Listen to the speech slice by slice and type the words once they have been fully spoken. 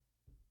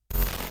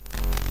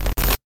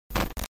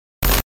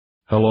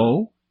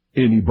Hello?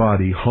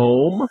 Anybody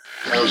home?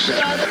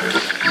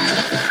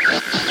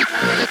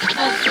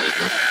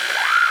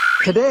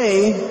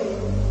 Today,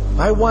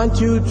 I want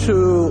you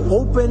to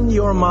open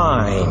your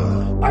mind.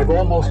 I've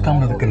almost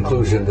come to the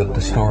conclusion that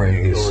the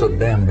story is so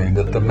damning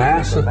that the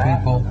mass of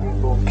people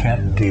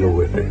can't deal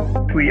with it.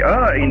 We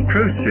are in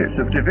process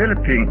of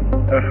developing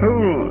a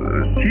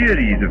whole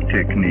series of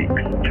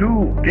techniques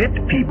to get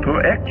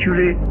people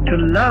actually to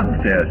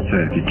love their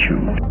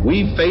servitude.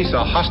 We face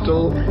a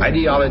hostile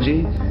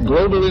ideology,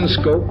 global in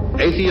scope,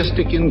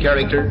 atheistic in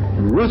character,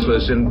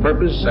 ruthless in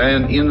purpose,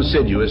 and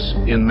insidious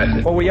in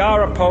method. For we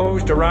are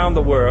opposed around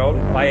the world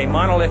by a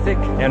monolithic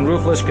and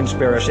ruthless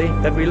conspiracy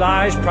that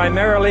relies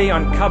primarily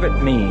on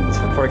covert means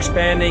for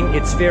expanding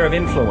its sphere of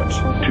influence.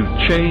 To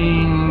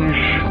change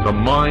the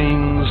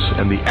minds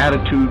and the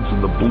attitudes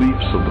and the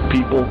beliefs of the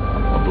people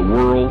of the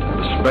world,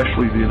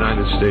 especially the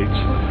United States,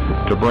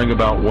 to bring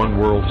about one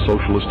world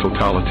socialist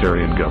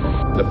totalitarian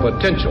government. The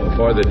potential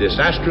for the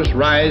disastrous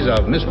rise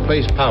of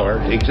misplaced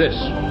power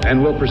exists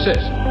and will persist.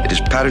 It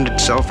has patterned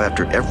itself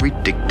after every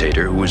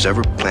dictator who has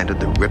ever planted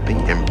the ripping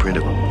imprint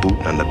of a boot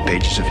on the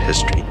pages of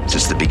history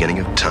since the beginning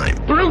of time.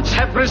 Brutes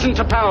have risen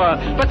to power,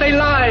 but they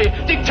lie.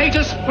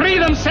 Dictators free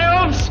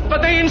themselves,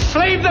 but they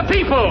enslave the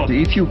people.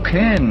 If you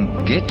can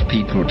get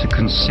people to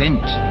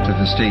consent to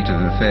the state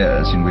of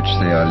affairs in which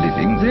they are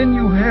living, then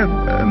you have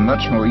a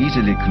much more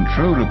easily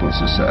controllable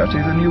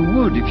society than you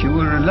would if you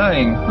were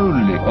relying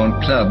wholly on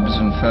clubs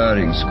and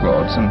firing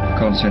squads and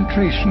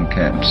concentration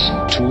camps.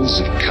 Tools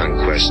of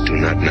conquest do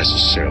not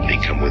necessarily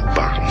come with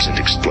bombs and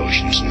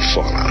explosions and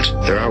fallout.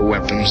 There are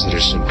weapons that are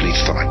simply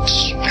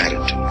thoughts,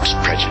 attitudes,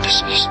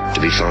 prejudices,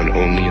 to be found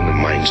only in the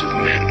minds of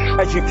men.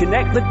 As you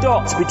connect the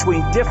dots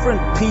between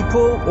different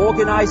people,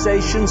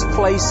 organizations,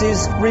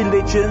 places,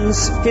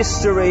 religions,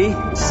 history,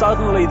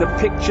 suddenly the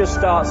picture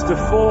starts to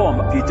form.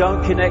 If you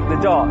don't connect the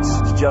dots,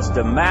 it's just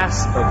a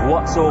mass of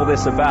what's all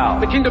this about.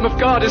 The kingdom of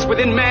God is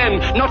within man,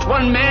 not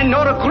one man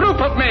nor a group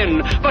of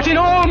men, but in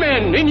all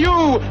men, in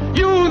you.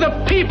 You, the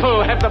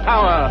people, have the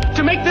power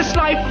to make this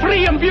life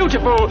free and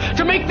beautiful,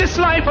 to make this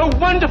life a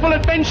wonderful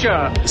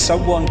adventure.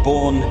 Someone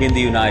born in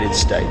the United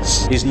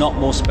States is not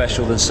more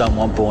special than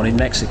someone born in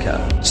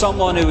Mexico.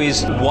 Someone who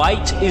is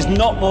white is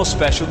not more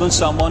special than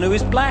someone who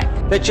is black.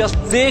 They're just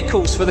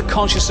vehicles for the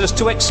consciousness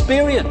to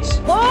experience.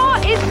 War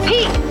is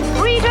peace.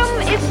 Freedom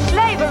is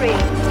slavery.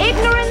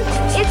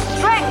 Ignorance is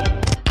strength.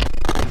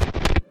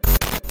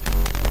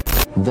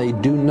 They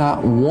do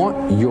not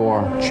want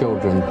your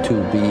children to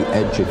be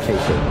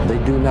educated. They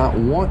do not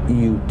want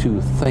you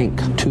to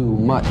think too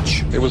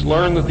much. It was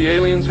learned that the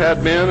aliens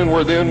had been and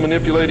were then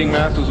manipulating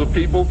masses of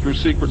people through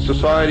secret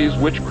societies,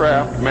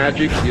 witchcraft,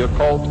 magic, the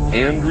occult,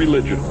 and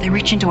religion. They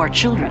reach into our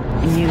children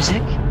in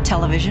music,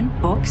 television,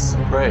 books.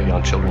 Prey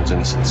on children's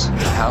innocence.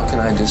 How can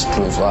I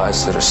disprove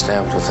lies that are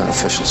stamped with an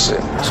official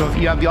seal? So if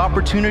you have the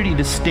opportunity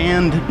to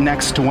stand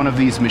next to one of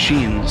these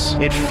machines,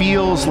 it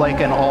feels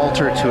like an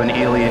altar to an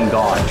alien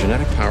god.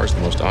 Genetic power is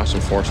the most awesome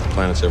force the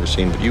planet's ever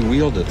seen, but you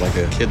wield it like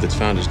a kid that's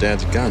found his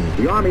dad's gun.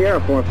 The Army Air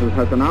Forces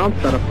has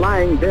announced that a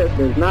flying disc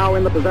is now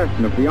in the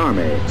possession of the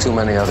Army. Too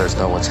many others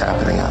know what's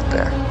happening out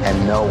there,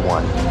 and no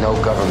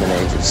government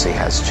agency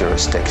has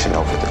jurisdiction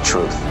over the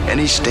truth.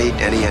 Any state,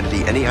 any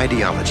entity, any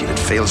ideology that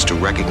fails to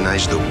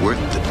recognize the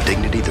worth, the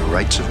dignity, the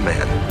rights of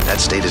man, that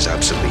state is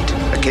obsolete.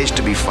 A case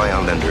to be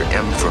filed under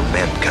M for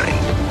Mankind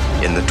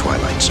in the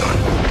Twilight Zone.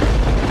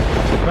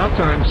 It's about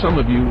time some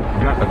of you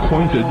got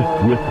acquainted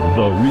with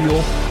the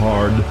real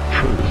hard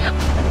truth.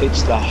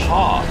 It's the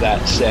heart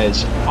that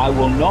says, I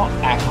will not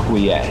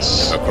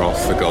acquiesce.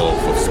 Across the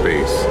gulf of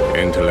space,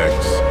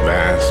 intellects,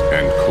 vast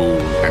and cool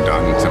and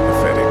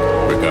unsympathetic,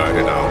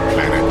 regarded our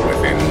planet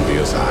with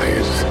envious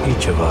eyes.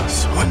 Each of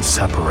us, when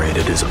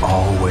separated, is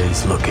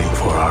always looking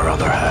for our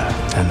other half.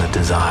 And the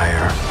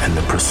desire and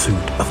the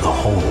pursuit of the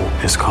whole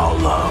is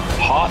called love.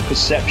 Heart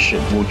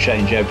perception will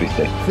change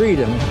everything.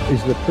 Freedom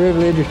is the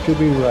privilege to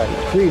be right.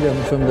 Freedom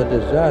from the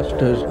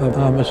disasters of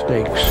our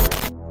mistakes.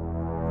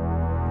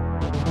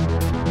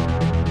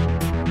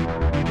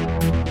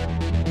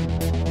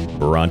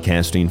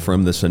 Broadcasting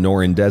from the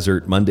Sonoran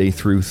Desert Monday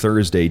through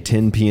Thursday,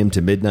 10 p.m.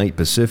 to midnight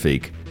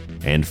Pacific,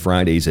 and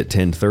Fridays at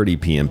 10:30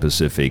 p.m.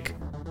 Pacific.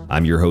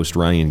 I'm your host,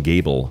 Ryan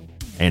Gable,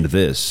 and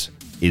this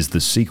is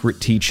The Secret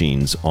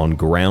Teachings on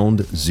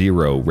Ground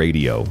Zero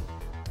Radio.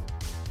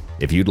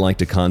 If you'd like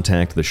to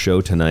contact the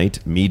show tonight,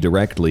 me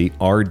directly,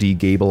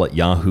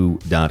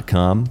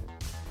 rdgable@yahoo.com.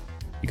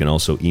 You can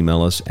also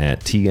email us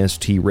at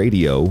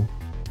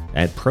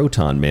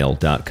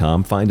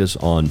tstradio@protonmail.com. Find us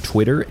on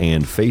Twitter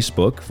and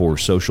Facebook for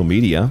social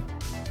media.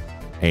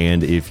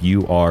 And if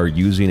you are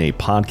using a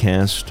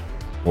podcast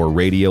or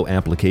radio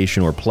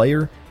application or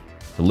player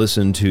to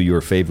listen to your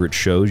favorite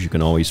shows, you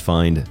can always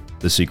find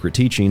The Secret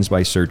Teachings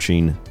by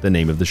searching the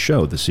name of the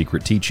show, The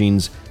Secret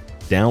Teachings.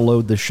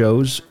 Download the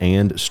shows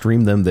and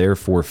stream them there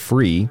for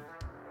free.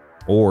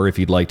 Or if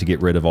you'd like to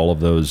get rid of all of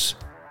those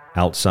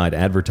outside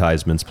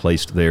advertisements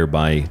placed there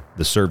by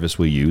the service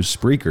we use,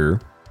 Spreaker,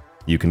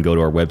 you can go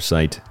to our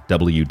website,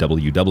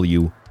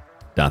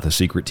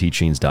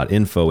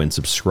 www.thesecretteachings.info, and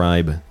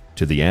subscribe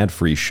to the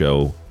ad-free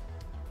show,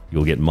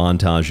 you'll get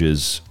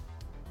montages,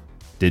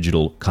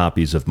 digital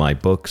copies of my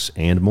books,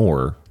 and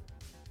more.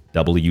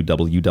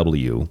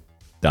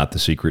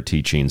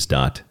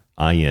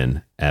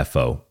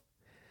 www.thesecretteachings.info.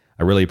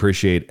 I really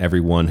appreciate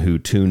everyone who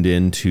tuned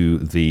in to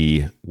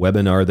the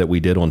webinar that we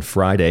did on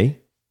Friday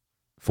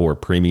for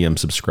premium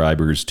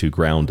subscribers to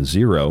Ground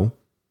Zero.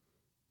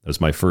 That was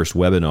my first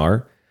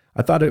webinar.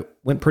 I thought it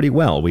went pretty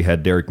well. We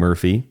had Derek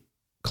Murphy,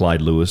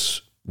 Clyde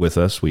Lewis with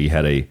us. We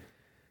had a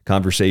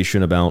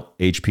conversation about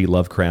H.P.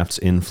 Lovecraft's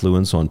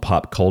influence on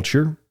pop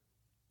culture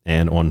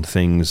and on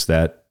things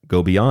that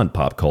go beyond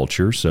pop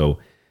culture. So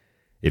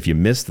if you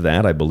missed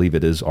that, I believe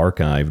it is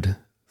archived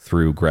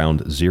through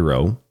Ground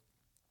Zero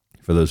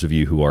for those of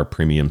you who are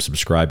premium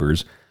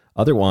subscribers.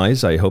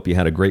 Otherwise, I hope you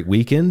had a great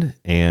weekend,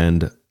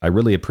 and I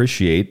really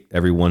appreciate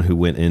everyone who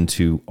went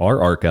into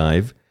our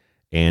archive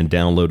and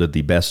downloaded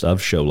the Best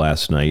of show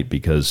last night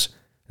because,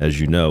 as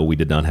you know, we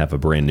did not have a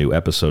brand new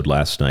episode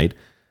last night,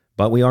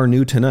 but we are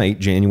new tonight,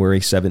 January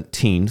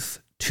 17th,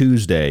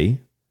 Tuesday,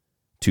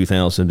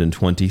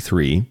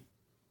 2023,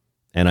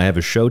 and I have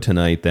a show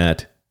tonight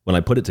that, when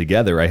I put it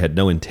together, I had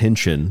no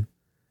intention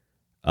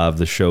of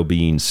the show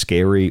being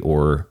scary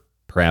or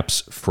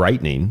perhaps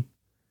frightening.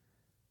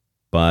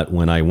 But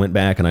when I went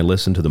back and I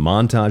listened to the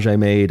montage I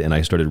made and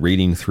I started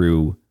reading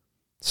through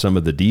some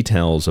of the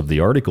details of the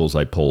articles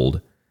I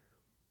pulled,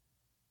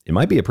 it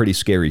might be a pretty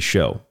scary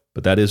show.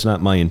 But that is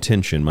not my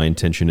intention. My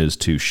intention is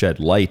to shed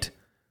light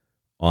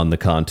on the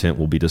content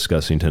we'll be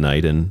discussing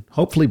tonight and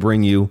hopefully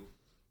bring you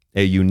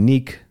a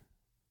unique,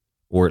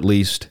 or at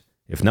least,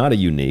 if not a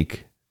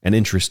unique, an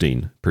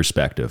interesting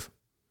perspective.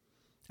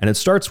 And it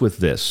starts with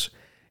this.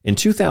 In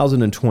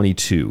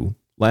 2022,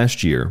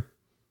 last year,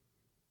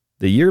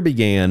 the year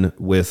began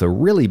with a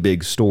really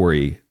big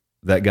story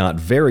that got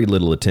very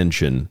little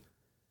attention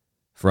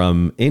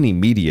from any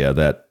media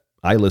that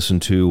I listen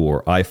to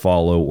or I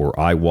follow or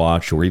I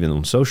watch or even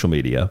on social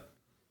media.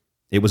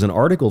 It was an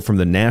article from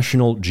the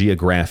National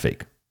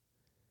Geographic.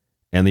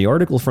 And the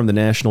article from the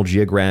National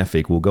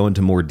Geographic, we'll go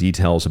into more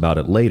details about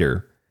it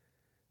later,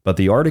 but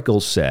the article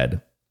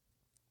said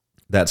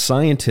that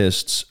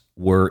scientists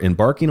were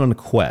embarking on a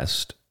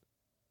quest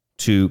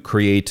to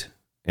create,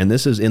 and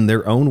this is in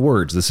their own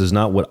words, this is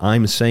not what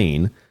I'm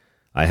saying.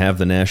 I have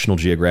the National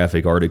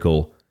Geographic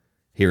article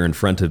here in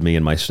front of me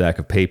in my stack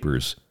of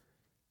papers,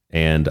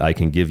 and I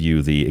can give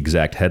you the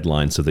exact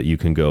headline so that you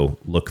can go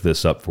look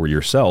this up for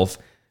yourself,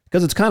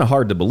 because it's kind of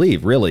hard to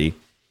believe, really.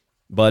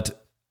 But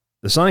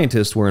the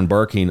scientists were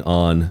embarking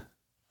on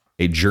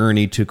a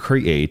journey to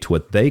create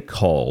what they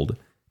called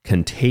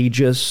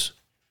contagious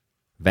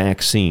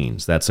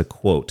vaccines. That's a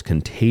quote,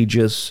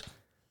 contagious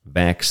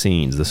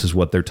vaccines. This is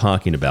what they're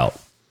talking about.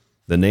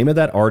 The name of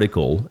that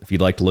article, if you'd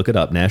like to look it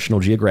up,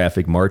 National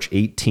Geographic, March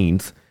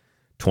 18th,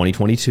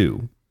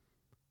 2022,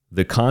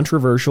 The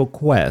Controversial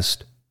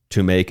Quest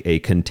to Make a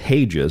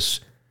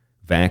Contagious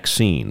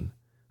Vaccine.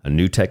 A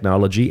new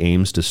technology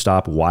aims to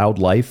stop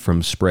wildlife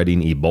from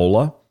spreading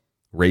Ebola,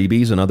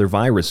 rabies, and other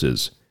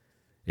viruses.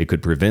 It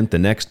could prevent the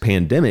next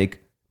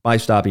pandemic by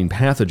stopping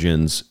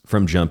pathogens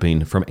from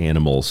jumping from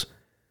animals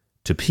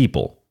to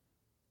people.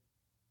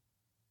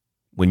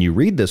 When you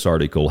read this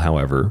article,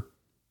 however,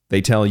 they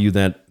tell you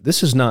that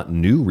this is not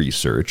new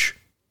research.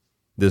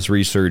 This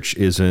research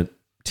isn't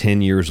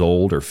 10 years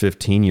old or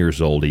 15 years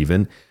old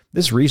even.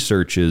 This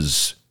research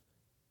is,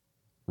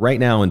 right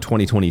now in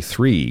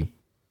 2023,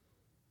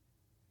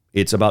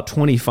 it's about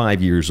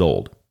 25 years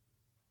old.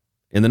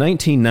 In the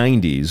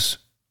 1990s,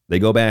 they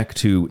go back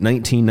to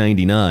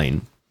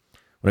 1999,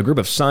 when a group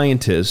of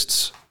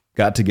scientists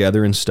got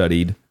together and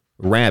studied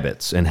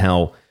rabbits and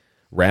how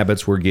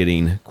rabbits were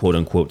getting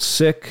quote-unquote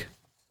sick.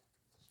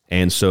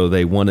 And so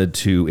they wanted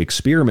to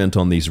experiment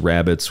on these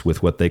rabbits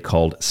with what they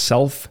called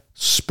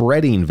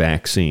self-spreading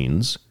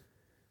vaccines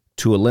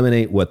to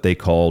eliminate what they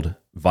called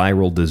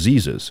viral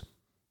diseases.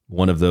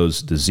 One of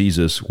those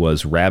diseases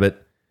was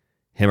rabbit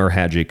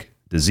hemorrhagic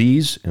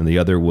disease, and the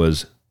other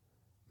was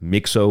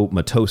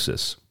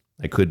myxomatosis.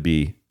 I could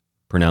be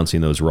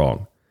pronouncing those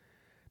wrong.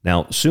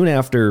 Now, soon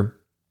after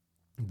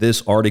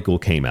this article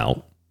came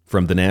out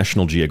from the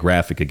National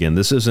Geographic, again,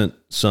 this isn't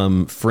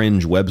some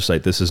fringe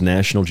website. This is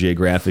National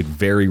Geographic,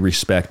 very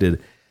respected,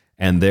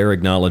 and they're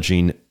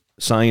acknowledging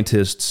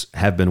scientists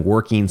have been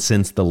working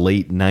since the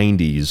late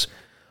 90s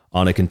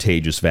on a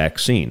contagious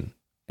vaccine.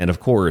 And of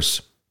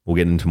course, we'll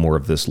get into more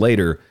of this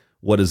later.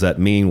 What does that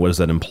mean? What does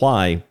that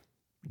imply?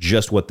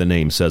 Just what the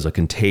name says, a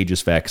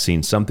contagious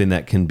vaccine, something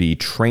that can be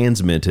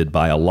transmitted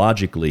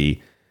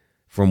biologically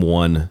from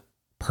one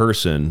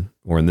person,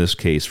 or in this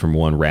case, from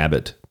one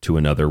rabbit to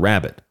another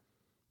rabbit.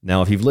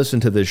 Now, if you've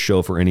listened to this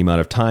show for any amount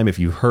of time, if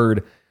you've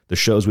heard the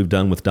shows we've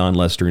done with Don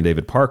Lester and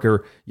David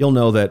Parker, you'll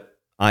know that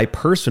I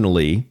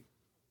personally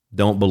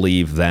don't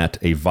believe that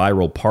a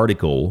viral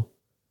particle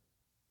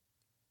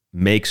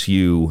makes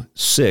you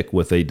sick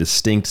with a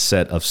distinct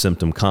set of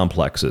symptom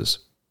complexes.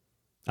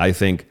 I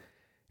think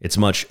it's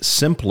much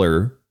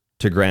simpler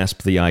to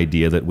grasp the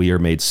idea that we are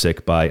made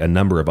sick by a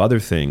number of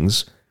other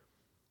things,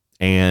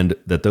 and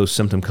that those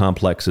symptom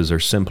complexes are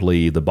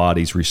simply the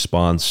body's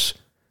response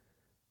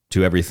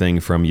to everything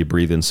from you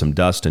breathe in some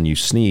dust and you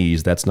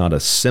sneeze. That's not a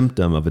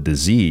symptom of a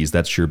disease.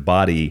 That's your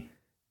body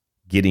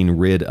getting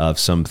rid of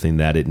something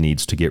that it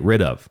needs to get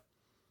rid of.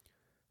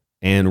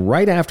 And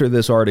right after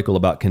this article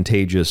about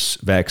contagious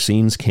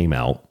vaccines came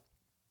out,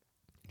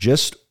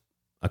 just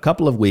a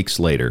couple of weeks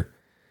later,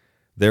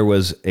 there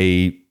was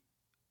I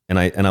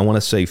want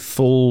to say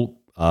full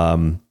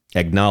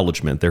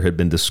acknowledgement. There had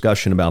been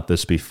discussion about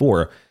this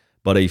before,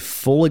 but a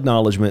full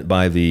acknowledgement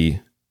by the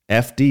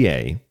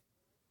FDA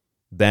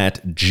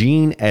that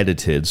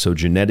gene-edited, so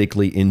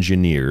genetically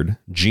engineered,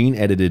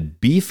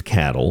 gene-edited beef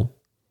cattle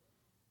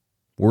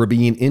were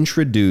being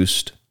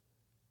introduced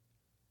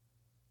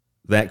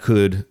that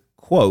could,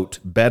 quote,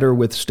 better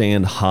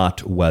withstand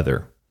hot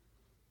weather.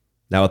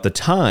 Now, at the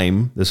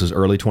time, this is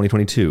early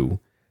 2022,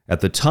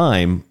 at the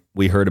time,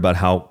 we heard about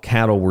how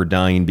cattle were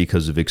dying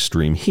because of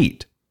extreme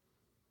heat.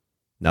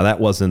 Now, that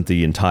wasn't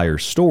the entire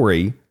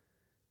story,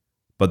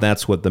 but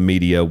that's what the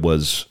media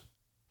was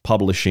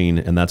publishing,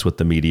 and that's what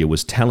the media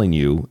was telling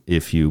you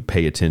if you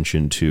pay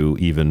attention to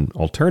even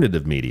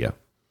alternative media.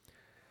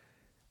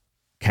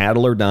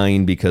 Cattle are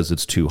dying because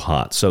it's too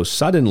hot. So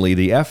suddenly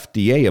the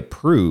FDA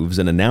approves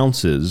and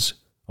announces,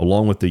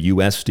 along with the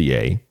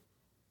USDA,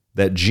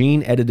 that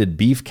gene-edited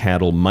beef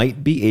cattle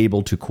might be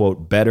able to,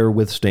 quote, better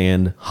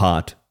withstand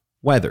hot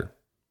weather.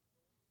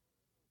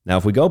 Now,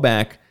 if we go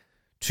back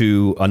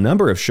to a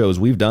number of shows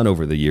we've done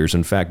over the years,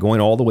 in fact,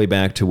 going all the way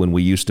back to when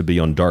we used to be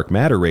on Dark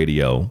Matter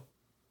Radio,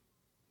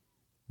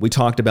 we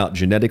talked about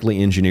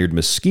genetically engineered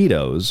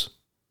mosquitoes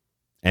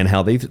and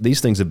how these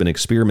things have been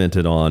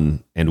experimented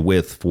on and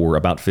with for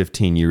about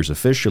 15 years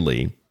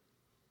officially,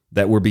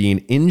 that were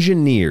being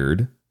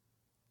engineered.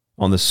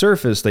 On the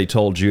surface, they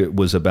told you it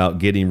was about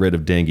getting rid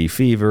of dengue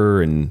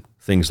fever and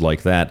things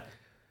like that.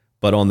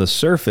 But on the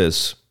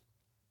surface,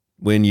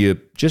 when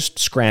you just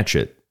scratch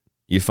it,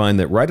 you find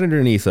that right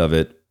underneath of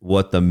it,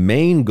 what the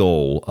main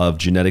goal of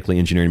genetically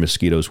engineering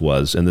mosquitoes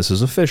was, and this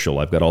is official,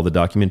 I've got all the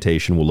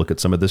documentation, we'll look at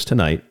some of this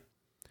tonight,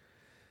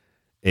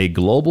 a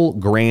global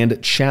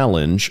grand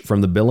challenge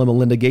from the Bill and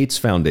Melinda Gates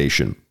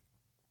Foundation.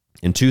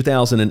 In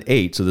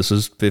 2008, so this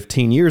is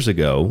 15 years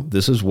ago,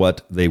 this is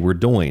what they were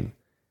doing.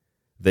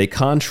 They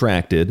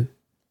contracted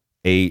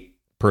a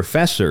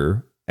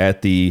professor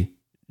at the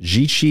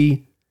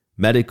Jichi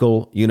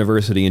Medical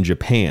University in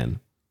Japan,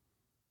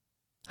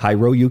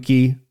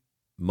 Hiroyuki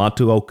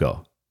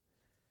Matsuoka.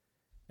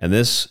 And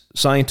this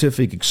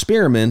scientific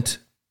experiment,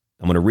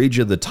 I'm going to read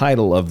you the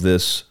title of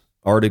this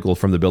article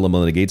from the Bill and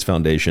Melinda Gates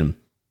Foundation,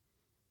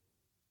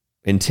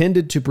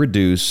 intended to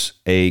produce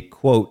a,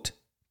 quote,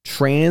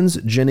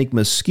 transgenic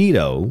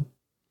mosquito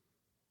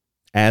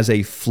as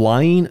a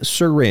flying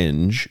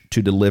syringe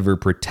to deliver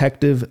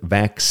protective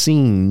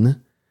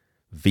vaccine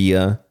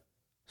via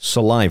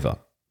saliva.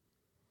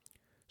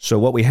 So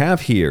what we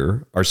have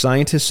here are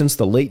scientists since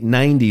the late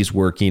 90s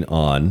working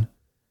on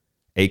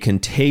a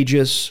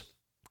contagious,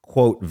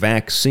 quote,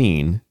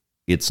 vaccine.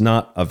 It's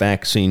not a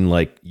vaccine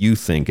like you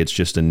think. It's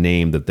just a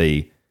name that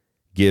they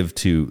give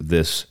to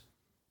this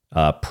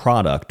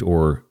product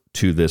or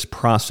to this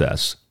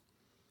process.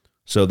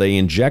 So they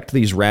inject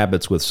these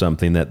rabbits with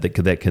something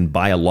that can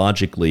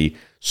biologically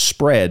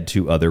spread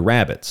to other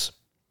rabbits.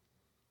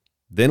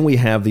 Then we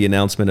have the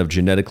announcement of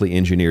genetically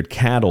engineered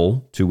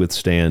cattle to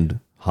withstand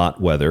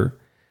hot weather.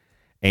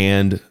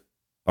 And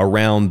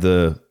around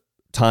the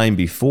time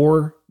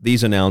before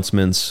these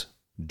announcements,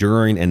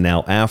 during and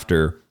now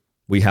after,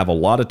 we have a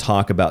lot of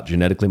talk about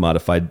genetically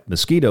modified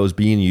mosquitoes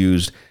being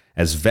used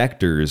as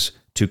vectors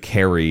to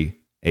carry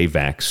a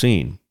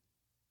vaccine.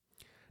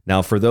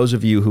 Now, for those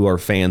of you who are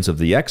fans of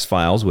the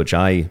X-Files, which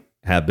I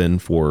have been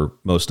for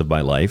most of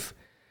my life,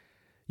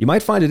 you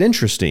might find it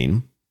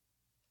interesting.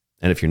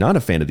 And if you're not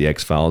a fan of the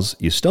X-Files,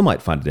 you still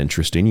might find it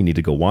interesting. You need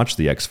to go watch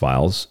the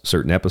X-Files,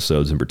 certain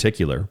episodes in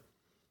particular.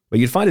 But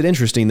you'd find it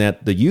interesting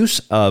that the use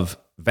of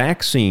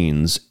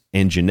vaccines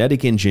and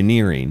genetic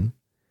engineering,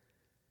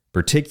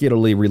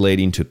 particularly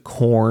relating to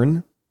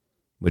corn,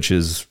 which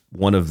is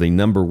one of the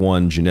number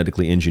one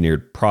genetically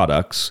engineered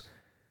products.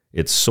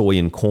 It's soy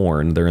and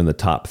corn. They're in the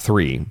top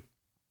three.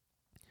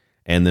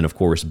 And then, of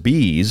course,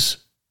 bees.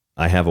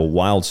 I have a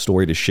wild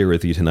story to share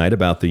with you tonight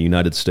about the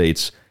United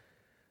States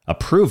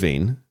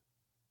approving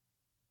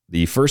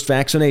the first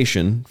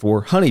vaccination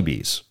for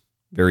honeybees.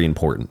 Very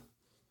important.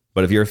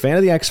 But if you're a fan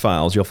of the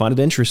X-Files, you'll find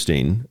it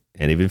interesting.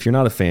 And even if you're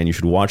not a fan, you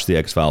should watch the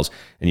X-Files.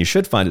 And you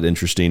should find it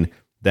interesting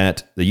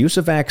that the use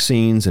of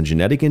vaccines and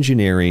genetic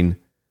engineering,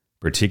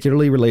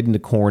 particularly relating to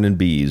corn and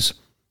bees,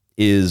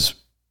 is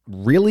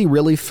really,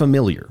 really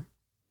familiar.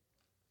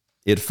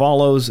 It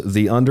follows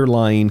the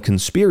underlying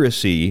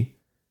conspiracy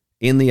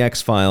in the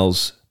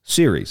X-Files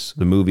series,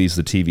 the movies,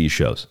 the TV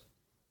shows.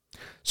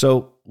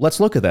 So let's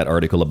look at that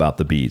article about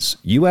the bees.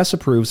 U.S.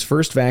 approves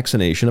first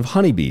vaccination of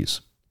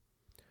honeybees.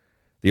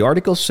 The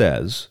article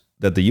says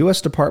that the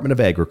U.S. Department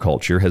of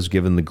Agriculture has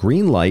given the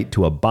green light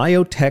to a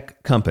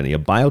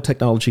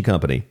biotechnology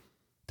company,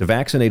 to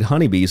vaccinate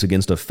honeybees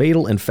against a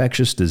fatal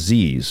infectious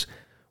disease,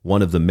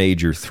 one of the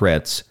major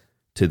threats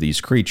to to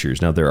these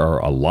creatures. Now, there are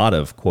a lot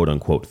of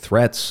quote-unquote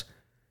threats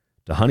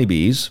to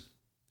honeybees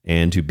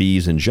and to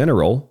bees in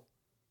general,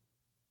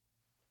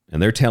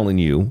 and they're telling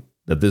you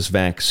that this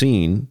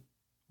vaccine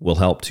will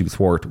help to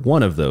thwart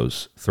one of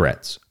those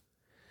threats.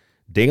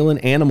 Dalen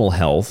Animal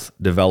Health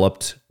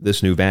developed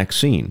this new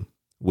vaccine,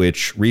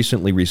 which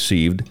recently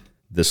received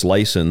this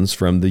license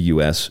from the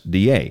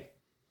USDA.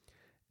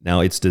 Now,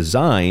 it's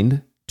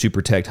designed to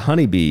protect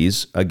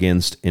honeybees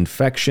against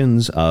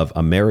infections of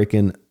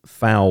American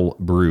foul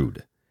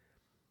brood.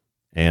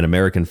 And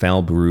American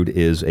foul brood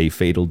is a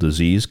fatal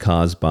disease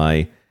caused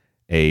by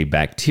a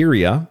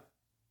bacteria.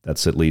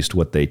 That's at least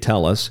what they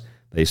tell us.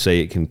 They say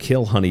it can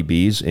kill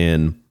honeybees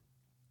in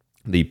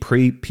the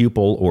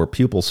pre-pupal or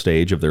pupal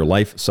stage of their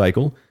life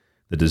cycle.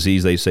 The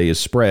disease, they say, is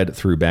spread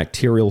through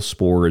bacterial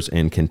spores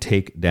and can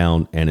take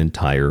down an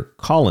entire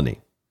colony.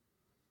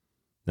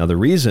 Now, the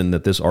reason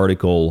that this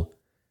article,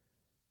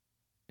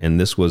 and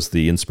this was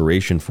the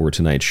inspiration for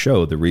tonight's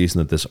show, the reason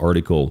that this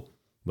article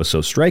was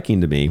so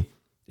striking to me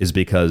is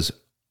because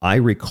I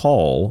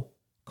recall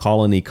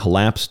colony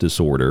collapse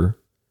disorder,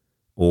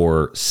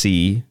 or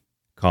C,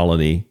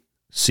 colony,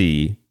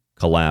 C,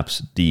 collapse,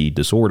 D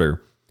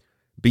disorder,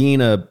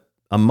 being a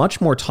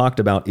much more talked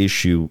about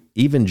issue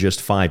even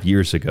just 5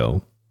 years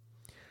ago,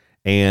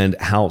 and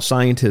how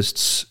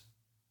scientists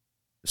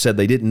said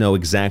they didn't know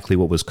exactly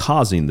what was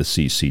causing the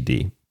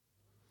CCD.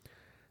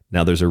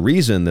 Now, there's a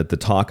reason that the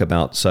talk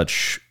about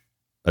such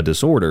a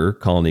disorder,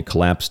 colony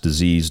collapse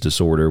disease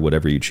disorder,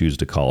 whatever you choose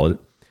to call it,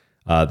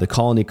 the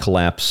colony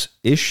collapse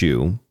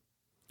issue,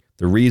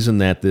 the reason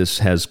that this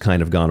has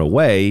kind of gone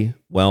away,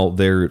 well,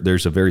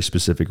 there's a very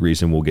specific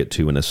reason we'll get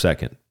to in a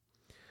second.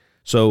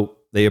 So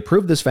they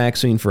approved this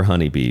vaccine for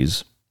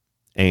honeybees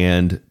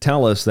and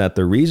tell us that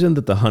the reason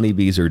that the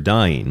honeybees are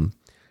dying,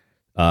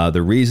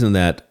 the reason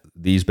that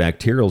these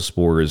bacterial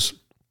spores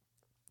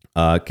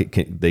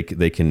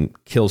they can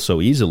kill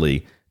so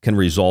easily, can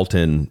result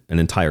in an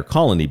entire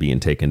colony being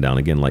taken down,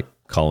 again, like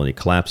colony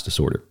collapse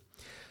disorder.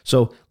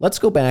 So let's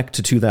go back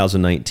to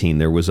 2019.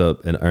 There was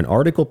an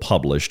article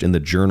published in the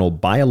journal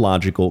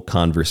Biological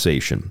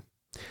Conversation.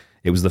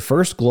 It was the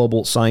first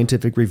global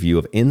scientific review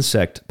of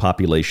insect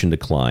population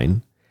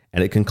decline,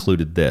 and it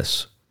concluded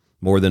this: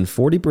 more than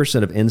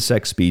 40% of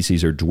insect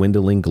species are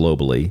dwindling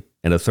globally,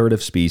 and a third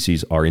of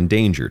species are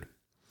endangered.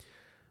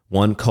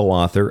 One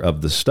co-author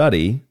of the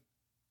study,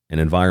 an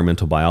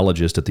environmental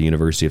biologist at the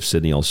University of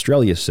Sydney,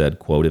 Australia, said,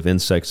 quote, if the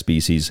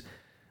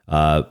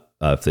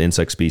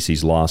insect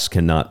species loss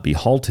cannot be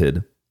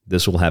halted,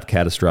 this will have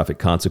catastrophic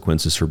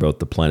consequences for both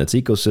the planet's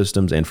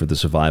ecosystems and for the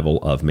survival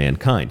of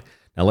mankind.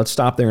 Now, let's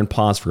stop there and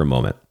pause for a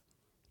moment.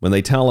 When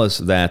they tell us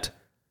that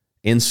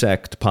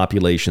insect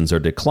populations are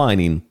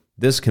declining,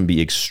 this can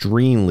be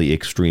extremely,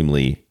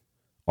 extremely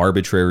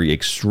arbitrary,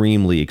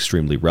 extremely,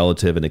 extremely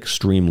relative, and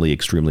extremely,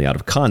 extremely out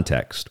of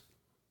context.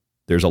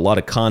 There's a lot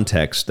of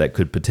context that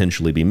could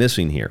potentially be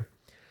missing here.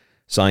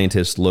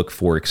 Scientists look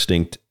for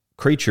extinct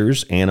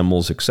creatures,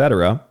 animals,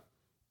 etc.,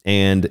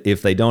 and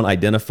if they don't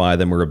identify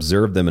them or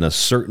observe them in a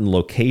certain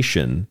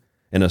location,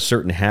 in a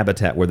certain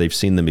habitat where they've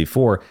seen them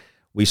before,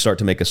 we start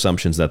to make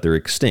assumptions that they're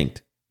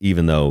extinct,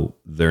 even though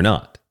they're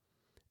not.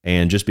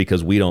 And just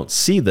because we don't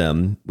see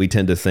them, we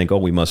tend to think, oh,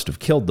 we must have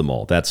killed them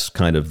all. That's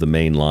kind of the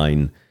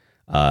mainline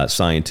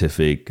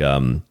scientific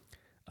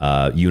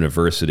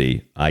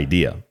university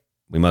idea.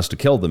 We must have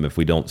killed them if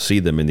we don't see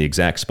them in the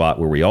exact spot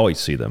where we always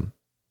see them,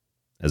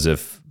 as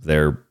if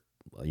they're,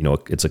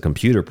 it's a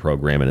computer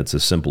program and it's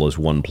as simple as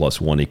 1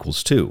 + 1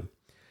 = 2.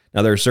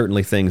 Now, there are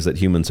certainly things that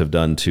humans have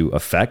done to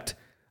affect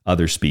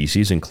other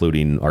species,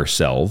 including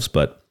ourselves,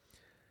 but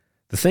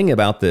the thing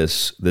about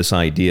this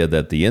idea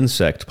that the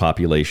insect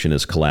population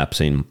is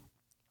collapsing,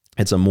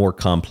 it's a more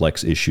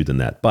complex issue than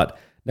that. But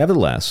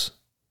nevertheless,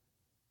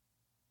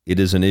 it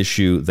is an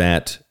issue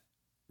that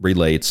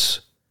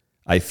relates,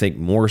 I think,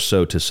 more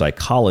so to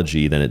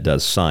psychology than it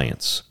does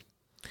science.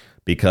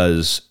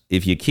 Because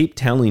if you keep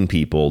telling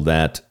people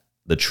that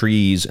the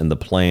trees and the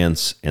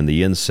plants and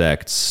the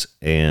insects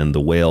and the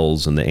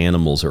whales and the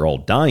animals are all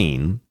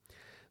dying,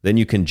 then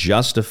you can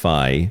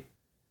justify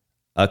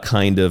a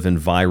kind of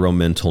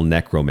environmental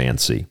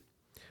necromancy,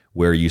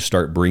 where you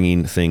start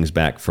bringing things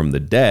back from the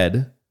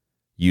dead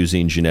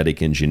using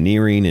genetic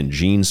engineering and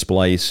gene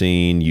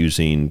splicing,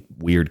 using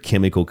weird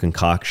chemical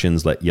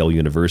concoctions that Yale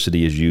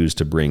University has used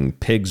to bring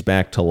pigs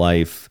back to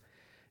life.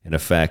 In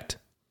effect,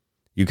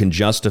 you can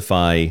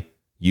justify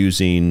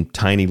using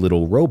tiny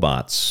little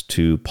robots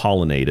to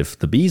pollinate if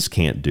the bees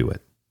can't do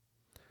it.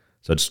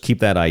 So just keep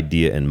that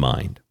idea in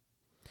mind.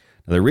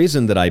 Now, the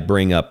reason that I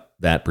bring up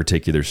that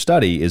particular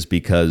study is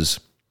because,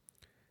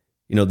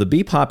 the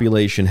bee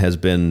population has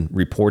been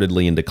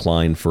reportedly in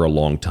decline for a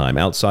long time,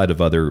 outside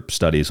of other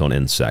studies on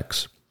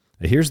insects.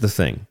 Now, here's the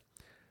thing.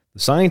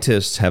 The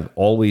scientists have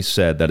always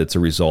said that it's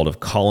a result of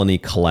colony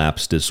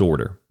collapse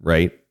disorder,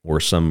 right? Or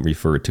some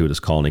refer to it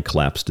as colony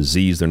collapse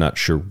disease. They're not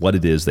sure what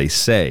it is, they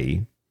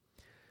say.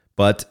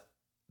 But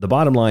the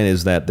bottom line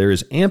is that there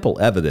is ample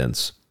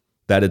evidence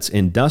that it's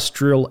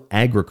industrial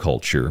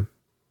agriculture,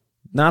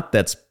 not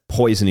that's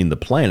poisoning the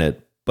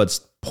planet, but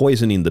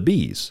poisoning the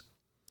bees.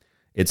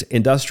 It's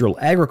industrial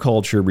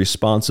agriculture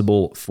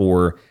responsible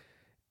for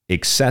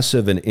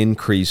excessive and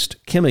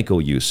increased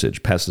chemical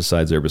usage,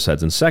 pesticides,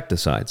 herbicides,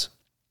 insecticides.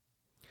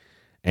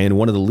 And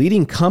one of the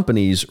leading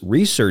companies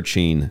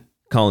researching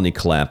colony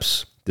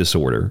collapse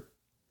disorder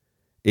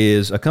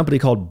is a company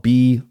called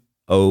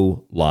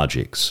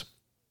Biologics.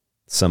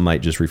 Some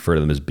might just refer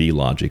to them as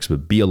Biologics,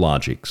 but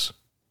Biologics.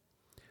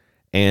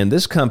 And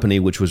this company,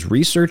 which was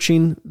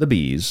researching the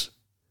bees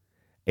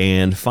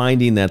and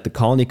finding that the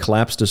colony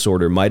collapse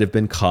disorder might have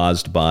been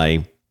caused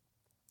by,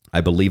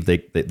 I believe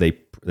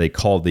they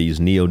call these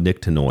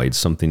neonicotinoids,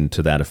 something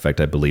to that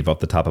effect, I believe. Off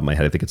the top of my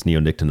head, I think it's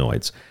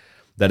neonicotinoids.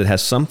 That it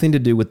has something to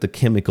do with the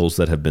chemicals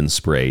that have been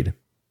sprayed,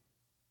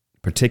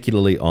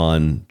 particularly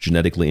on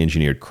genetically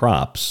engineered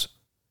crops.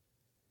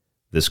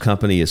 This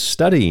company is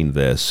studying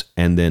this,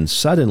 and then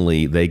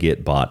suddenly they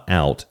get bought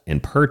out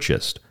and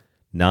purchased,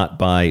 not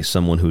by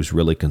someone who's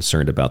really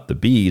concerned about the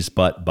bees,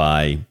 but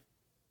by,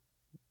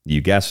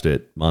 you guessed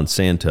it,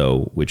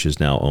 Monsanto, which is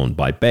now owned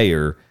by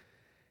Bayer,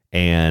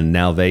 and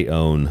now they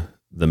own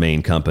the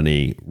main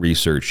company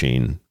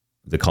researching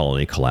the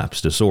colony collapse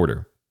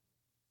disorder.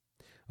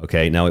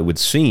 Okay, now it would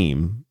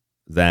seem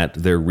that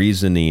their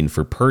reasoning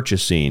for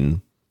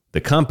purchasing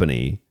the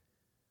company,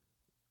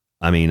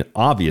 I mean,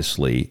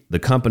 obviously, the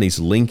company's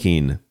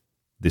linking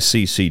the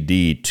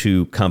CCD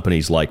to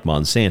companies like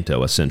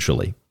Monsanto,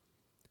 essentially.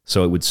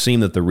 So it would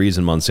seem that the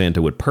reason Monsanto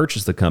would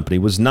purchase the company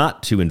was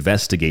not to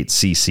investigate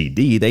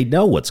CCD. They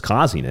know what's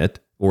causing it,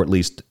 or at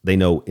least they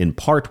know in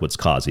part what's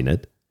causing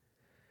it.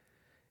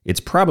 It's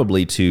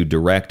probably to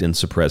direct and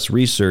suppress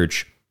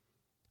research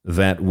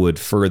that would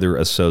further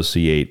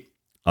associate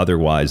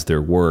otherwise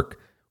their work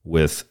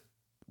with,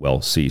 well,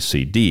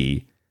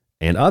 CCD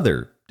and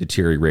other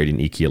deteriorating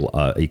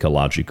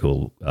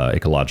ecological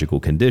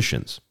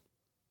conditions.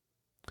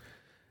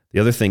 The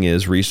other thing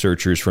is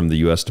researchers from the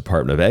U.S.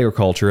 Department of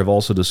Agriculture have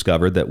also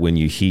discovered that when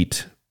you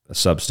heat a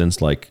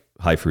substance like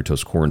high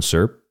fructose corn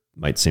syrup,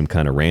 might seem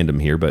kind of random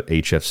here, but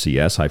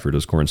HFCS, high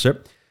fructose corn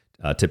syrup,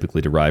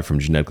 typically derived from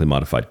genetically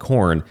modified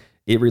corn,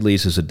 it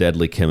releases a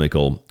deadly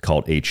chemical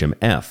called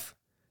HMF.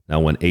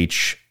 Now, when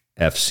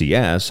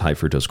HFCS, high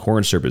fructose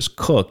corn syrup, is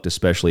cooked,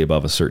 especially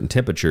above a certain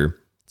temperature,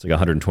 it's like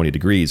 120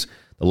 degrees,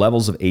 the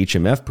levels of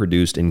HMF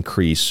produced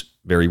increase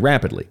very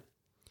rapidly.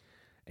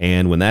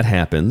 And when that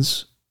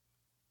happens,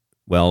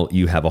 well,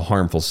 you have a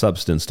harmful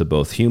substance to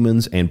both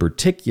humans and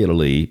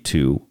particularly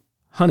to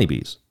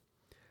honeybees,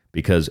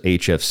 because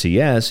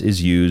HFCS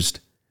is used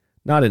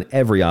not in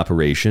every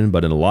operation,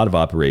 but in a lot of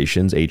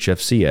operations.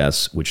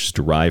 HFCS, which is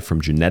derived from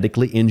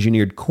genetically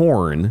engineered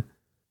corn,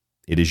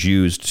 it is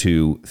used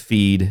to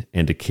feed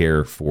and to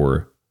care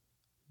for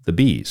the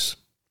bees.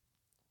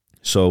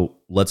 So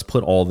let's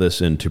put all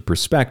this into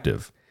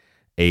perspective.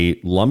 A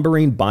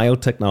lumbering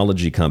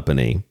biotechnology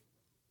company,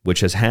 which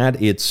has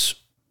had its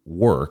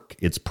work,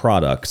 its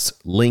products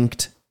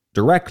linked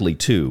directly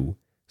to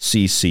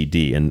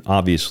CCD. And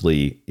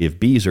obviously, if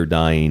bees are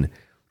dying,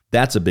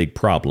 that's a big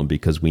problem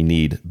because we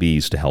need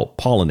bees to help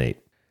pollinate.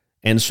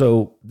 And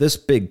so this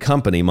big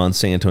company,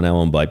 Monsanto, now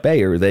owned by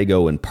Bayer, they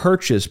go and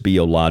purchase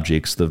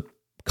Biologics, the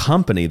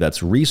company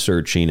that's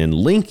researching and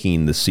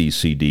linking the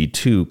CCD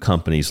to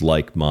companies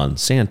like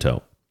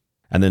Monsanto.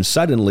 And then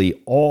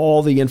suddenly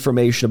all the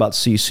information about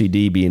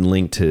CCD being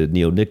linked to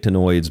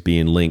neonicotinoids,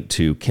 being linked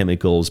to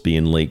chemicals,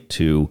 being linked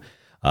to,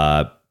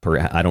 I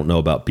don't know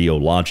about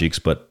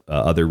Biologics, but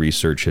other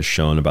research has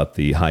shown about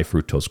the high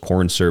fructose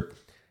corn syrup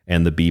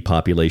and the bee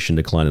population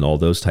decline and all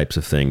those types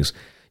of things.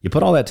 You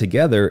put all that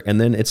together, and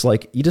then it's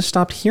like you just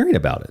stopped hearing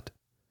about it.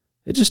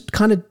 It just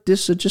kind of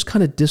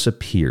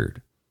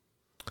disappeared.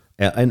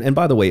 And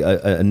by the way,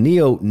 a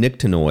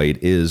neonicotinoid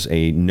is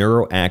a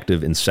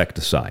neuroactive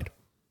insecticide.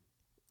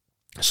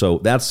 So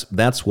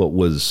that's what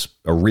was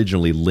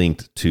originally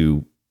linked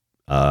to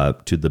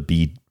the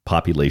bee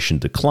population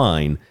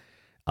decline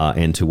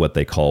and to what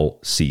they call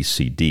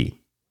CCD.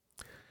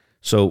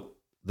 So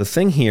the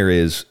thing here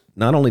is,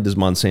 not only does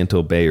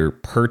Monsanto Bayer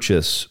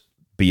purchase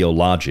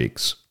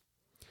Biologics,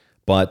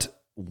 but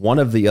one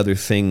of the other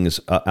things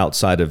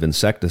outside of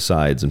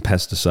insecticides and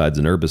pesticides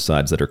and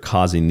herbicides that are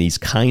causing these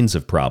kinds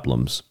of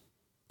problems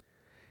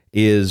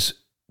is,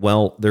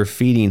 well, they're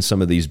feeding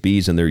some of these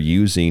bees and they're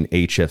using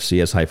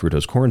HFCS, high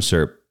fructose corn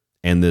syrup,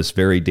 and this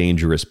very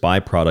dangerous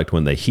byproduct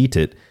when they heat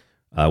it,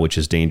 which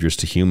is dangerous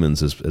to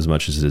humans as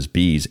much as it is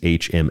bees,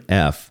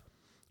 HMF.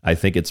 I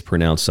think it's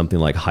pronounced something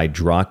like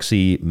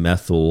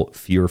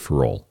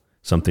hydroxymethylfurfural,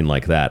 something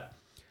like that.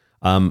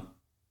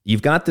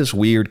 You've got this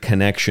weird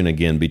connection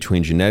again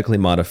between genetically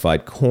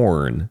modified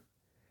corn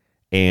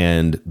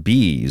and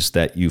bees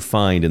that you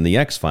find in the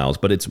X-Files,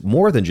 but it's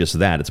more than just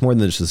that. It's more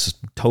than just this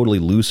totally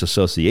loose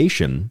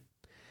association.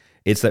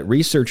 It's that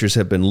researchers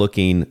have been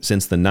looking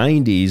since the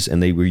 90s,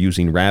 and they were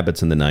using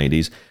rabbits in the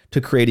 90s,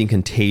 to creating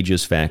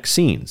contagious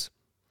vaccines.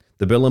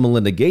 The Bill and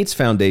Melinda Gates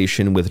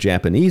Foundation with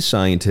Japanese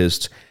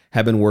scientists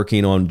have been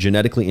working on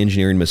genetically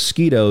engineering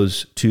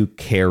mosquitoes to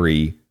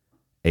carry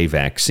a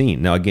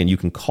vaccine. Now, again, you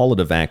can call it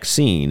a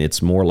vaccine.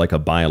 It's more like a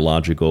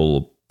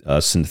biological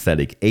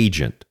synthetic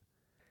agent.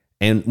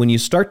 And when you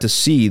start to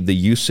see the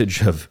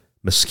usage of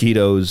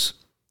mosquitoes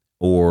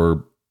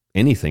or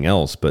anything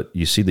else, but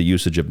you see the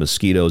usage of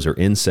mosquitoes or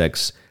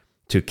insects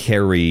to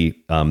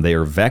carry, they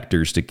are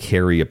vectors to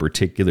carry a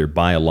particular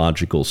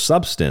biological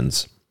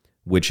substance,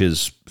 which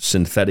is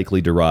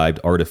synthetically derived,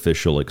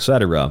 artificial,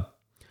 etc.,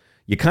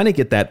 you kind of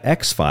get that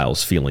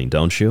X-Files feeling,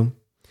 don't you?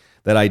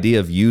 That idea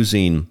of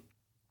using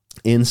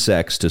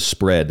insects to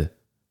spread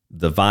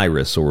the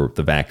virus or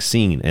the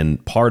vaccine.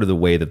 And part of the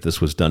way that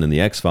this was done in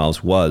the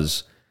X-Files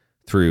was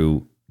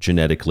through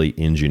genetically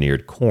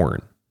engineered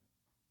corn.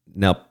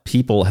 Now,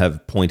 people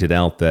have pointed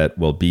out that,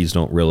 well, bees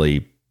don't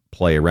really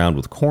play around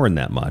with corn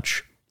that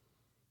much.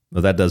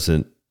 Well,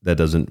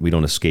 we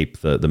don't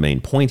escape the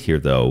main point here,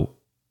 though,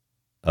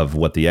 of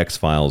what the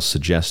X-Files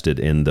suggested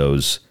in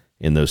those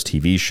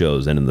TV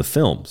shows and in the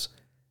films.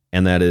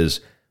 And that is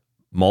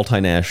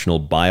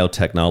multinational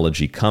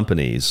biotechnology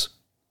companies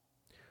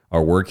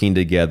are working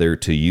together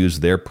to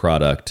use their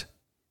product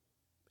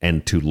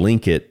and to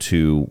link it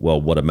to, well,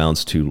 what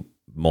amounts to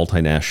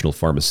multinational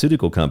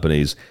pharmaceutical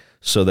companies,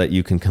 so that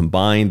you can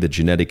combine the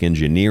genetic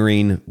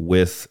engineering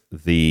with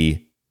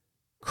the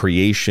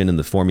creation and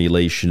the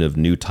formulation of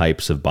new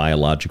types of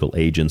biological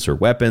agents or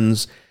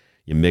weapons.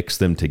 You mix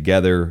them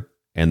together,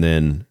 and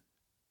then,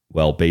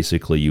 well,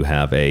 basically you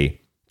have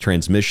a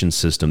transmission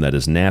system that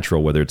is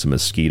natural, whether it's a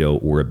mosquito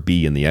or a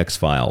bee in the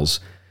X-Files,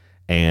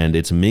 and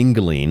it's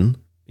mingling.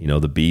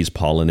 The bees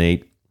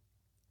pollinate.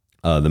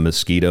 The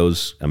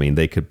mosquitoes, I mean,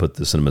 they could put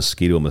this in a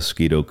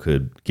mosquito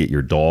could get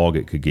your dog,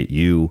 it could get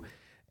you.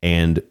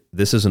 And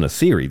this isn't a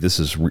theory, this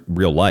is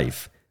real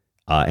life,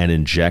 and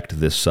inject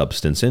this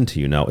substance into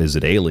you. Now, is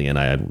it alien?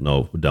 I don't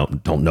know,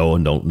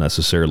 and don't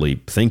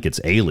necessarily think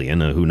it's alien,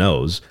 who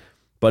knows?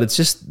 But it's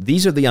just,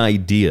 these are the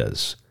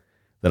ideas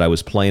that I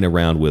was playing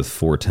around with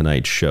for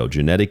tonight's show.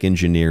 Genetic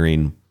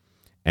engineering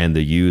and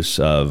the use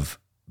of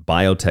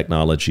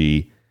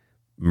biotechnology,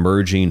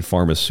 merging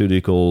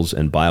pharmaceuticals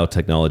and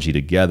biotechnology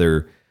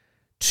together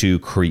to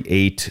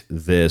create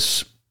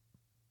this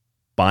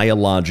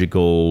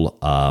biological,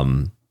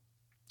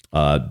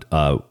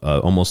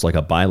 almost like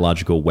a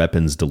biological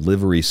weapons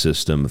delivery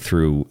system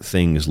through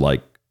things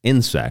like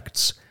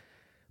insects.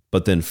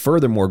 But then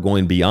furthermore,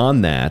 going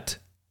beyond that,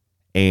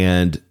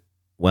 and,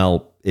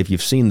 well, if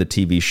you've seen the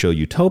TV show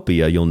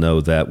Utopia, you'll know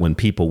that when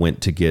people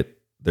went to get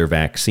their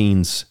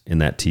vaccines in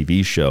that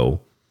TV show,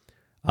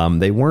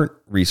 they weren't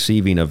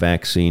receiving a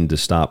vaccine to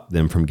stop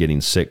them from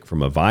getting sick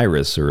from a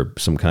virus or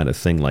some kind of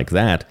thing like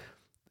that.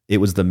 It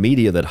was the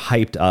media that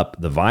hyped up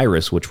the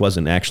virus, which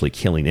wasn't actually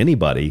killing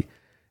anybody.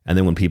 And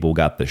then when people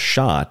got the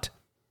shot,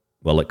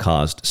 well, it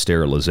caused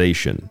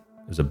sterilization.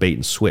 It was a bait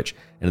and switch.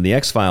 And in the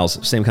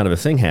X-Files, same kind of a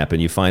thing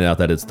happened. You find out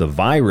that it's the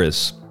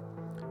virus,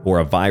 or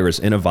a virus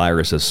in a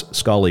virus, as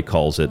Scully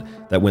calls it,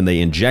 that when they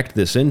inject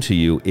this into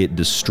you, it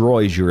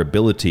destroys your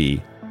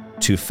ability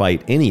to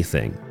fight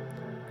anything.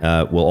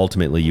 Well,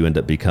 ultimately, you end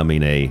up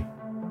becoming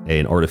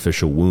an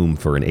artificial womb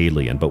for an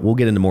alien. But we'll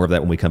get into more of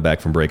that when we come back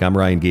from break. I'm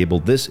Ryan Gable.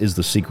 This is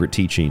The Secret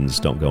Teachings.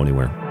 Don't go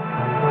anywhere.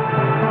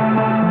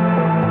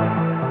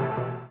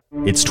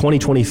 It's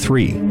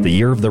 2023, the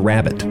year of the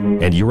rabbit,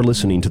 and you're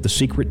listening to The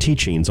Secret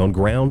Teachings on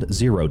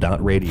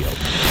GroundZero.radio.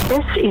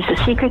 This is The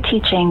Secret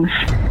Teachings.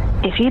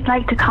 If you'd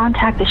like to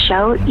contact the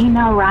show,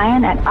 email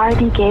Ryan at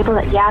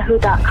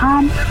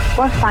rdgable@yahoo.com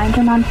or find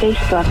him on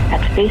Facebook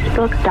at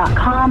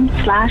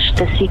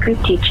facebook.com/The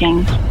Secret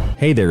Teachings.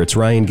 Hey there, it's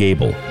Ryan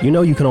Gable.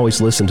 You can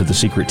always listen to The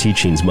Secret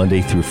Teachings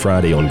Monday through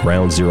Friday on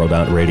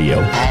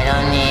GroundZero.radio. I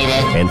don't need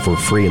it. And for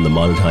free in the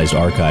monetized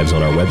archives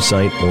on our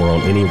website or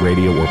on any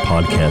radio or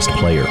podcast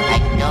player. I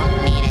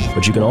don't need it.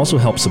 But you can also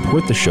help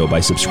support the show by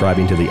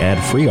subscribing to the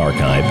ad-free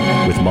archive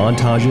with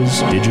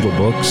montages, digital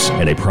books,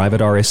 and a private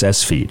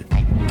RSS feed.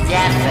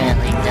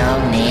 Definitely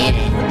don't need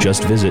it.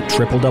 Just visit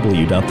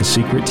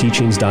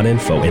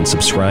www.thesecretteachings.info and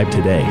subscribe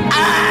today.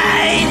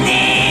 I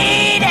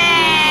need it!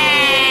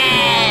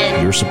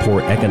 Your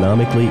support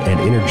economically and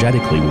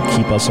energetically will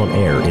keep us on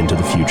air into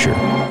the future.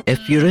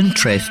 If you're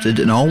interested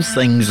in all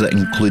things that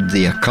include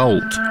the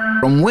occult,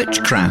 from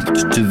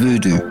witchcraft to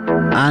voodoo,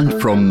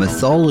 and from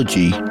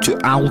mythology to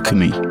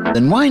alchemy,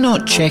 then why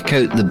not check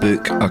out the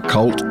book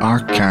Occult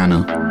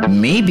Arcana?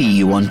 Maybe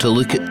you want to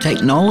look at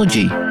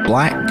technology,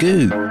 black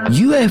goo,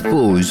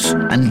 UFOs,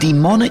 and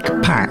demonic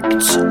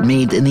pacts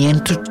made in the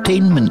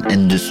entertainment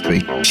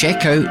industry.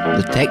 Check out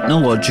The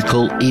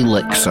Technological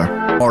Elixir.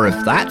 Or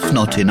if that's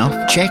not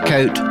enough, check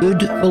out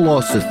Good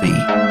Philosophy.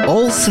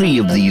 All three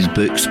of these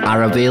books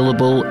are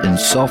available in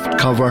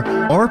softcover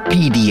or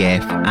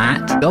PDF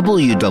at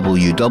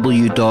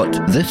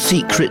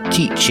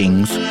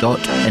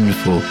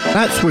www.thesecretteachings.info.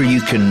 That's where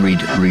you can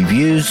read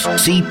reviews,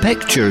 see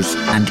pictures,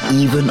 and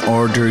even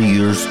order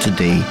yours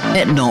today.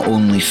 It not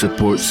only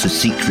supports The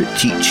Secret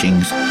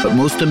Teachings, but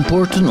most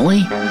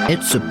importantly,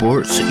 it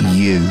supports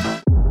you.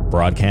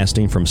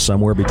 Broadcasting from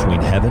somewhere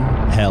between heaven,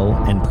 hell,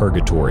 and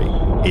purgatory,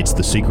 it's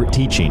The Secret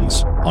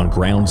Teachings on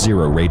Ground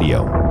Zero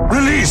Radio.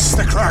 Release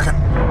the Kraken!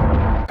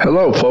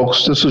 Hello,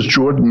 folks. This is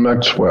Jordan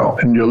Maxwell,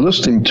 and you're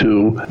listening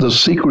to The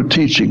Secret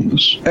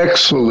Teachings.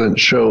 Excellent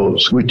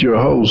shows with your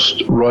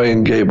host,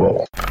 Ryan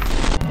Gable.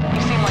 They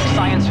seem like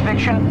science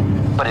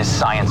fiction, but is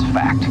science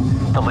fact.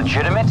 The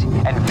legitimate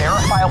and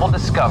verifiable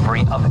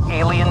discovery of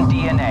alien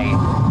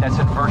DNA that's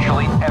in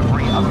virtually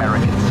every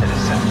American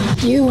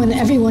citizen. You and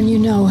everyone you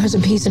know has a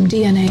piece of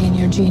DNA in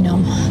your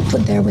genome,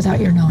 put there without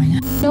your knowing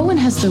it. No one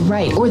has the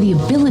right or the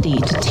ability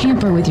to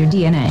tamper with your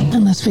DNA.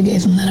 Unless we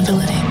gave them that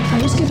ability.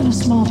 I was given a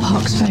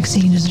smallpox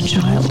vaccine as a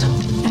child.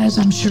 As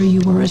I'm sure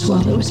you were as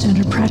well. It was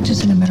standard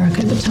practice in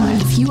America at the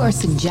time. If you are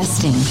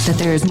suggesting that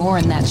there is more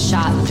in that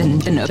shot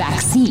than a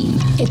vaccine,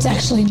 it's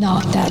actually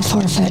not that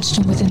far-fetched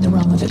and within the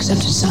realm of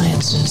accepted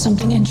science.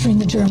 Something entering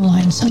the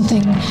germline,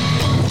 something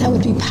that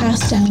would be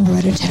passed down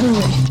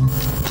hereditarily.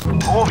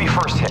 Who will be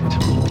first hit?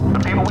 The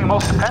people we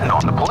most depend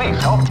on, the police,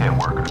 healthcare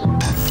workers.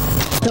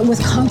 But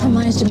with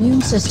compromised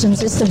immune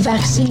systems, it's the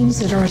vaccines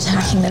that are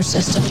attacking their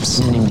systems.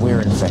 Meaning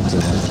we're infecting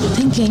them.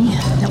 Thinking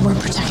that we're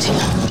protecting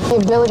them. The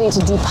ability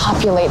to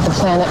depopulate the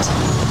planet.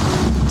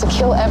 To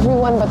kill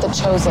everyone but the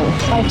chosen.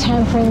 By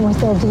tampering with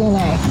their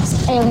DNA.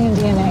 It's alien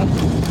DNA.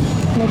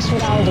 Mixed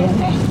with our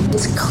DNA.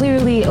 It's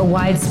clearly a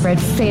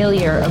widespread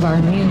failure of our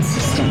immune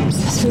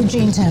systems. Through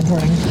gene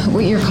tampering.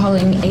 What you're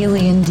calling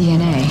alien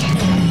DNA.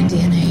 Alien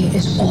DNA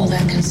is all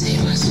that can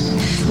save us.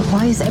 But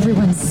why is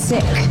everyone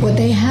sick? What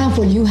they have,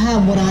 what you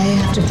have, what I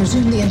have to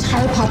presume the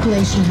entire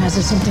population has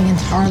is something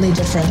entirely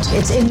different.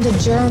 It's in the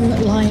germ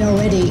line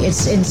already.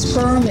 It's in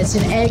sperm, it's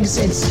in eggs,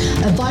 it's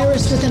a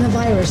virus within a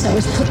virus that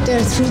was put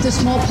there through the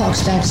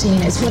smallpox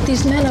vaccine. It's what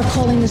these men are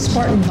calling the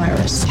Spartan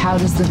virus. How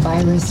does the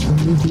virus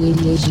remove the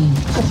ADA gene?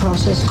 A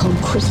process called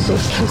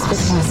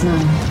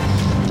CRISPR-Cas9.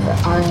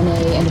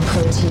 RNA and a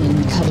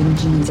protein cutting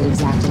genes at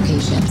exact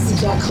locations.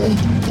 Exactly,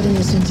 but in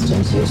this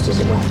instance used as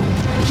a weapon.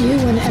 You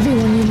and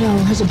everyone you know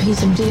has a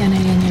piece of DNA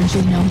in your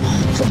genome,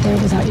 put there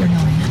without your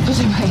knowing it. But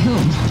by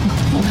whom?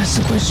 Well, that's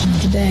the question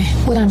of the day.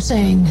 What I'm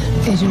saying,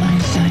 Agent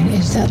Einstein,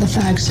 is that the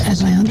facts,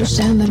 as I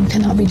understand them,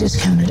 cannot be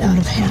discounted out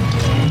of hand.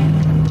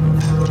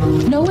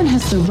 No one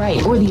has the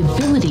right or the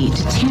ability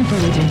to tamper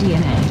with your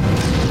DNA.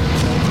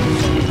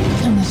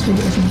 Unless we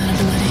give them that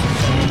ability.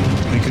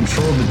 We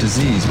control the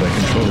disease by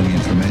controlling the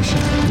information.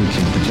 We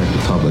can protect the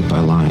public by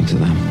lying to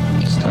them.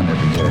 It's done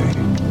every day.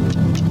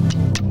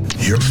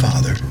 Your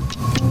father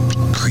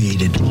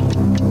created a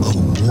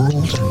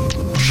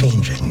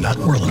world-changing, not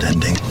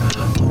world-ending,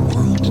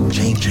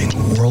 world-changing,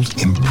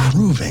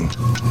 world-improving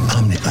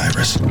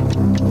omnivirus.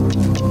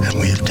 And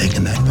we have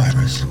taken that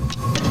virus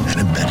and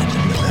embedded it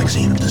in the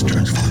vaccine of this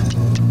Stearns flu.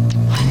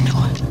 I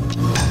know it.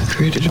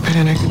 Created a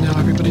panic, and now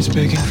everybody's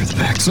begging for the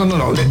vaccine.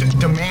 No,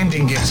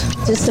 demanding it.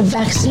 It's the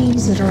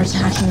vaccines that are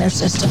attacking their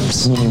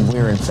systems. Meaning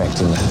we're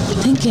infecting them.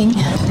 Thinking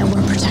that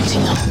we're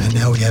protecting them. And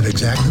now we have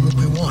exactly what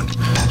we want.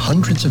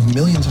 Hundreds of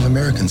millions of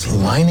Americans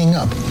lining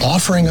up,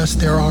 offering us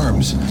their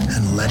arms,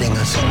 and letting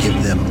us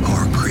give them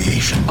our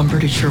creation. I'm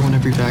pretty sure when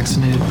every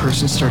vaccinated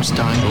person starts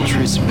dying, they'll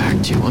trace it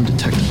back to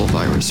undetectable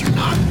virus or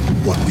not.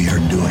 What we are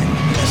doing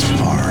is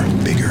far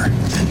bigger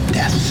than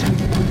death.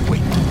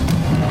 Wait.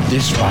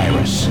 This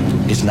virus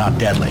is not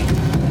deadly.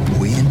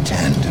 We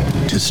intend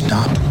to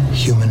stop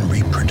human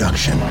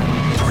reproduction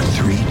for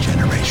 3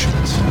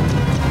 generations.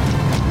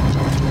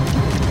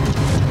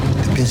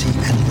 The busy,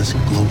 endless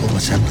global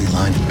assembly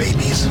line of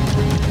babies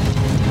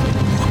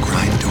will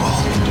grind to a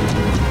halt.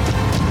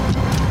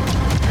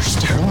 You're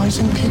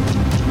sterilizing people?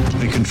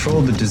 We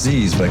control the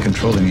disease by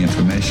controlling the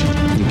information.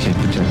 You can't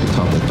protect the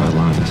public by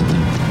lying to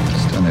them.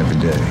 It's done every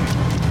day.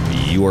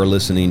 You are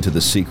listening to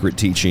The Secret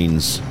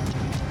Teachings.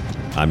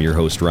 I'm your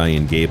host,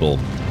 Ryan Gable.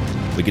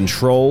 We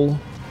control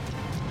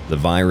the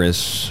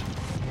virus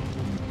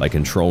by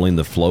controlling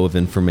the flow of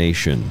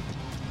information.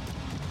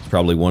 It's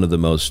probably one of the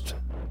most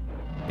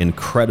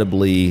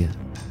incredibly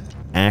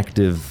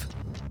active,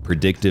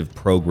 predictive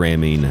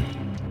programming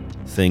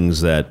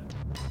things that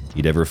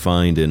you'd ever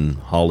find in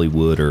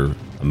Hollywood or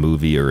a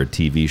movie or a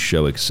TV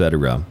show,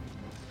 etc.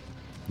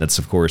 That's,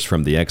 of course,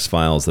 from The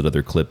X-Files. That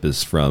other clip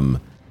is from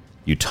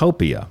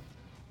Utopia.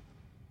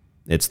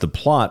 It's the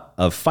plot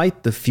of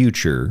Fight the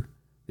Future,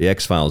 the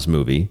X-Files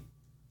movie,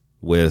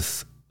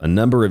 with a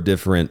number of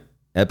different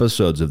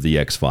episodes of the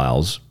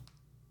X-Files,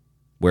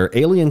 where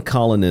alien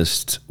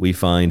colonists, we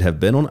find,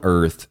 have been on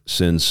Earth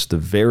since the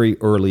very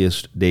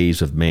earliest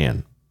days of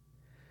man.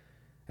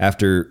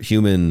 After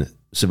human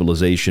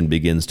civilization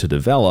begins to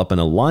develop, an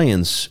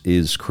alliance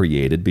is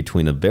created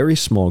between a very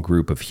small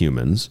group of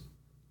humans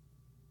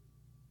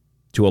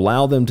to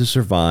allow them to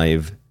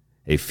survive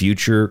a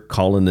future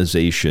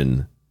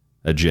colonization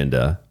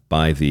agenda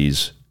by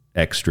these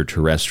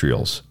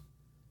extraterrestrials.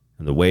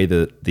 And the way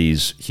that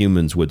these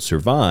humans would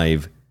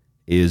survive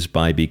is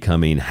by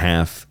becoming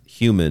half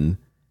human,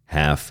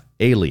 half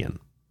alien.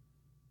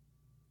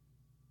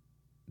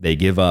 They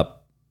give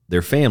up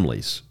their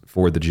families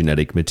for the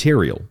genetic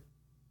material,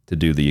 to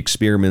do the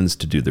experiments,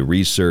 to do the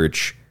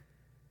research.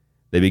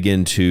 They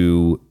begin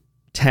to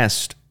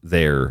test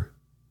their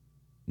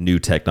new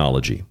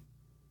technology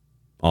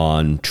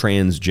on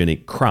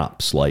transgenic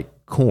crops like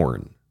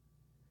corn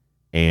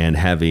and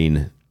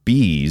having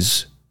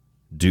bees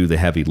do the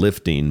heavy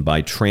lifting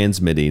by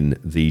transmitting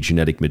the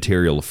genetic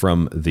material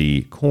from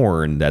the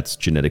corn that's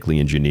genetically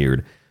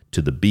engineered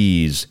to the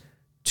bees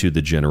to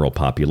the general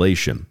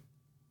population.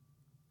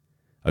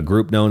 A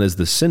group known as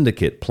the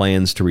Syndicate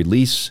plans to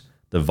release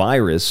the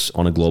virus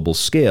on a global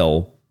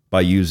scale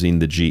by using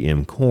the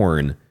GM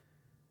corn,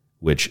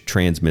 which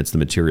transmits the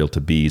material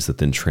to bees that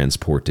then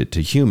transport it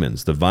to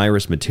humans. The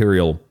virus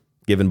material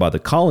given by the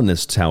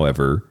colonists,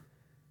 however,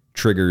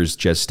 triggers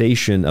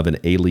gestation of an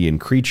alien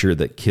creature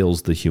that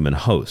kills the human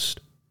host.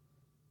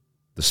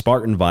 The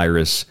Spartan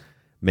virus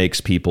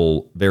makes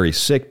people very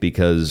sick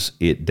because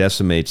it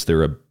decimates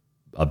their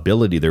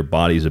ability, their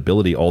body's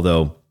ability,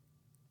 although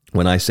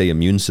when I say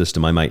immune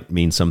system, I might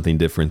mean something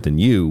different than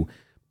you,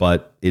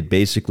 but it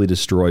basically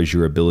destroys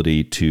your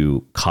ability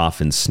to cough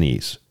and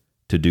sneeze,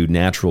 to do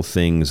natural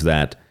things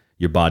that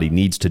your body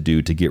needs to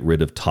do to get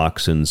rid of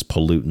toxins,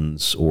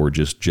 pollutants, or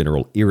just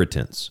general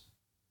irritants.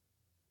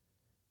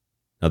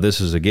 Now,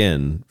 this is,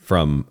 again,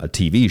 from a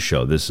TV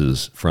show. This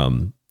is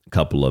from a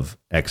couple of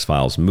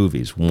X-Files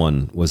movies.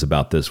 One was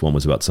about this. One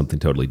was about something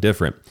totally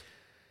different.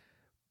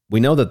 We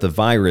know that the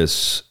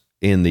virus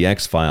in the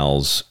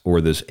X-Files,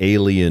 or this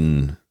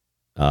alien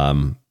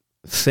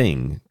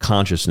thing,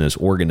 consciousness,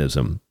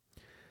 organism,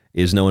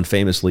 is known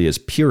famously as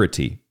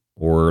purity,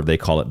 or they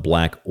call it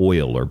black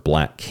oil or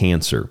black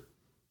cancer.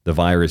 The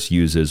virus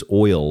uses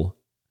oil,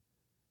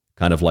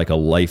 kind of like a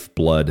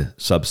lifeblood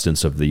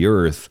substance of the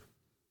earth,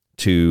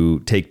 to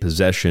take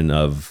possession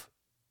of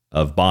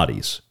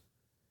bodies.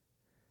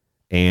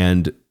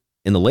 And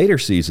in the later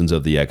seasons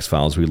of the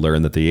X-Files, we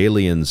learned that the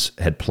aliens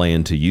had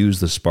planned to use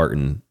the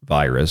Spartan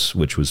virus,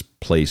 which was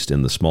placed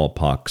in the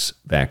smallpox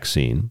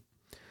vaccine.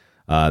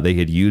 They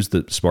had used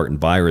the Spartan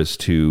virus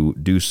to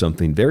do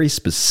something very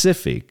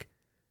specific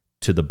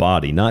to the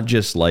body, not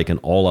just like an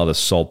all-out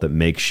assault that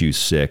makes you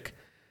sick.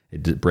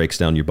 It breaks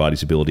down your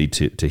body's ability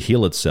to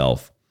heal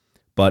itself,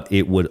 but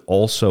it would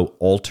also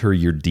alter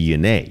your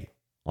DNA.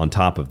 On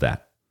top of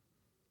that,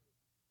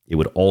 it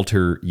would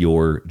alter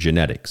your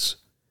genetics.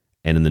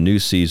 And in the new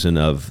season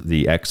of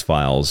the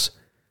X-Files,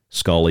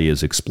 Scully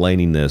is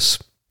explaining this.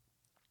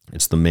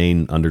 It's the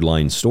main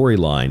underlying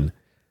storyline,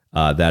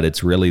 that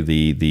it's really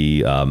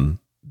the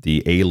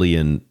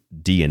alien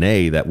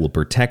DNA that will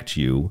protect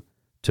you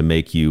to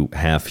make you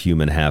half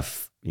human,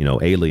 half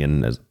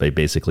alien, as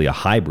basically a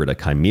hybrid, a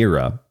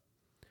chimera.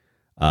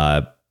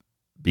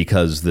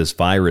 Because this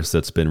virus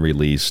that's been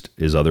released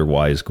is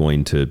otherwise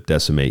going to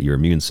decimate your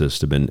immune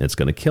system and it's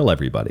going to kill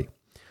everybody.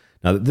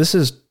 Now, this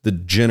is the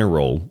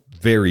general,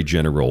 very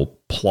general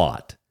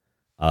plot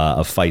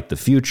of Fight the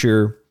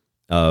Future,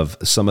 of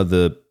some of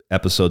the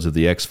episodes of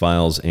the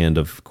X-Files, and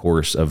of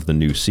course of the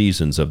new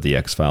seasons of the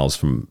X-Files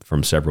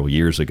from several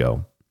years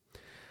ago.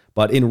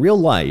 But in real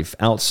life,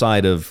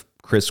 outside of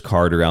Chris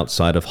Carter,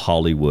 outside of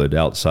Hollywood,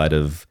 outside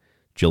of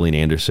Gillian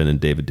Anderson and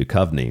David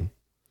Duchovny,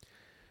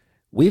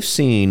 we've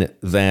seen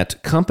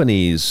that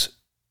companies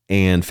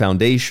and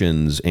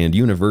foundations and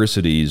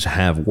universities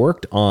have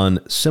worked on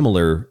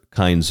similar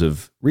kinds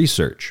of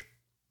research.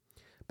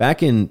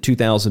 Back in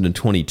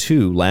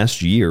 2022,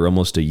 last year,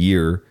 almost a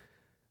year,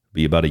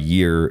 be about a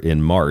year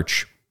in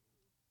March,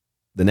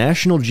 the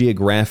National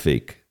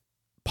Geographic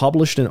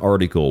published an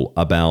article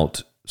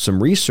about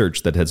some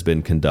research that has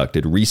been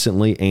conducted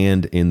recently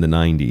and in the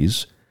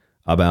 90s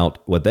about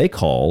what they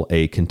call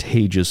a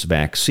contagious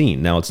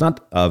vaccine. Now, it's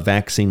not a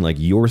vaccine like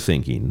you're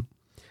thinking.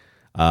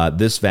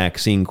 This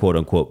vaccine, quote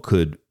unquote,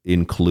 could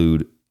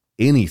include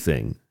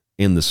anything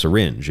in the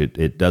syringe.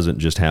 It doesn't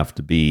just have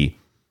to be,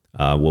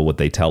 what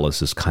they tell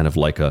us is kind of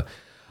like a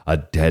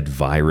dead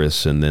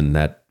virus, and then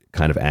that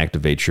kind of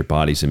activates your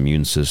body's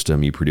immune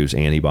system. You produce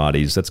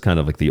antibodies. That's kind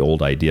of like the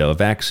old idea. A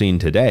vaccine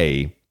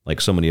today, like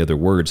so many other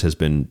words, has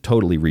been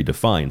totally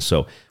redefined.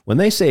 So when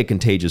they say a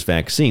contagious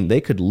vaccine, they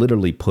could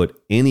literally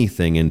put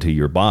anything into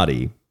your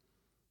body.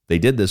 They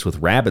did this with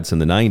rabbits in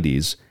the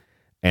 90s,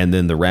 and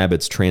then the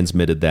rabbits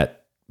transmitted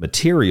that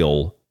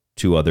material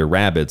to other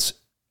rabbits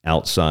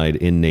outside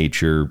in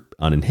nature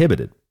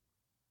uninhibited.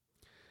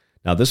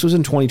 Now, this was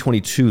in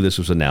 2022, this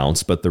was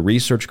announced, but the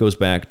research goes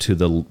back to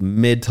the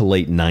mid to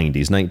late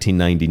 90s.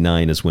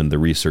 1999 is when the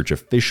research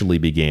officially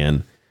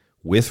began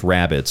with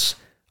rabbits.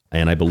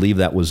 And I believe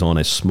that was on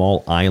a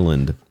small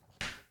island.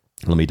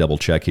 Let me double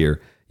check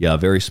here. Yeah, a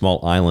very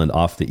small island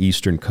off the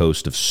eastern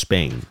coast of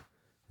Spain.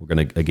 We're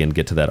going to, again,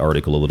 get to that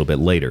article a little bit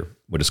later.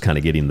 We're just kind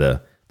of getting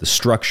the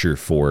structure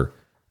for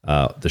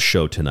the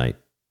show tonight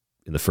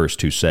in the first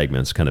two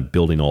segments, kind of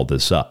building all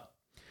this up.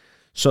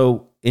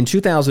 So in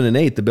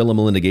 2008, the Bill and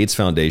Melinda Gates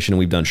Foundation, and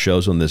we've done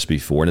shows on this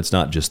before, and it's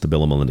not just the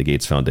Bill and Melinda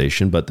Gates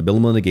Foundation, but the Bill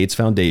and Melinda Gates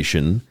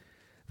Foundation,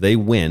 they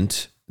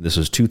went, this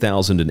is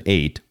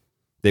 2008,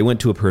 they went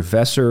to a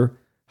Professor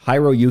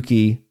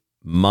Hiroyuki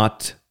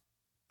Matsuoka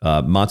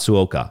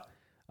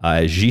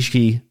at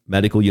Jishiki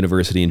Medical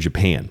University in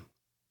Japan.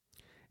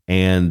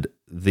 And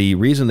the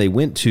reason they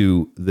went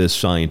to this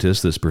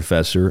scientist, this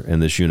professor,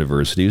 and this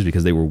university was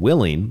because they were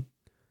willing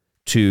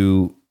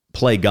to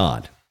play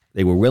God.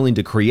 They were willing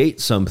to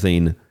create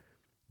something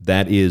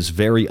that is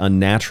very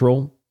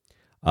unnatural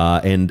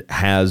and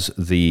has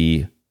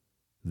the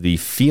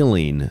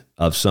feeling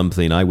of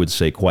something I would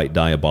say quite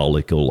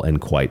diabolical and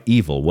quite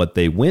evil. What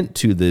they went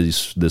to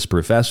this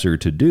professor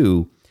to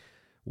do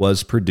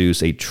was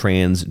produce a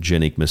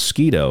transgenic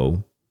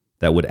mosquito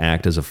that would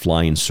act as a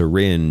flying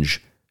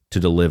syringe to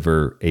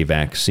deliver a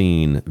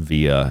vaccine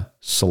via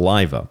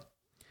saliva.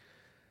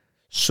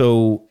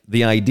 So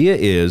the idea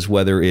is,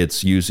 whether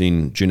it's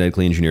using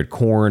genetically engineered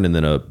corn and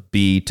then a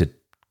bee to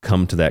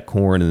come to that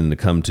corn and then to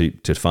come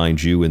to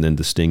find you and then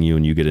to sting you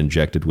and you get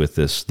injected with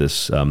this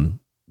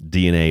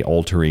DNA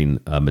altering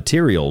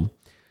material,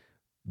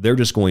 they're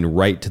just going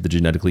right to the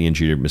genetically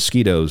engineered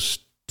mosquitoes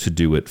to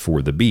do it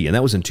for the bee. And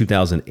that was in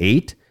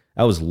 2008.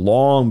 That was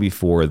long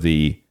before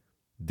the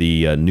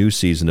new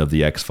season of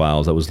the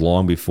X-Files. That was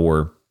long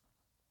before,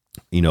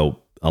 a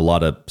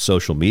lot of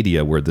social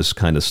media where this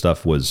kind of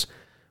stuff was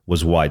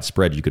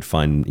widespread. You could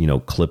find,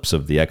 clips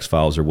of the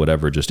X-Files or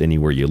whatever just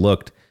anywhere you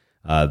looked.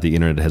 The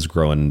internet has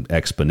grown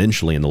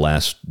exponentially in the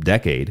last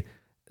decade.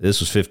 This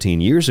was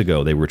 15 years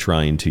ago. They were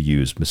trying to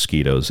use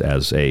mosquitoes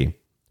as a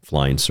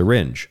flying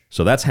syringe.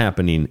 So that's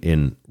happening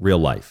in real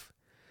life.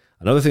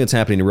 Another thing that's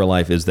happening in real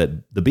life is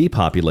that the bee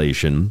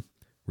population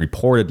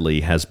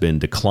reportedly has been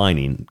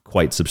declining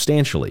quite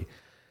substantially.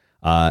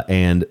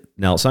 And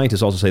now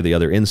scientists also say the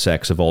other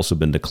insects have also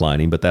been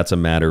declining, but that's a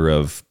matter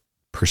of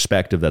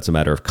perspective. That's a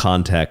matter of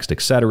context,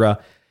 etc.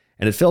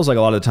 And it feels like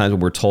a lot of the times when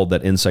we're told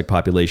that insect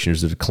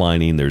populations are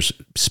declining, there's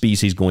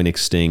species going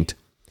extinct,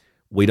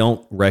 we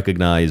don't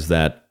recognize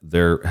that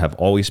there have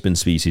always been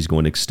species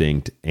going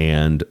extinct,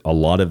 and a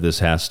lot of this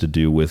has to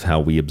do with how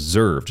we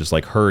observe, just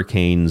like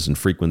hurricanes and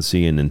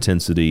frequency and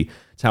intensity.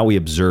 It's how we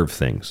observe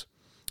things.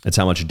 It's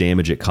how much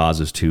damage it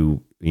causes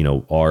to,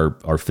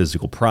 our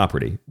physical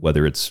property,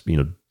 whether it's,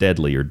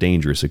 deadly or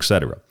dangerous,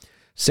 etc.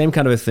 Same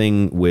kind of a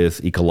thing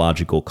with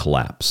ecological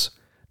collapse.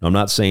 Now, I'm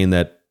not saying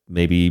that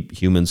maybe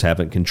humans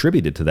haven't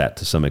contributed to that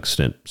to some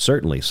extent.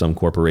 Certainly, some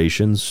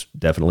corporations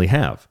definitely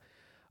have.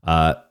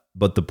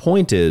 But the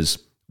point is,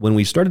 when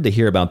we started to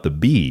hear about the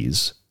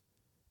bees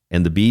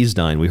and the bees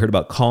dying, we heard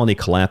about colony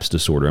collapse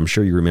disorder. I'm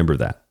sure you remember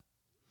that.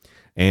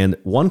 And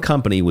one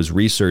company was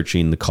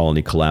researching the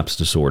colony collapse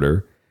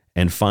disorder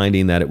and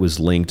finding that it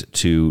was linked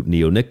to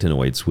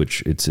neonicotinoids,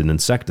 which it's an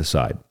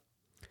insecticide.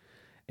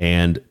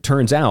 And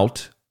turns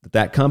out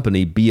that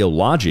company,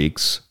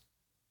 Biologics,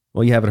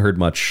 well, you haven't heard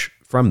much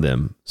from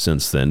them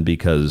since then,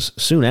 because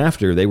soon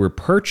after they were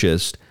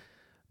purchased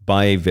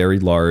by a very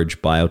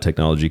large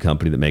biotechnology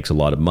company that makes a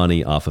lot of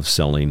money off of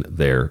selling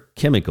their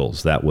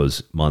chemicals. That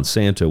was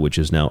Monsanto, which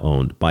is now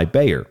owned by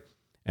Bayer.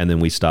 And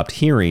then we stopped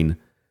hearing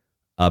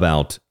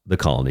about the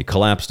colony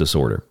collapse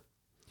disorder.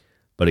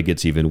 But it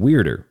gets even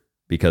weirder,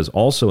 because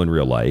also in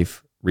real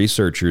life,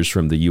 researchers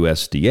from the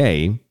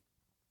USDA,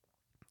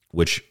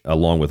 which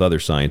along with other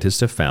scientists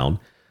have found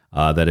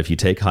that if you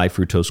take high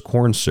fructose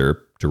corn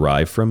syrup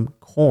derived from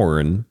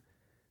corn,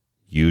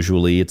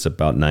 usually it's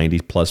about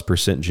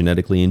 90+%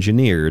 genetically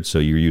engineered. So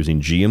you're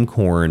using GM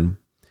corn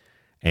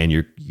and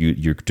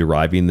you're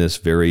deriving this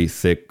very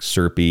thick,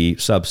 syrupy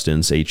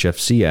substance,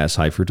 HFCS,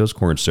 high fructose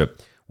corn syrup.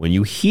 When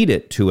you heat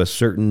it to a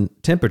certain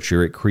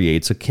temperature, it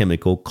creates a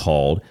chemical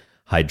called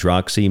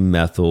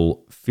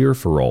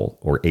hydroxymethylfurfural,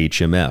 or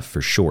HMF for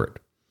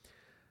short.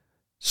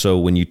 So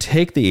when you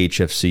take the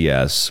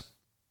HFCS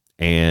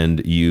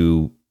and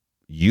you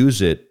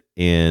use it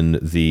in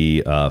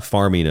the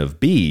farming of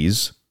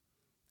bees,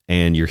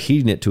 and you're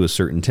heating it to a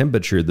certain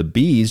temperature, the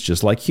bees,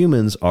 just like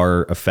humans,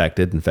 are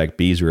affected. In fact,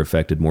 bees are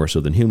affected more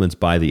so than humans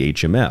by the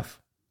HMF.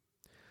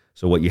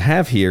 So what you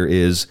have here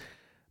is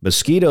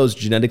mosquitoes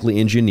genetically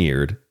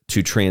engineered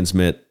to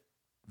transmit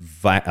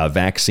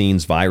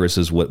vaccines,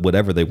 viruses,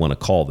 whatever they want to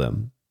call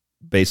them,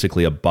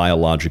 basically a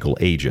biological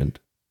agent.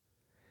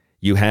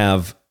 You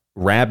have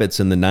rabbits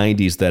in the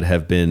 90s that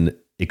have been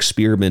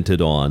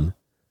experimented on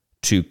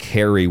to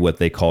carry what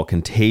they call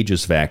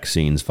contagious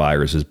vaccines,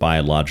 viruses,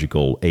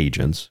 biological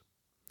agents.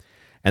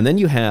 And then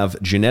you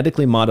have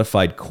genetically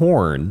modified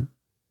corn,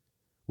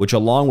 which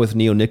along with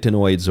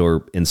neonicotinoids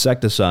or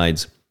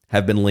insecticides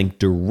have been linked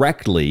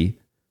directly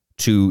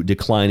to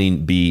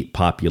declining bee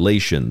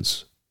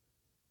populations.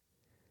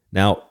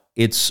 Now,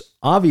 it's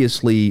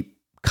obviously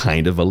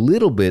kind of a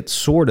little bit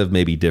sort of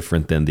maybe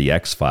different than the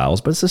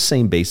X-Files, but it's the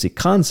same basic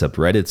concept,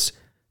 right? It's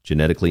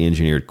genetically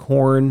engineered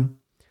corn.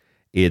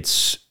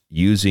 It's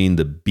using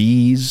the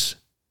bees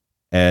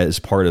as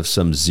part of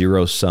some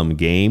zero-sum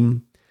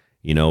game.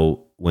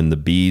 When the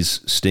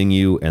bees sting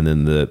you and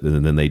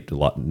then they,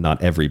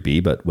 not every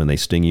bee, but when they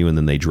sting you and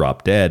then they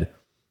drop dead,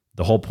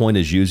 the whole point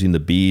is using the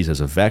bees as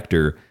a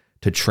vector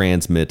to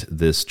transmit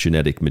this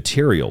genetic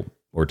material,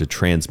 or to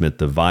transmit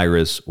the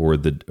virus or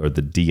the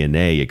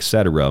DNA,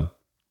 etc.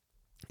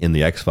 In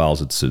the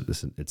X-Files,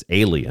 it's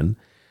alien.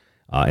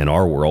 In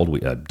our world, we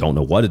don't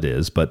know what it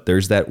is, but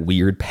there's that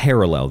weird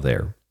parallel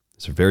there.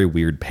 It's a very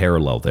weird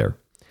parallel there.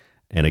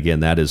 And again,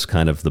 that is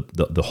kind of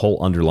the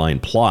whole underlying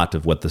plot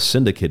of what the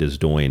Syndicate is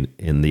doing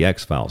in the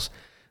X-Files.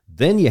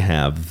 Then you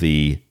have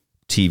the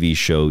TV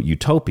show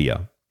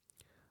Utopia.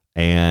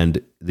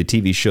 And the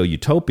TV show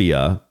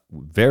Utopia,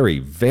 very,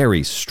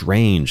 very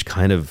strange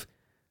kind of,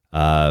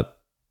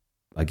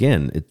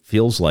 again, it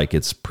feels like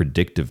it's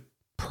predictive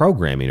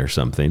programming or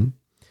something.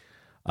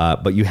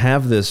 But you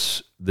have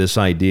this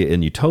idea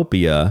in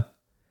Utopia,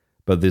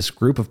 but this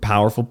group of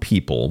powerful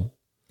people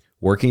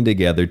working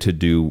together to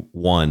do,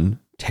 one,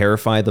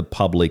 terrify the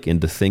public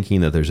into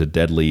thinking that there's a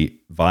deadly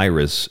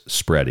virus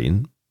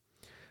spreading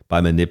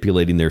by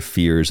manipulating their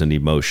fears and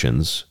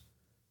emotions.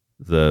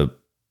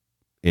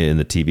 In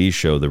the TV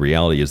show, the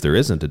reality is there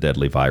isn't a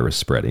deadly virus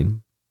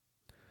spreading.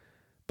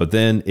 But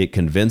then it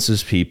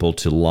convinces people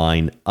to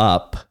line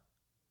up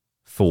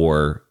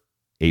for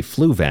a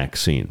flu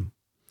vaccine.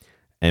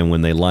 And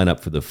when they line up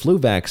for the flu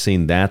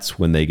vaccine, that's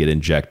when they get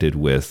injected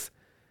with,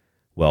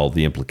 well,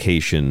 the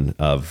implication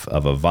of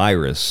a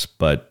virus,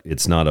 but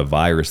it's not a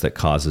virus that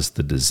causes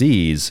the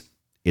disease.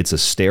 It's a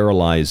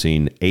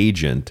sterilizing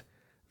agent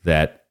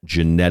that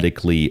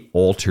genetically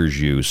alters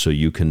you so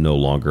you can no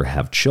longer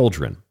have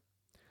children.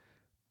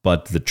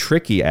 But the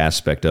tricky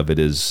aspect of it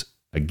is,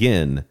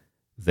 again,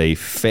 they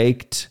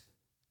faked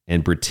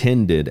and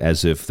pretended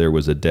as if there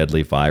was a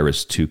deadly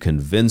virus to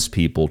convince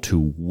people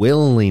to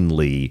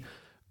willingly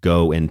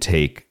go and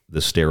take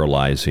the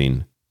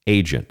sterilizing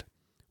agent,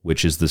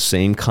 which is the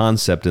same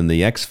concept in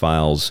the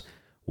X-Files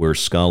where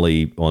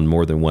Scully, on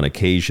more than one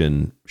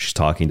occasion, she's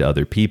talking to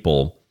other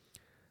people,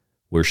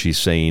 where she's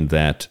saying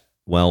that,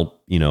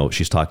 well, you know,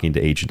 she's talking to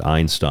Agent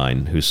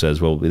Einstein, who says,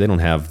 well, they don't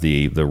have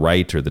the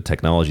right or the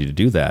technology to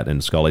do that.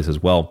 And Scully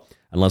says, well,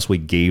 unless we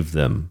gave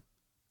them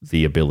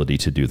the ability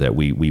to do that,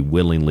 we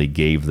willingly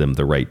gave them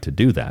the right to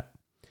do that.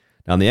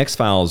 Now, in the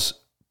X-Files,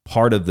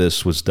 part of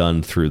this was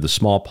done through the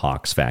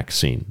smallpox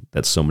vaccine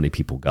that so many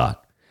people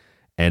got.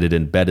 And it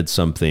embedded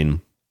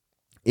something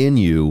in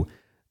you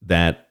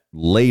that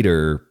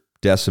later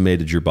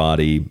decimated your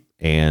body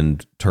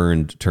and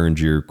turned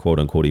your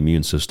quote-unquote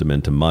immune system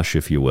into mush,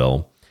 if you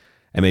will,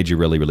 and made you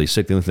really, really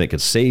sick. The only thing that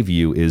could save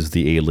you is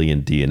the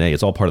alien DNA.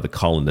 It's all part of the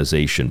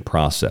colonization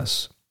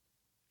process,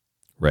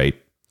 right?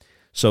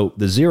 So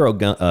the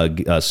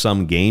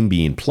zero-sum game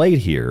being played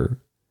here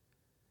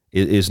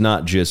is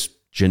not just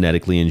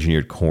genetically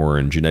engineered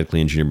corn,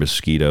 genetically engineered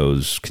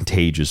mosquitoes,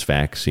 contagious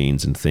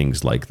vaccines, and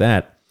things like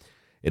that.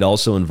 It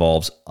also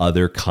involves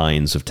other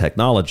kinds of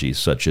technologies,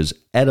 such as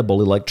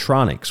edible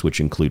electronics, which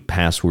include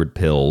password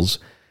pills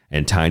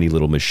and tiny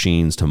little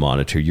machines to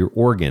monitor your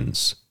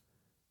organs.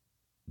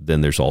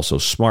 Then there's also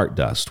smart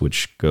dust,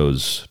 which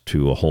goes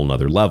to a whole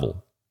nother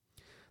level.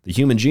 The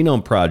Human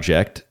Genome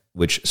Project,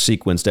 which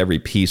sequenced every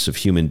piece of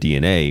human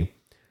DNA,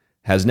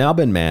 has now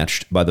been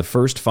matched by the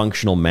first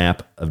functional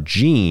map of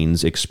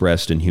genes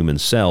expressed in human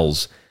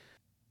cells,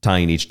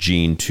 tying each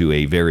gene to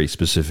a very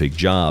specific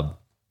job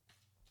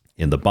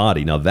in the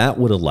body. Now, that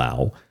would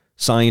allow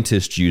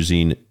scientists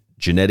using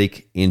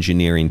genetic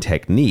engineering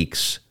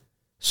techniques,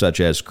 such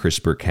as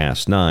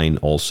CRISPR-Cas9,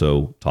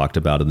 also talked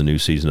about in the new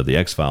season of the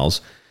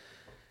X-Files.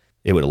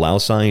 It would allow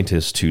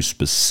scientists to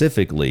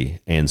specifically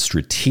and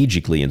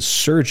strategically and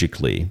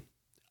surgically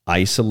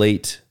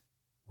isolate,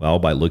 well,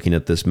 by looking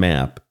at this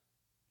map,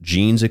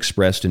 genes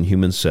expressed in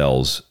human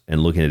cells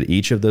and looking at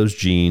each of those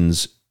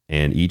genes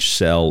and each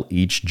cell,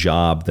 each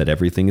job that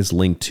everything is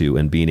linked to,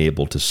 and being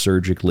able to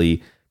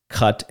surgically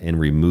cut and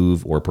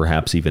remove or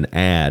perhaps even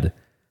add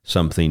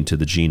something to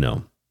the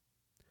genome.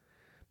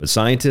 But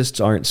scientists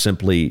aren't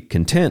simply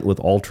content with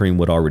altering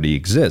what already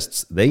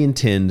exists. They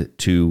intend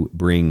to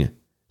bring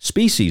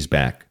species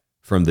back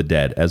from the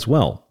dead as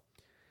well.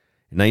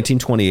 In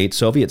 1928,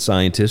 Soviet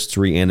scientists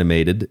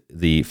reanimated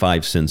the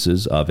 5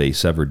 senses of a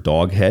severed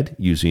dog head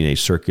using a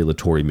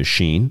circulatory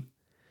machine.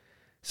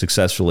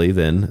 Successfully,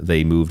 then,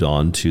 they moved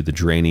on to the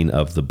draining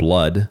of the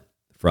blood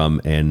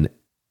from an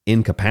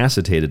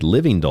incapacitated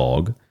living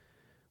dog,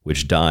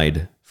 which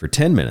died for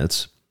 10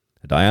 minutes.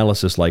 A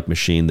dialysis-like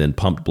machine then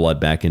pumped blood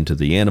back into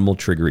the animal,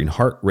 triggering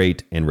heart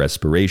rate and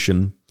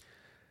respiration.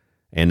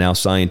 And now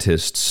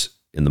scientists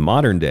in the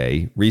modern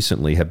day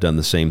recently have done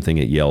the same thing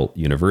at Yale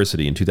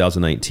University. In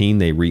 2019,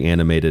 they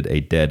reanimated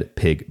a dead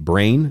pig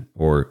brain,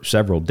 or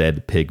several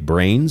dead pig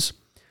brains,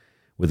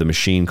 with a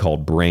machine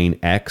called Brain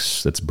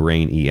X, that's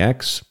Brain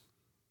EX.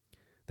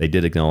 They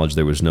did acknowledge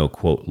there was no,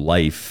 quote,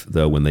 life,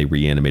 though, when they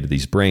reanimated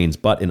these brains.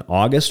 But in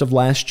August of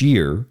last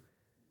year,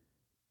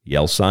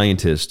 Yale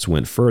scientists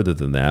went further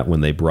than that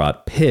when they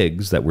brought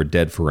pigs that were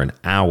dead for an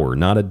hour,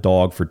 not a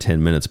dog for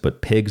 10 minutes,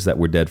 but pigs that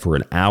were dead for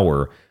an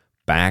hour,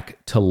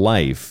 back to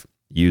life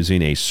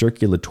using a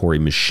circulatory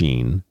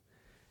machine.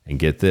 And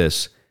get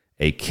this,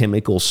 a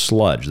chemical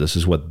sludge. This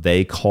is what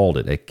they called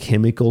it, a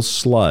chemical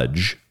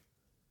sludge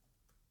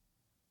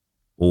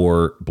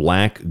or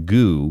black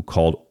goo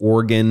called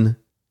Organ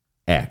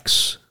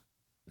X.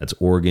 That's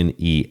Organ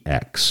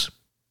EX.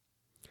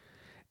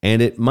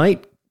 And it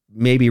might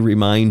maybe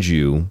remind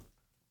you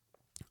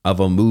of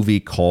a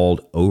movie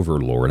called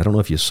Overlord. I don't know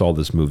if you saw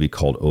this movie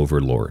called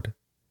Overlord.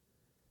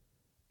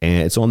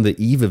 And it's on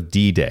the eve of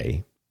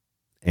D-Day.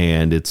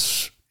 And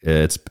it's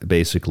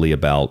basically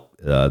about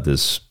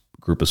this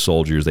group of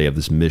soldiers. They have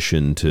this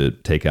mission to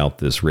take out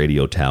this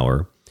radio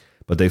tower.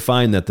 But they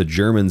find that the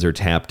Germans are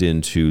tapped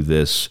into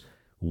this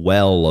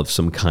well of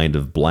some kind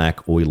of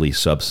black, oily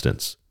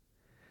substance.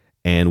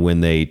 And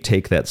when they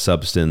take that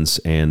substance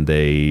and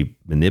they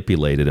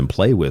manipulate it and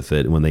play with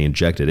it, when they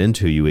inject it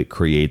into you, it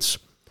creates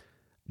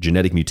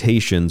genetic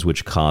mutations,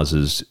 which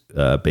causes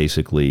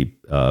basically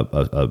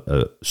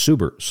a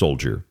super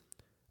soldier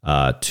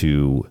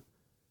to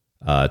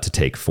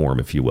take form,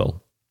 if you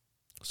will.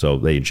 So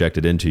they inject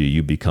it into you,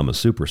 you become a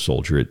super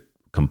soldier. It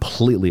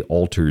completely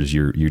alters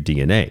your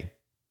DNA.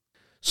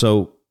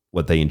 So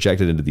what they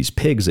injected into these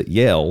pigs at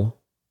Yale,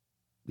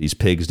 these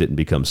pigs didn't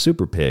become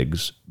super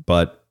pigs,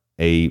 but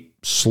a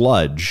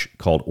sludge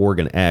called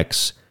Organ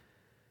X,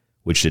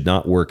 which did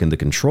not work in the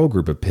control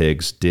group of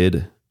pigs,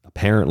 did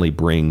apparently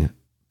bring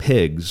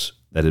pigs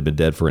that had been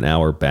dead for an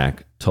hour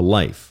back to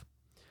life.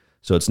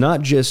 So it's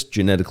not just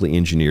genetically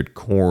engineered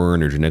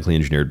corn or genetically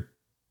engineered,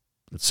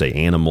 let's say,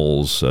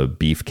 animals,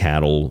 beef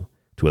cattle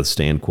to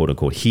withstand quote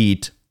unquote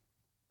heat.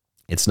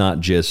 It's not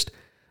just,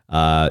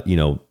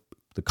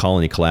 the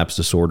colony collapse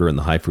disorder and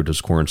the high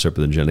fructose corn syrup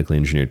and the genetically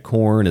engineered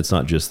corn. It's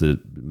not just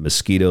the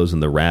mosquitoes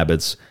and the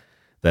rabbits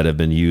that have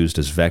been used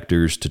as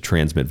vectors to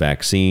transmit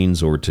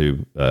vaccines or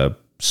to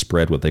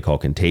spread what they call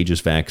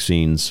contagious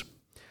vaccines.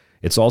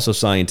 It's also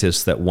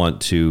scientists that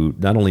want to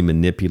not only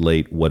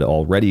manipulate what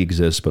already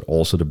exists, but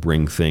also to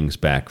bring things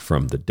back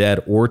from the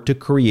dead or to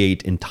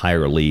create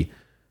entirely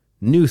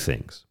new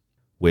things,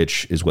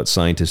 which is what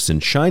scientists in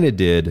China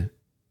did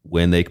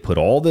when they put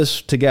all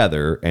this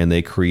together and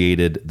they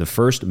created the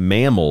first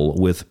mammal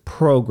with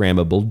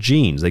programmable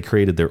genes. They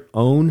created their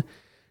own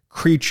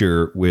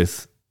creature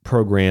with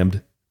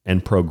programmed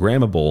and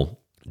programmable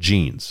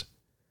genes.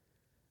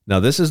 Now,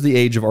 this is the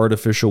age of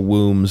artificial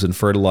wombs and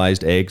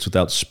fertilized eggs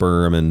without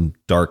sperm and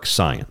dark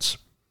science.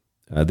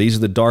 These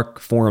are the dark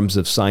forms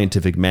of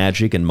scientific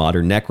magic and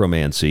modern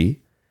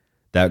necromancy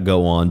that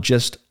go on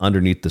just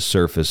underneath the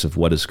surface of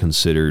what is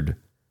considered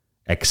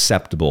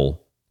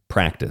acceptable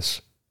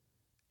practice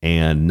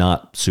and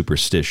not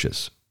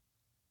superstitious.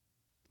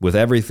 With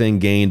everything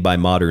gained by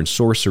modern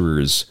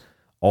sorcerers,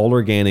 all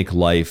organic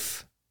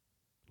life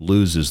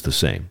loses the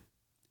same.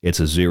 It's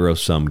a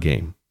zero-sum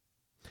game.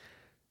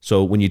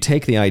 So when you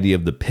take the idea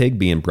of the pig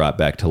being brought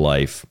back to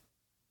life,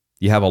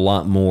 you have a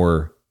lot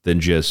more than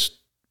just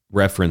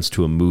reference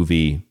to a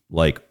movie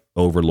like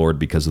Overlord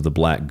because of the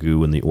black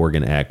goo and the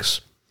Organ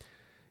X.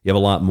 You have a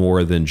lot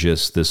more than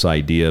just this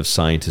idea of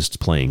scientists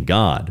playing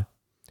God.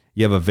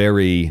 You have a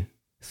very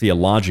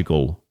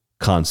theological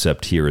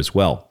concept here as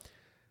well.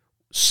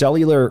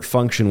 Cellular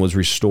function was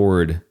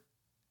restored.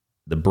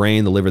 The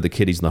brain, the liver, the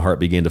kidneys, and the heart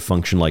began to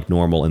function like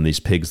normal in these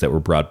pigs that were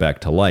brought back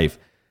to life.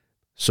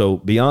 So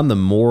beyond the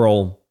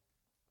moral,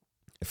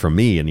 for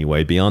me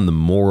anyway, beyond the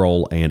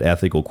moral and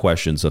ethical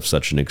questions of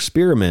such an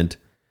experiment,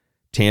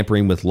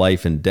 tampering with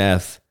life and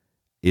death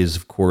is,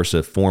 of course,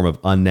 a form of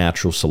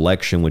unnatural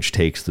selection, which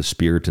takes the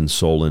spirit and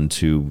soul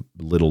into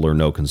little or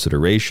no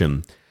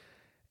consideration.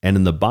 And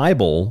in the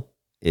Bible,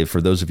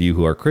 for those of you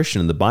who are Christian,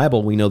 in the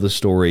Bible, we know the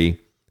story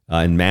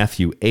in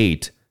Matthew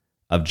 8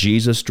 of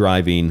Jesus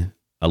driving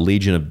a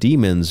legion of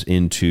demons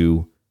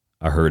into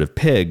a herd of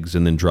pigs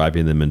and then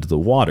driving them into the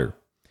water.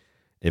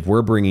 If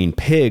we're bringing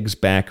pigs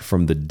back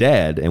from the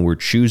dead and we're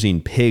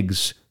choosing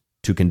pigs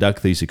to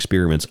conduct these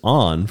experiments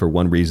on for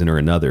one reason or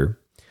another,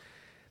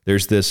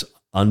 there's this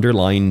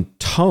underlying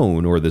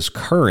tone or this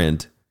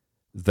current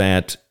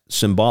that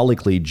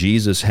symbolically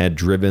Jesus had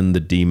driven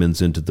the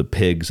demons into the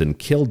pigs and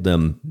killed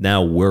them.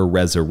 Now we're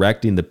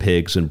resurrecting the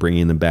pigs and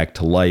bringing them back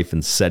to life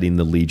and setting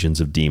the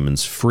legions of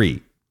demons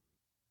free.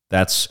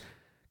 That's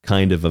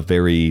kind of a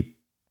very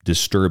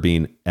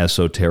disturbing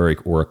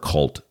esoteric or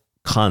occult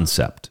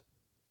concept.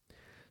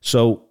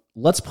 So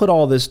let's put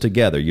all this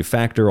together. You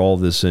factor all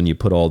this in, you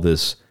put all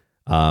this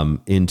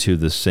into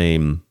the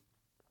same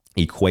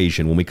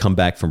equation. When we come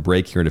back from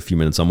break here in a few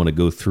minutes, I'm going to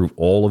go through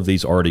all of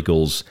these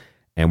articles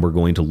and we're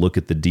going to look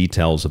at the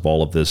details of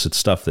all of this. It's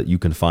stuff that you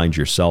can find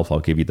yourself. I'll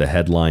give you the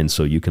headlines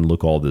so you can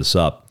look all this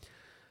up.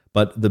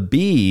 But the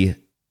bee,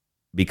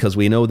 because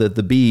we know that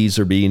the bees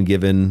are being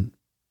given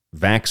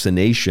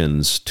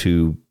vaccinations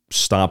to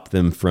stop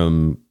them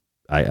from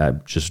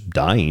just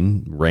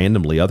dying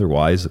randomly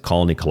otherwise, the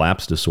colony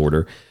collapse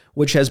disorder,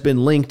 which has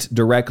been linked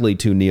directly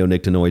to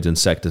neonicotinoids,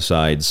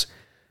 insecticides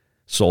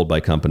sold by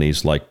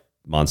companies like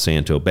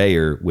Monsanto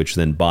Bayer, which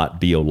then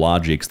bought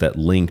Biologics that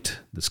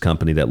linked this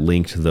company that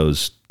linked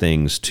those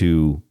things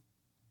to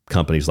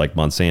companies like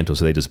Monsanto.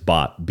 So they just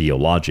bought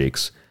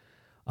Biologics.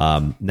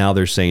 Now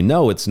they're saying,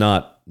 no, it's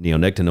not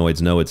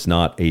neonicotinoids. No, it's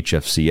not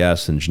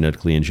HFCS and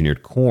genetically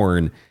engineered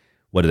corn.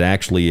 What it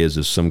actually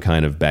is some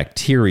kind of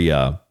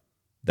bacteria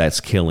that's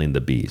killing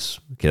the bees.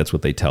 Okay, that's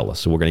what they tell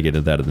us. So we're going to get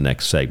into that in the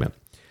next segment.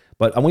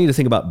 But I want you to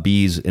think about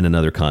bees in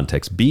another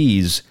context.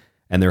 Bees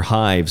and their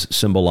hives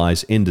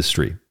symbolize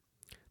industry.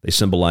 They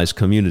symbolize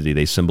community.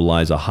 They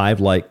symbolize a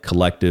hive-like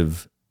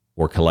collective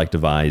or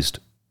collectivized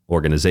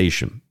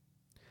organization.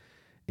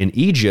 In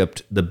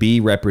Egypt, the bee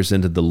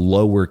represented the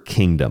lower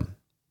kingdom.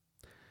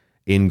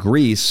 In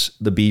Greece,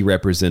 the bee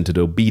represented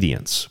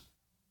obedience.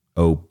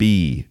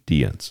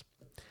 Obedience.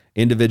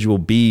 Individual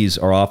bees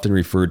are often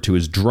referred to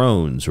as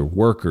drones or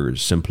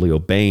workers, simply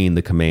obeying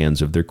the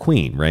commands of their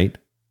queen, right?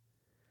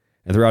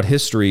 And throughout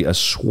history, a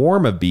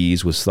swarm of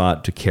bees was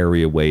thought to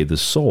carry away the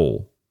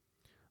soul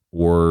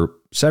or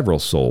several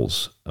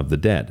souls of the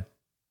dead.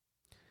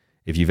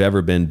 If you've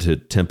ever been to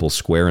Temple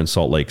Square in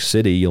Salt Lake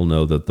City, you'll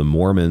know that the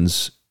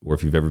Mormons, or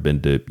if you've ever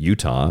been to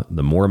Utah,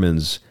 the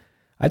Mormons,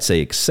 I'd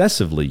say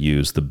excessively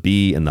use the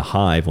bee and the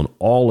hive on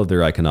all of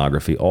their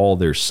iconography. All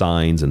their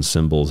signs and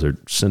symbols are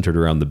centered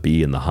around the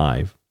bee and the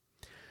hive.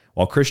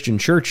 While Christian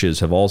churches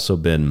have also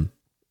been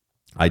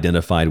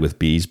identified with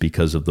bees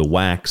because of the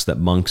wax that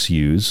monks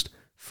used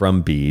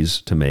from bees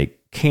to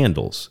make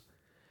candles.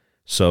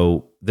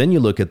 So then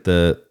you look at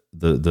the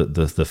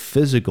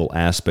physical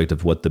aspect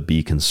of what the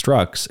bee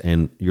constructs,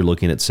 and you're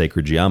looking at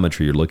sacred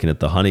geometry. You're looking at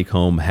the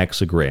honeycomb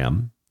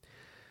hexagram,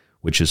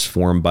 which is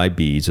formed by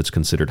bees. It's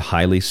considered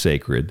highly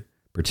sacred,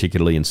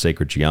 particularly in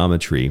sacred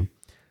geometry.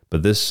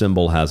 But this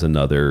symbol has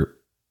another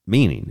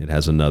meaning. It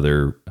has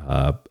another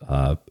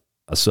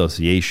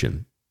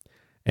association.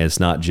 And it's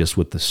not just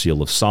with the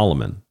seal of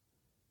Solomon.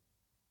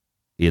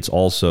 It's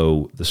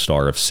also the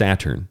star of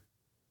Saturn.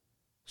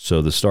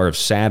 So the star of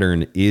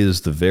Saturn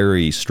is the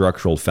very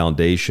structural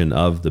foundation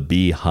of the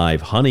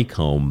beehive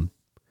honeycomb.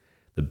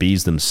 The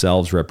bees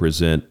themselves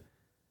represent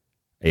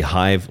a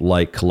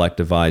hive-like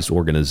collectivized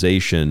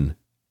organization,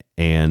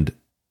 and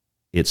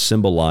it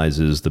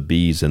symbolizes the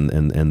bees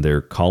and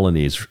their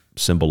colonies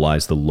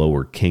symbolize the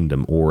lower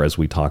kingdom, or as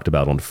we talked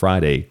about on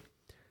Friday,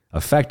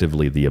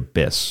 effectively the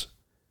abyss.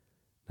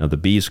 Now, the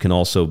bees can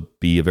also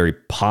be a very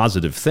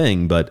positive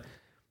thing, but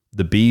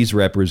the bees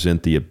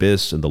represent the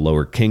abyss and the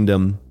lower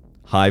kingdom,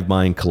 hive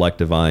mind,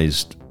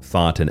 collectivized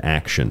thought and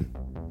action.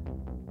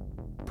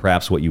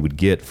 Perhaps what you would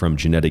get from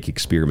genetic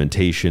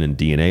experimentation and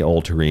DNA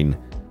altering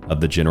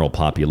of the general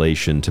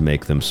population to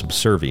make them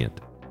subservient.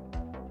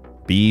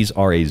 Bees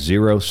are a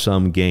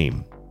zero-sum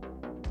game.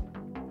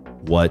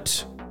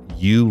 What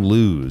you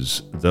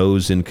lose,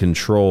 those in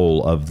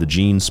control of the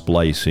gene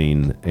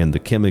splicing and the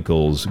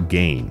chemicals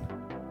gain.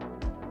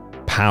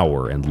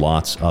 Power and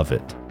lots of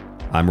it.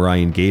 I'm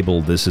Ryan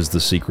Gable. This is The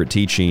Secret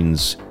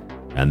Teachings,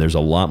 and there's a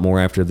lot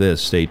more after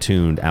this. Stay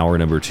tuned. Hour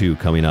number 2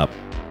 coming up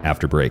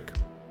after break.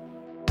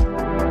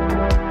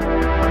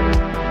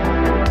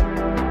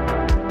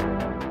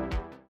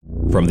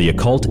 From the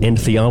occult and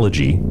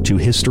theology to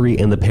history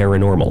and the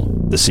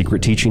paranormal, The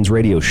Secret Teachings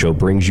radio show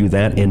brings you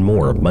that and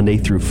more Monday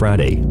through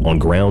Friday on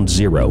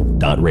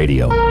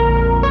groundzero.radio.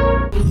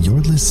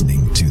 You're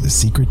listening to The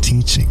Secret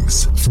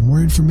Teachings. For more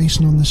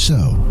information on the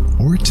show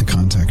or to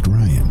contact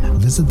Ryan,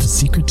 visit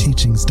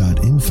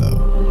thesecretteachings.info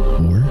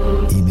or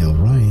email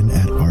Ryan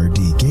at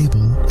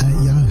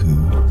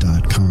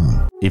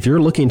rdgable@yahoo.com. If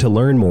you're looking to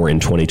learn more in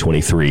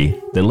 2023,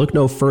 then look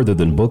no further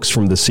than books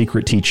from The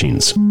Secret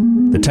Teachings.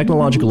 The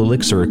Technological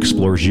Elixir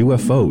explores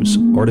UFOs,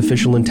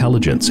 artificial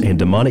intelligence, and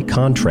demonic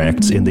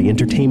contracts in the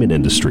entertainment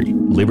industry.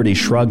 Liberty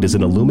Shrugged is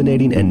an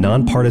illuminating and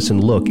nonpartisan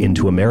look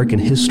into American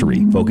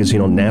history, focusing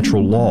on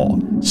natural law,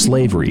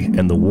 slavery,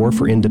 and the war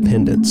for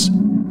independence.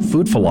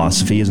 Food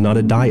Philosophy is not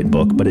a diet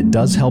book, but it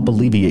does help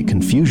alleviate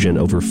confusion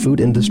over food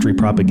industry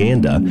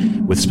propaganda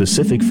with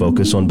specific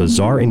focus on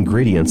bizarre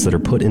ingredients that are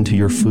put into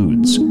your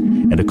foods.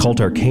 And Occult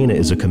Arcana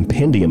is a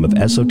compendium of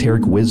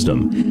esoteric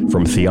wisdom,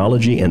 from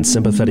theology and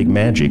sympathetic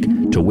magic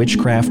to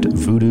witchcraft,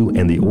 voodoo,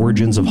 and the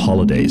origins of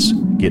holidays.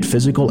 Get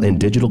physical and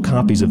digital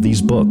copies of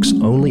these books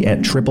only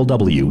at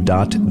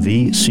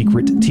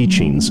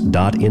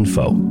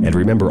www.thesecretteachings.info. And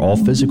remember, all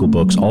physical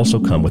books also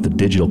come with a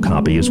digital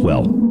copy as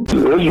well.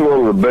 This is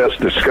one of the best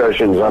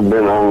discussions I've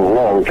been on in a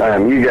long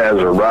time. You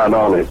guys are right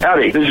on it.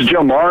 Howdy, this is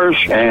Joe Mars,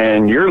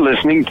 and you're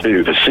listening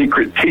to The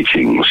Secret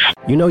Teachings.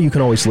 You know you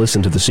can always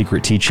listen to The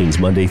Secret Teachings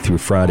Monday through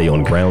Friday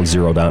on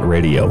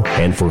groundzero.radio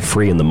and for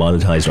free in the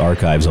monetized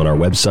archives on our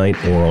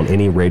website or on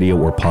any radio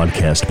or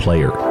podcast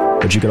player.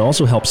 But you can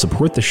also help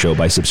support the show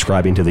by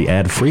subscribing to the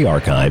ad-free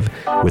archive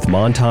with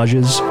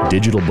montages,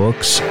 digital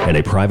books, and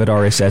a private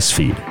RSS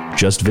feed.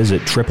 Just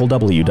visit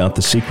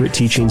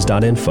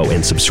www.thesecretteachings.info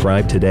and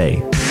subscribe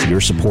today. Your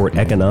support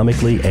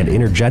economically and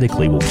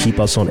energetically will keep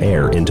us on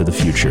air into the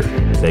future.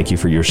 Thank you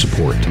for your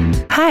support.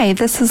 Hi,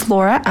 this is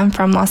Laura. I'm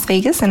from Las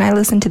Vegas, and I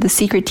listen to The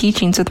Secret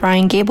Teachings with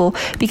Ryan Gable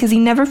because he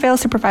never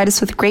fails to provide us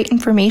with great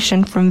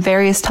information from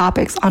various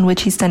topics on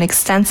which he's done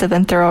extensive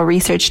and thorough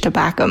research to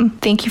back them.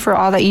 Thank you for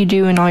all that you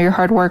do and all your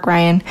hard work,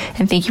 Ryan,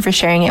 and thank you for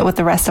sharing it with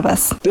the rest of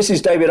us. This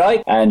is David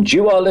Icke, and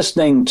you are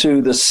listening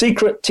to The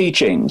Secret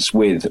Teachings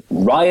with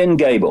Ryan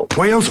Gable.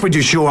 Why else would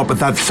you show up with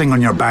that thing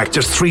on your back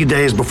just 3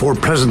 days before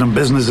President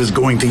Business is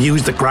going to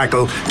use the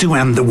crackle to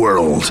end the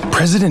world?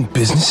 President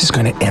Business is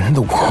going to end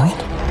the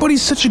world? But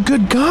he's such a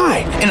good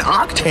guy. In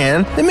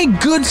Octan, they make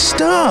good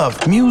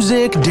stuff.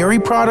 Music, dairy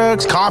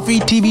products, coffee,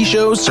 TV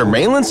shows,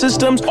 surveillance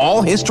systems,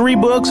 all history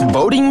books,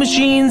 voting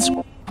machines.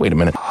 Wait a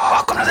minute.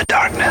 Welcome to the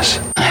darkness.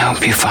 I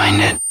hope you find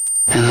it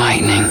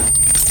enlightening.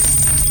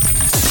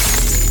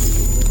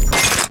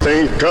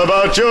 Think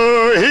about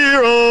your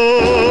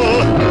hero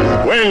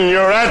when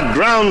you're at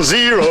ground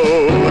zero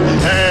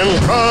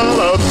and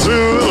crawl up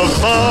through the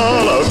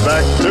fallout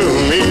back to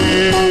me.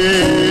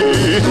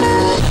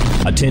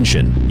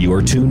 Attention, you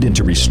are tuned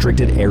into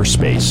restricted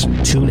airspace.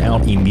 Tune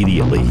out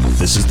immediately.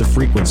 This is the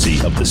frequency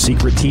of the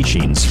Secret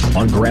Teachings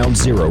on Ground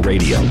Zero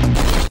Radio.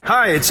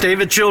 Hi, it's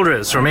David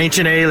Childress from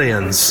Ancient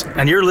Aliens,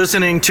 and you're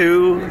listening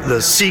to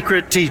The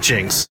Secret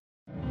Teachings.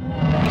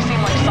 May seem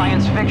like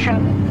science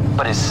fiction,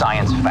 but is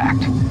science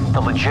fact.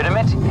 The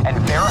legitimate and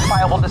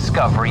verifiable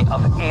discovery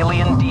of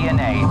alien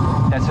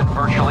DNA that's in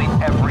virtually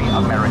every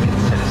American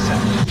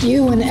citizen.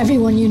 You and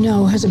everyone you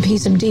know has a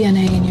piece of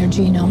DNA in your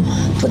genome,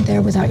 put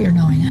there without your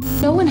knowing it.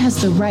 No one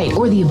has the right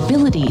or the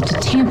ability to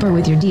tamper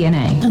with your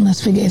DNA.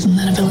 Unless we gave them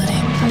that ability.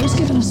 I was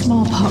given a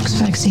smallpox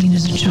vaccine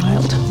as a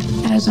child,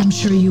 as I'm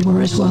sure you were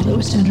as well. It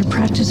was standard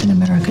practice in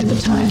America at the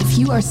time. If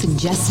you are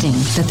suggesting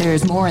that there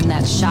is more in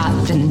that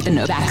shot than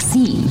a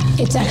vaccine,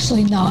 it's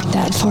actually not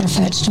that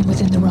far-fetched and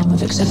within the realm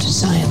of accepted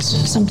science.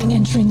 Something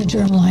entering the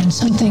germline,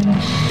 something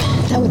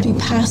that would be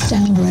passed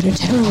down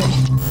hereditarily.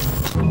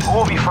 Who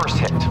will be first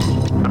hit?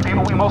 The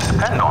people we most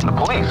depend on, the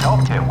police,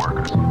 healthcare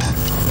workers.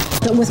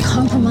 But with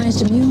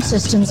compromised immune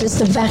systems, it's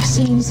the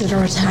vaccines that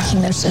are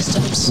attacking their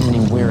systems.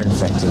 Meaning we're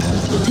infecting them.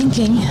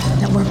 Thinking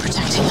that we're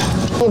protecting them.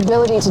 The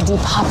ability to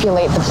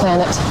depopulate the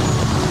planet.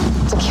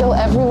 To kill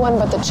everyone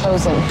but the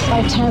chosen.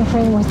 By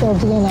tampering with their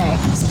DNA.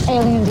 It's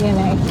alien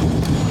DNA.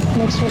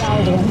 Mixed with our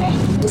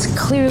DNA. It's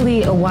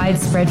clearly a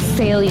widespread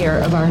failure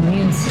of our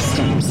immune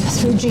systems.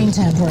 Through gene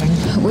tampering.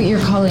 What you're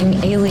calling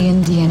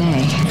alien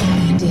DNA.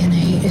 Alien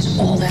DNA is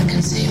all that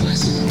can save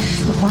us.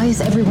 But why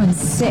is everyone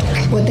sick?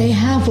 What they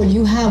have, what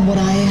you have, what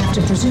I have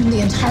to presume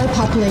the entire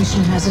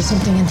population has is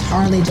something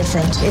entirely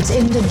different. It's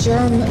in the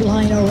germ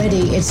line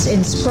already. It's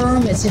in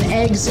sperm, it's in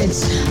eggs,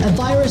 it's a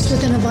virus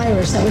within a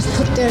virus that was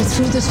put there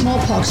through the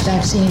smallpox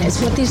vaccine.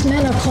 It's what these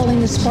men are calling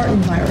the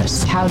Spartan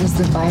virus. How does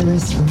the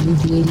virus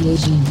remove the ADA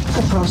gene?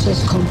 A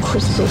process called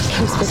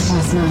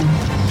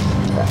CRISPR-Cas9.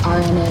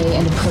 RNA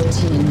and a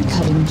protein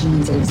cutting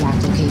genes at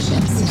exact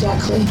locations.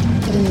 Exactly,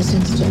 but in this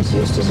instance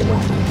used as a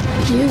weapon.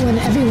 You and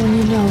everyone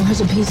you know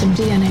has a piece of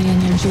DNA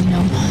in your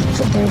genome,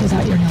 put there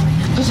without your knowing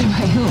it. But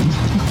by whom?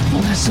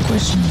 Well, that's the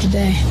question of the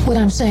day. What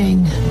I'm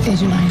saying,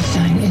 Agent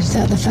Einstein, is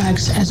that the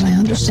facts, as I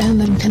understand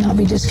them, cannot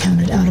be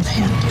discounted out of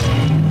hand.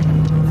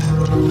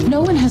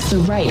 No one has the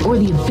right or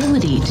the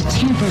ability to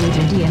tamper with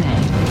your DNA.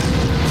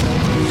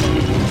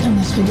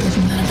 Unless we give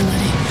them that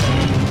ability.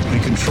 We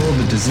control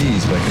the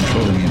disease by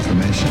controlling the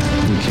information.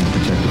 We can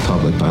protect the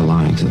public by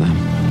lying to them.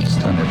 It's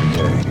done every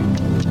day.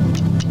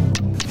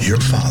 Your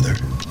father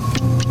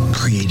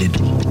created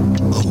a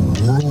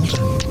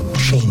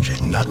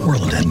world-changing, not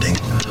world-ending,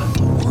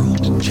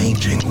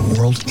 world-changing,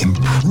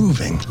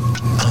 world-improving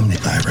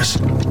omnivirus.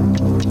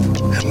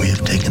 And we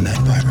have taken that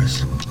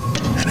virus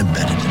and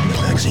embedded it in the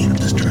vaccine of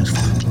this turns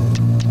flu.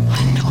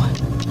 I know it.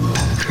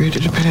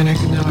 Created a panic,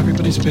 and now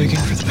everybody's begging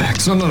for the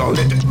vaccine. No,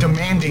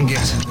 demanding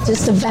it.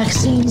 It's the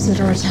vaccines that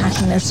are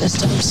attacking their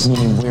systems.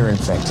 Meaning we're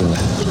infecting them.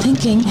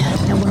 Thinking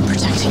that we're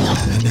protecting them.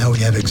 And now we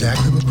have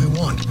exactly what we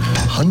want.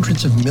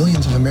 Hundreds of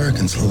millions of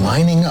Americans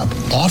lining up,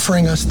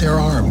 offering us their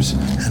arms,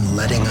 and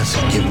letting us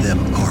give them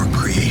our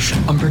creation.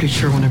 I'm pretty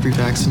sure when every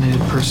vaccinated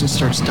person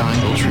starts dying,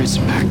 they'll trace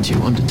it back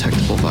to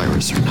undetectable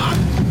virus or not.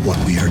 What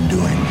we are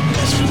doing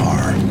is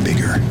far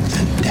bigger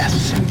than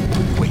death.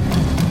 Wait.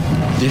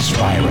 This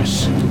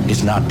virus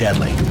is not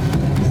deadly.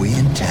 We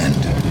intend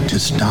to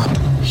stop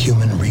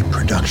human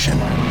reproduction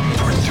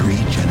for 3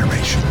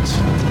 generations.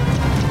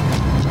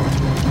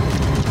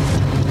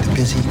 The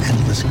busy,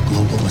 endless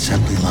global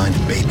assembly line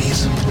of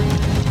babies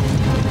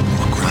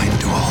will grind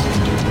to a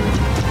halt.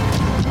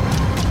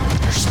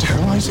 You're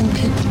sterilizing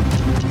people?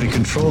 We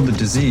control the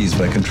disease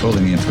by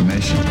controlling the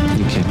information.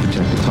 You can't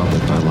protect the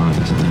public by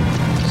lying to them.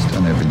 It's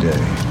done every day.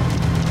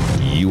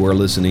 You are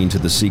listening to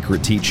The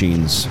Secret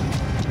Teachings.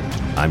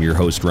 I'm your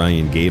host,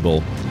 Ryan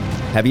Gable.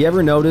 Have you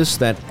ever noticed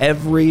that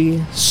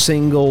every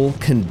single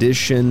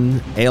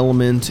condition,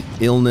 ailment,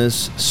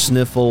 illness,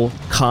 sniffle,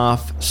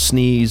 cough,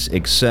 sneeze,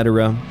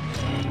 etc.,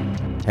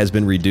 has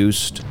been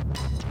reduced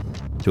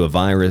to a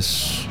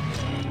virus,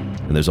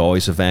 and there's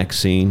always a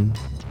vaccine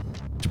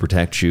to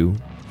protect you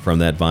from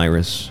that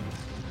virus?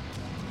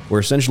 We're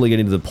essentially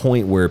getting to the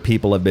point where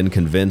people have been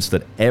convinced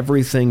that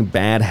everything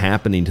bad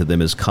happening to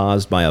them is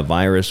caused by a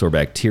virus or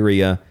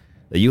bacteria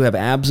that you have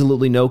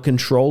absolutely no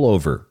control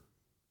over.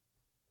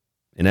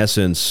 In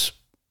essence,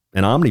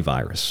 an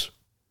omnivirus.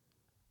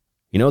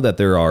 You know that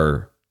there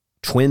are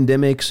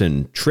twindemics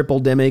and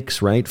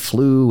tripledemics, right?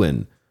 Flu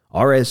and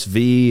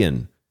RSV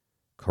and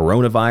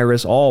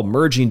coronavirus all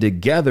merging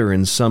together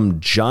in some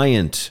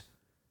giant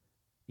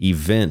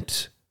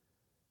event.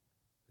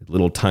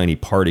 Little tiny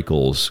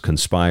particles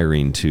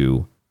conspiring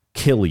to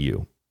kill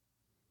you.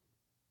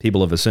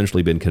 People have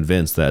essentially been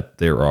convinced that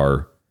there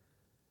are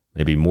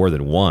maybe more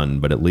than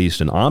one, but at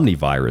least an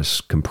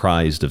omnivirus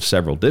comprised of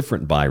several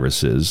different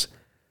viruses,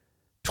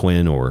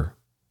 twin or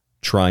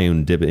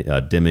triune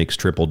demics,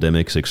 triple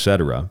demics,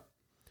 etc.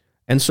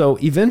 And so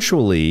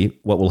eventually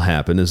what will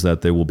happen is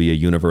that there will be a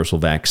universal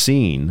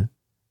vaccine,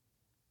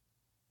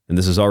 and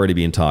this is already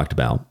being talked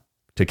about,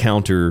 to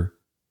counter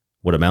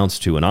what amounts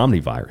to an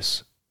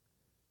omnivirus.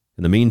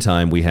 In the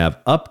meantime, we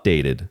have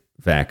updated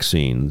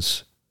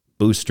vaccines,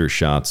 booster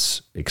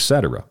shots,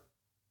 etc.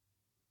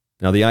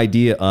 Now, the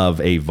idea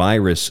of a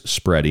virus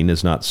spreading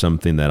is not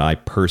something that I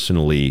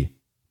personally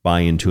buy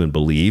into and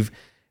believe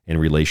in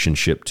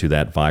relationship to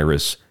that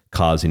virus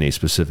causing a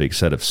specific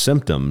set of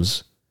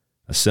symptoms,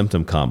 a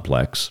symptom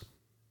complex.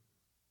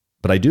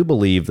 But I do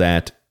believe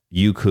that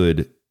you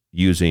could,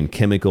 using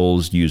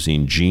chemicals,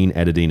 using gene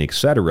editing,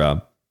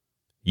 etc.,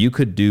 you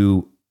could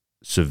do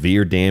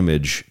severe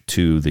damage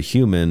to the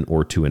human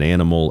or to an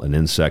animal, an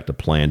insect, a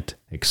plant,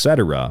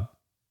 etc.,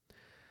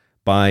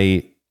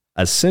 by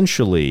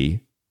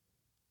essentially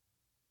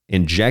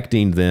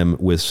injecting them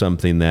with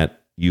something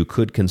that you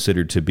could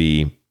consider to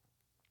be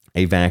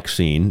a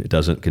vaccine. It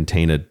doesn't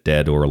contain a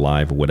dead or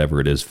alive or whatever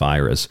it is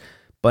virus.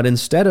 But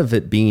instead of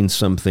it being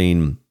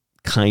something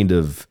kind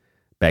of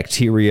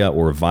bacteria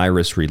or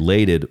virus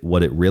related,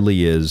 what it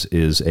really is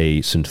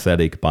a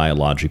synthetic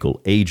biological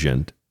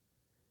agent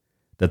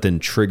that then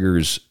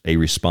triggers a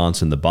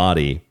response in the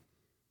body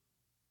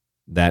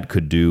that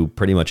could do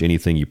pretty much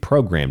anything you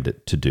programmed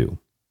it to do.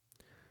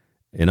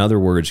 In other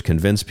words,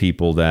 convince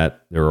people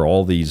that there are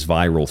all these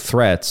viral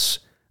threats,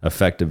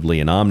 effectively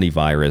an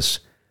omnivirus,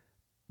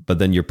 but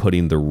then you're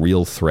putting the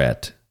real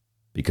threat,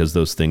 because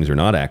those things are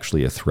not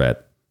actually a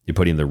threat. You're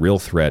putting the real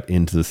threat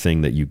into the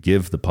thing that you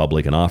give the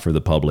public and offer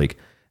the public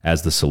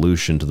as the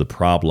solution to the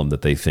problem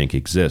that they think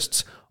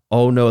exists.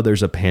 Oh no,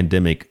 there's a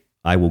pandemic.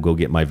 I will go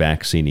get my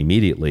vaccine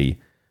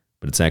immediately.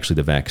 But it's actually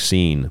the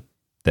vaccine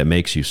that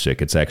makes you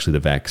sick. It's actually the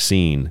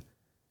vaccine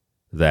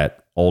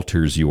that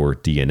alters your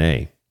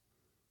DNA.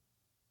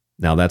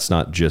 Now, that's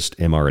not just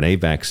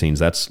mRNA vaccines.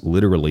 That's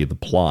literally the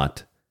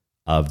plot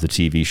of the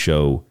TV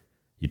show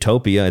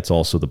Utopia. It's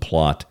also the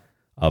plot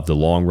of the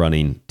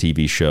long-running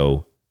TV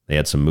show. They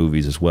had some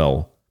movies as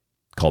well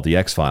called The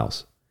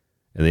X-Files.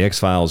 In The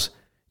X-Files,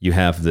 you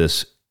have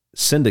this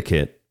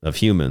syndicate of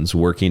humans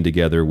working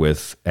together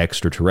with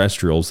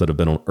extraterrestrials that have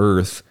been on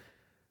Earth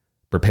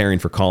preparing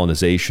for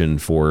colonization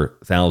for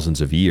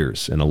thousands of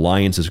years. An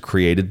alliance is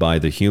created by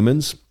the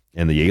humans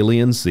and the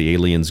aliens. The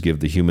aliens give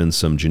the humans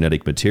some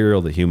genetic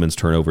material. The humans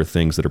turn over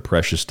things that are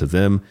precious to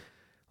them,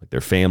 like their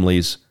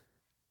families.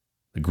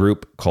 The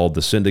group called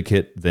the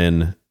Syndicate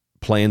then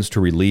plans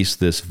to release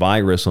this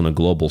virus on a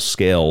global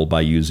scale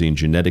by using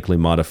genetically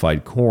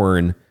modified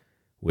corn,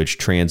 which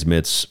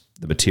transmits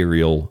the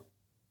material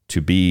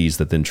to bees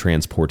that then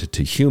transport it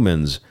to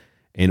humans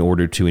in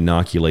order to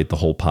inoculate the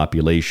whole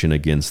population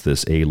against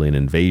this alien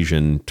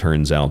invasion.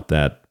 Turns out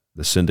that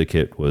the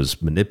Syndicate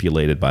was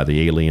manipulated by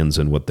the aliens,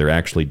 and what they're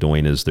actually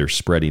doing is they're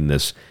spreading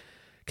this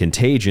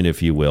contagion,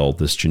 if you will,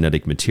 this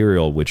genetic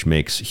material, which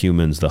makes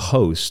humans the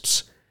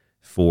hosts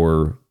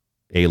for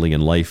alien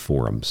life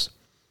forms.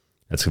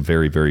 That's a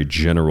very, very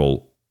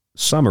general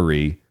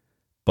summary,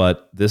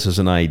 but this is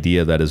an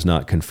idea that is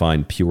not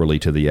confined purely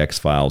to the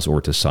X-Files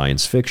or to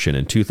science fiction.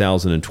 In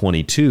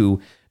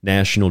 2022,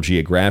 National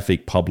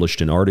Geographic published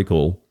an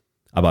article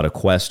about a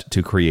quest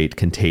to create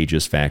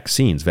contagious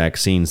vaccines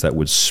that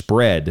would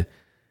spread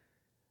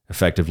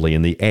effectively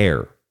in the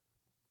air,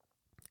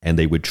 and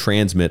they would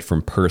transmit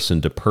from person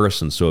to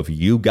person. So if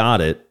you got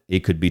it,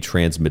 it could be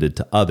transmitted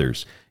to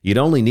others. You'd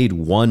only need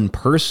one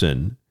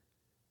person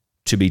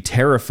to be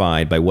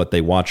terrified by what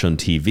they watch on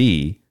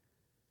TV,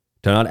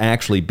 to not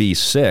actually be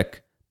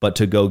sick, but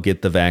to go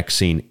get the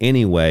vaccine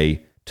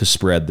anyway to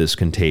spread this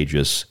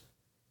contagious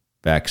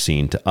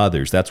vaccine to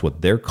others. That's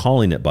what they're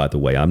calling it, by the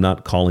way. I'm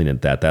not calling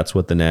it that. That's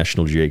what the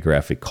National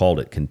Geographic called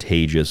it,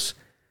 contagious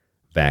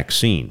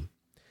vaccine.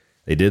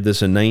 They did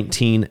this in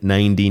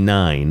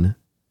 1999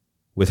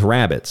 with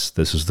rabbits.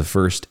 This is the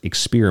first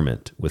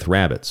experiment with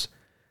rabbits.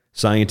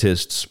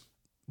 Scientists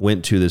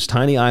went to this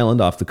tiny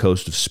island off the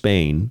coast of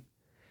Spain,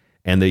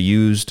 and they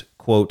used,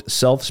 quote,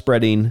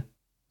 self-spreading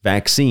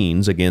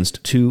vaccines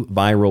against two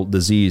viral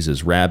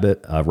diseases,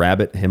 rabbit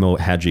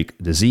hemorrhagic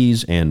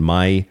disease and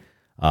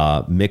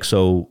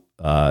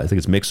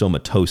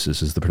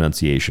myxomatosis is the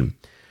pronunciation.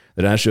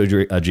 The National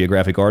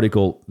Geographic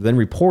article then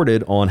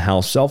reported on how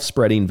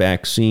self-spreading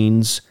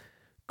vaccines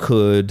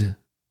could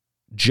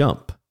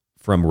jump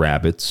from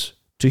rabbits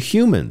to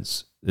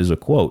humans. This is a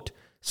quote.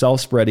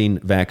 Self-spreading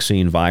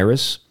vaccine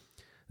virus.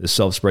 The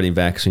self-spreading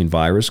vaccine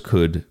virus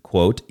could,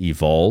 quote,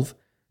 evolve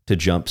to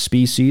jump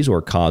species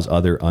or cause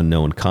other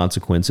unknown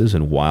consequences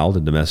in wild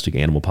and domestic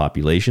animal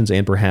populations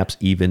and perhaps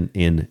even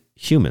in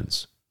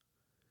humans.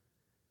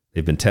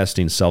 They've been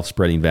testing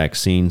self-spreading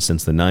vaccines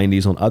since the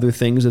 90s on other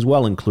things as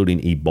well, including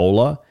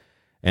Ebola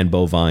and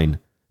bovine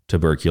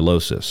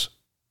tuberculosis.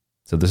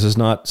 So this is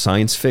not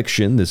science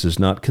fiction. This is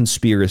not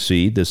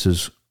conspiracy. This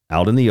is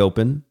out in the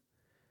open.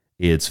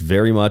 It's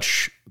very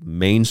much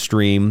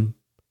mainstream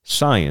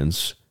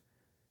science.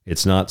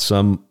 It's not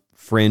some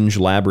fringe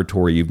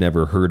laboratory you've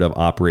never heard of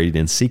operating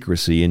in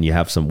secrecy and you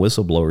have some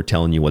whistleblower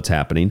telling you what's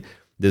happening.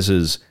 This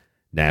is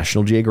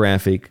National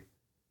Geographic.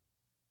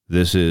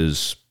 This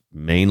is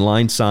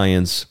mainline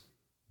science.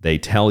 They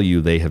tell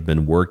you they have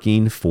been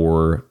working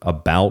for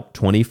about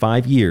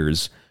 25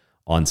 years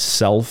on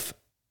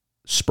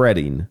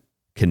self-spreading,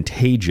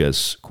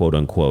 contagious, quote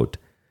unquote,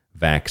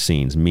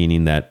 vaccines,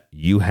 meaning that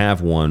you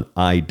have one,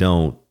 I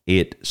don't,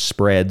 it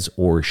spreads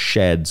or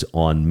sheds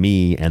on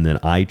me, and then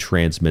I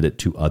transmit it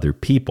to other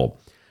people.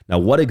 Now,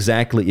 what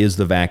exactly is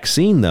the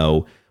vaccine,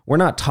 though? We're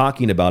not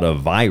talking about a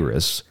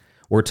virus.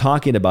 We're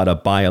talking about a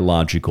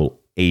biological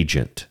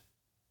agent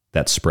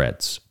that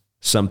spreads,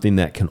 something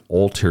that can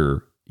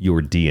alter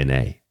your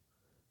DNA.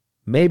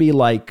 Maybe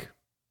like,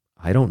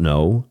 I don't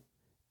know,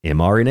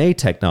 mRNA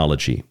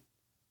technology.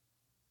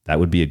 That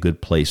would be a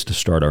good place to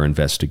start our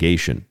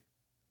investigation.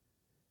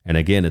 And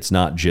again, it's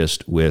not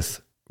just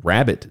with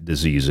rabbit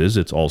diseases,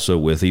 it's also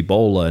with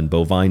Ebola and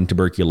bovine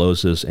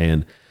tuberculosis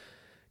and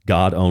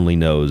God only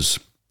knows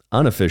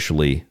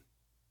unofficially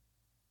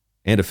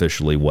and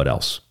officially what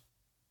else.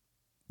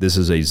 This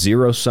is a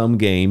zero-sum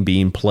game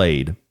being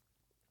played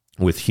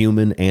with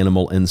human,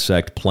 animal,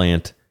 insect,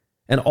 plant,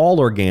 and all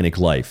organic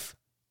life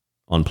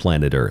on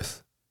planet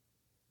Earth.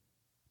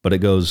 But it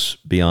goes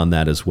beyond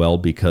that as well,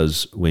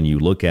 because when you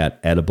look at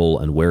edible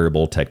and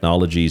wearable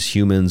technologies,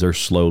 humans are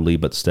slowly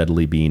but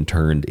steadily being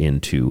turned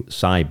into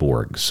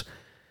cyborgs.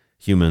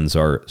 Humans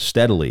are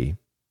steadily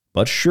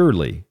but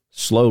surely,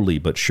 slowly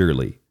but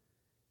surely,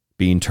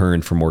 being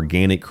turned from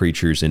organic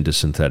creatures into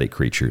synthetic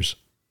creatures.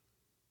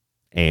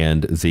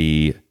 And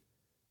the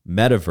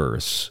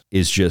metaverse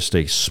is just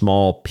a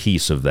small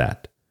piece of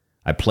that.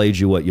 I played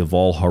you what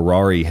Yuval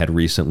Harari had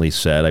recently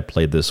said. I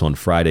played this on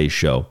Friday's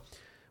show.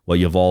 What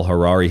Yuval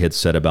Harari had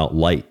said about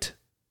light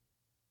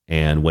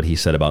and what he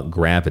said about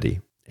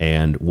gravity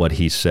and what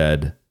he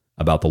said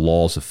about the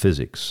laws of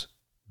physics,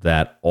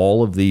 that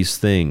all of these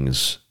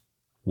things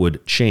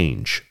would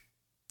change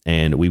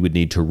and we would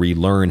need to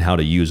relearn how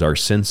to use our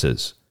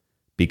senses,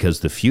 because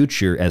the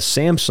future, as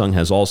Samsung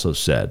has also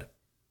said,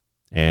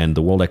 and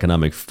the World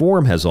Economic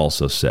Forum has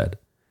also said,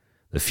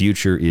 the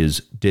future is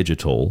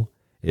digital.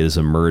 It is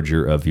a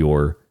merger of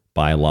your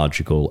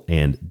biological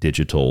and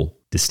digital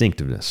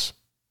distinctiveness.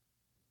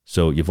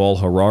 So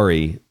Yuval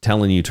Harari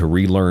telling you to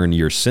relearn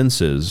your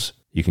senses,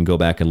 you can go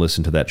back and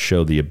listen to that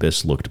show, The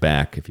Abyss Looked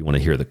Back, if you want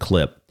to hear the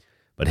clip.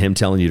 But him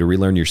telling you to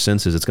relearn your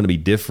senses, it's going to be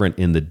different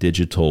in the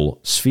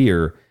digital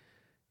sphere.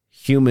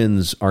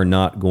 Humans are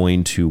not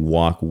going to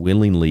walk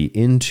willingly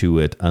into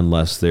it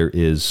unless there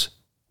is,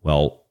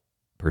 well,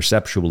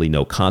 perceptually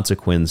no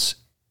consequence,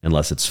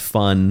 unless it's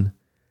fun,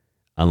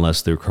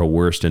 unless they're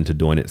coerced into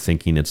doing it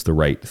thinking it's the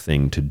right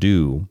thing to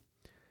do.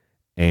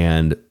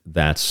 And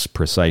that's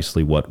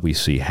precisely what we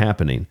see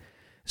happening,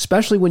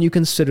 especially when you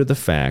consider the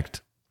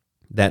fact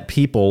that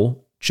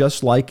people,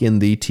 just like in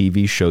the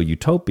TV show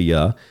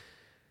Utopia,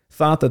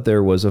 thought that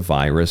there was a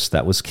virus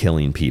that was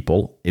killing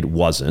people. It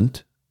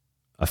wasn't.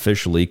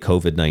 Officially,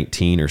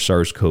 COVID-19 or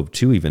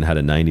SARS-CoV-2 even had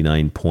a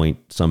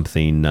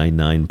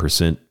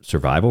 99%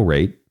 survival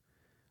rate.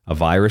 A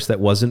virus that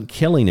wasn't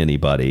killing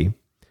anybody,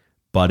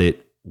 but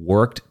it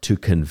worked to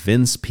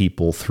convince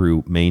people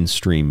through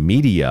mainstream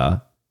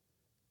media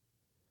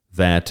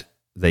that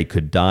they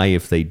could die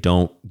if they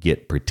don't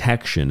get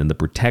protection. And the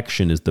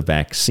protection is the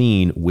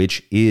vaccine,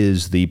 which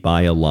is the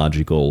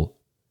biological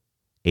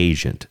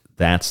agent.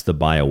 That's the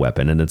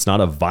bioweapon. And it's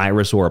not a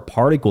virus or a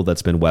particle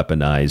that's been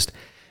weaponized.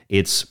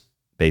 It's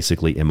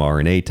basically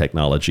mRNA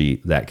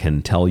technology that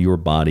can tell your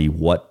body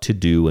what to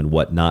do and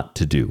what not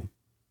to do.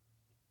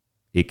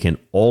 It can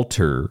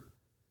alter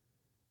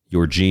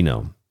your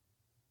genome.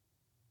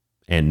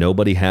 And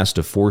nobody has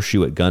to force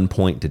you at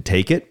gunpoint to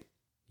take it.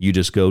 You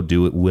just go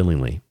do it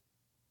willingly.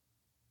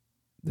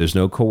 There's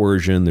no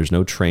coercion. There's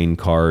no train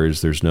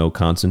cars. There's no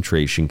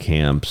concentration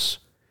camps.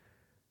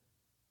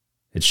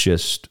 It's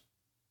just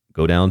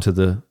go down to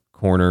the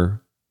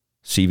corner,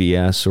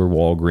 CVS or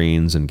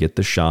Walgreens, and get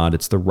the shot.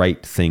 It's the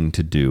right thing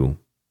to do.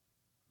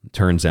 It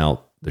turns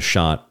out the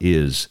shot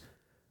is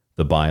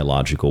the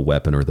biological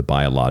weapon or the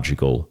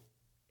biological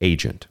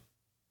agent.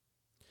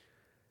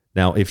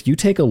 Now, if you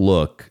take a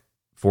look,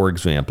 for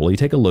example, you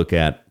take a look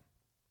at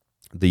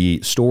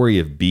the story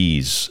of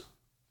bees,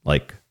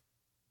 like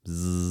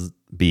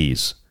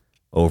bees,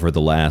 over the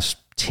last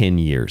 10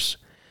 years,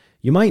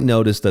 you might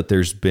notice that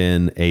there's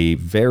been a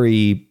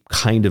very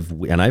kind of,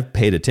 and I've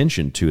paid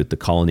attention to it, the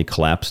colony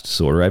collapse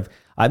disorder.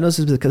 I've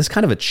noticed there's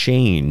kind of a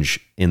change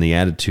in the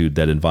attitude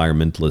that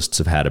environmentalists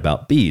have had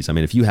about bees. I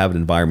mean, if you have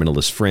an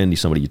environmentalist friend,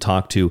 somebody you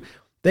talk to,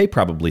 they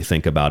probably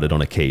think about it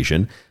on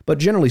occasion. But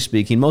generally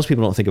speaking, most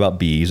people don't think about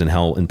bees and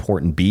how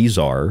important bees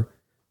are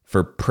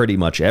for pretty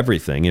much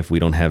everything. If we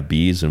don't have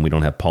bees and we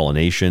don't have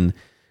pollination,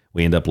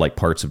 we end up like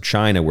parts of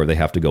China where they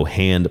have to go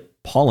hand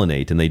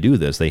pollinate. And they do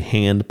this. They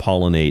hand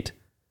pollinate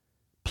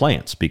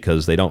plants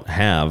because they don't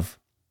have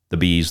the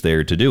bees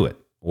there to do it.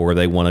 Or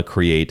they want to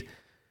create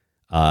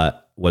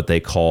what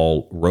they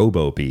call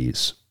robo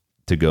bees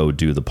to go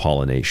do the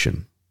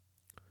pollination.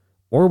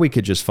 Or we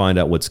could just find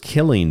out what's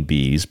killing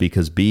bees,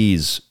 because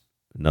bees,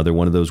 another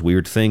one of those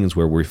weird things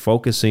where we're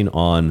focusing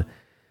on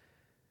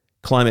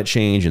climate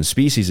change and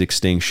species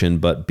extinction,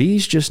 but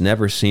bees just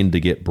never seem to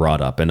get brought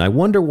up. And I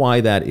wonder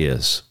why that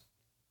is.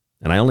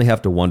 And I only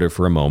have to wonder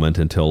for a moment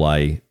until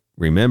I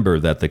remember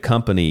that the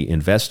company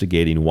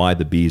investigating why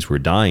the bees were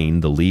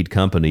dying, the lead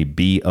company,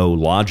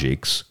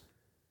 Biologics,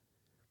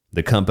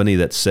 the company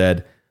that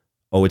said,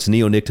 oh, it's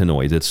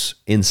neonicotinoids, it's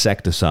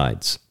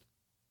insecticides.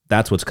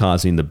 That's what's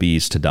causing the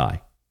bees to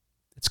die.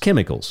 It's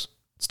chemicals,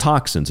 it's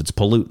toxins, it's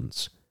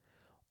pollutants.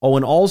 Oh,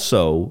 and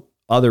also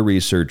other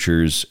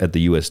researchers at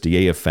the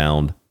USDA have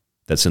found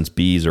that since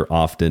bees are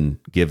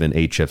often given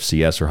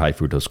HFCS or high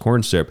fructose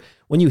corn syrup,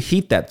 when you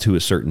heat that to a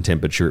certain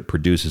temperature, it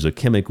produces a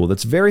chemical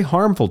that's very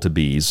harmful to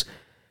bees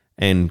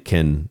and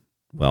can,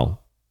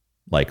 well,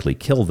 likely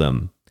kill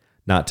them.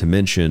 Not to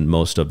mention,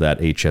 most of that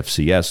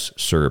HFCS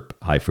syrup,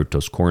 high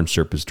fructose corn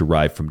syrup, is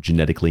derived from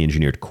genetically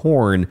engineered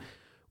corn,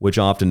 which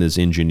often is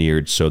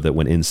engineered so that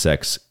when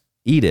insects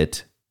eat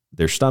it,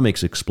 their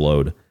stomachs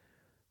explode.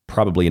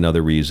 Probably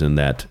another reason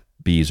that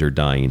bees are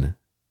dying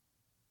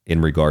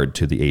in regard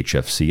to the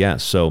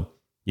HFCS. So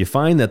you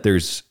find that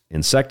there's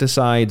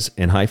insecticides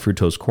and high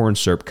fructose corn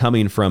syrup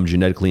coming from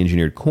genetically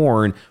engineered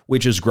corn,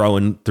 which is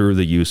grown through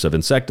the use of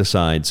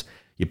insecticides.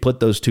 You put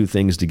those two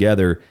things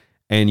together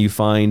and you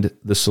find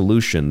the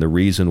solution, the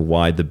reason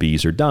why the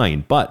bees are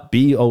dying. But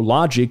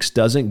Biologics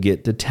doesn't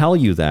get to tell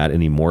you that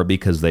anymore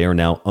because they are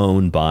now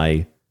owned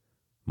by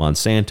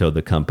Monsanto,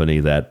 the company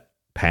that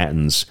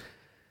patents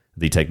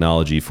the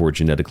technology for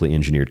genetically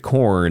engineered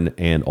corn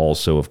and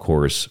also, of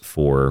course,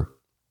 for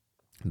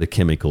the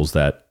chemicals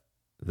that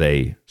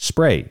they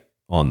spray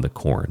on the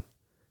corn.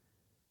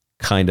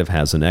 Kind of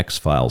has an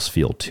X-Files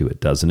feel to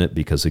it, doesn't it?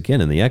 Because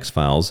again, in the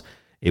X-Files,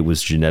 it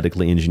was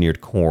genetically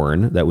engineered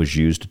corn that was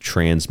used to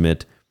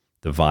transmit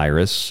the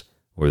virus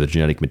or the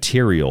genetic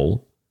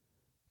material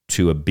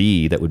to a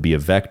bee that would be a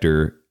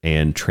vector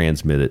and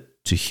transmit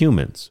it to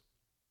humans.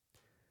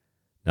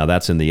 Now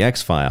that's in the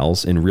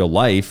X-Files. In real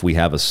life, we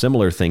have a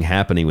similar thing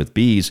happening with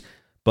bees,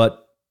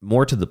 but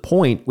more to the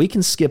point, we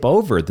can skip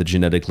over the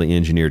genetically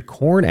engineered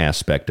corn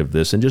aspect of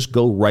this and just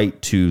go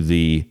right to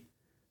the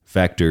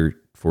vector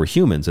for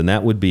humans. And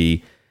that would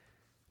be,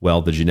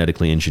 well, the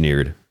genetically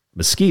engineered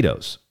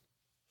mosquitoes.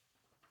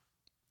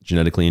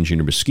 Genetically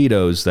engineered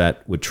mosquitoes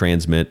that would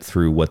transmit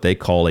through what they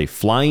call a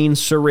flying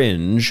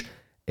syringe,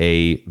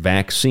 a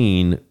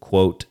vaccine,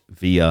 quote,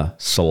 via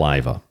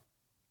saliva.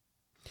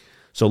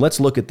 So let's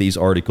look at these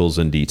articles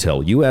in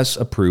detail. U.S.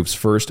 approves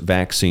first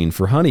vaccine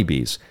for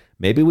honeybees.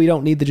 Maybe we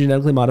don't need the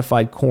genetically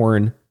modified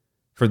corn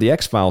for the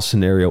X-Files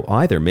scenario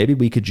either. Maybe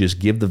we could just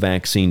give the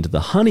vaccine to the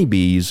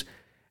honeybees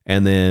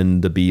and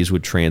then the bees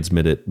would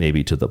transmit it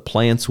maybe to the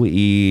plants we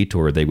eat,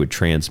 or they would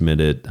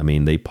transmit it. I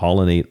mean, they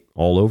pollinate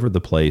all over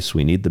the place.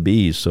 We need the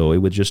bees, so it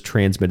would just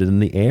transmit it in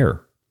the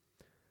air.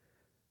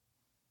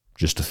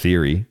 Just a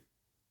theory,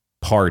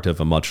 part of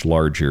a much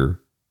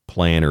larger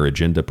plan or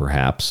agenda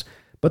perhaps.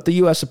 But the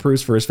U.S.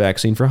 approves first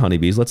vaccine for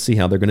honeybees. Let's see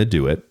how they're going to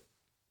do it.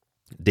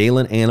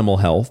 Dalen Animal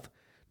Health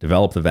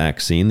developed the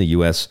vaccine. The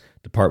U.S.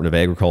 Department of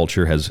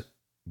Agriculture has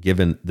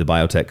given the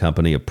biotech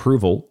company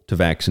approval to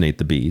vaccinate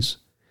the bees.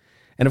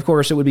 And of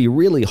course, it would be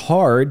really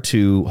hard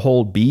to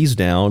hold bees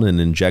down and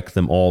inject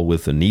them all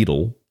with a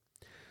needle.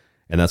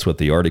 And that's what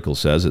the article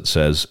says. It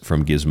says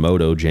from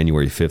Gizmodo,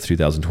 January 5th,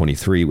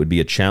 2023, it would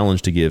be a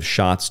challenge to give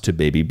shots to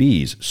baby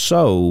bees.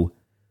 So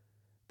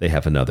they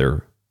have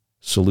another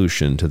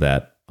solution to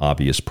that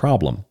obvious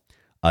problem.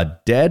 A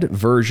dead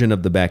version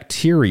of the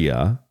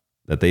bacteria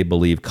that they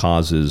believe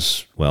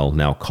causes, well,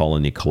 now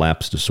colony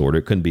collapse disorder.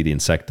 It couldn't be the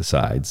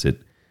insecticides.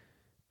 It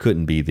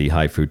couldn't be the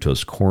high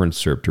fructose corn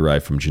syrup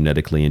derived from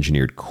genetically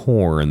engineered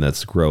corn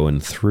that's grown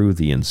through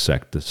the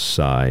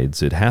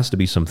insecticides. It has to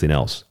be something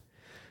else.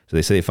 So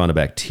they say they found a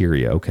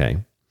bacteria. Okay.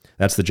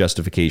 That's the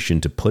justification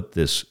to put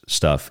this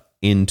stuff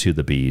into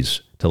the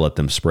bees to let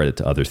them spread it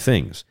to other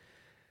things.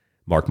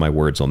 Mark my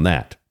words on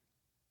that.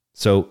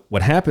 So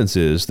what happens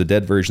is the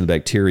dead version of the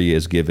bacteria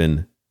is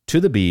given to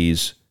the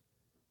bees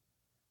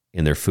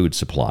in their food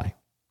supply.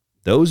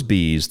 Those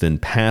bees then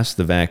pass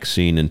the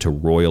vaccine into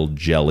royal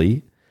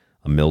jelly,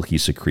 a milky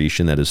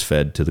secretion that is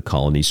fed to the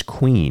colony's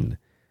queen.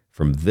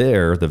 From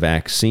there, the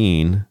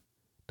vaccine,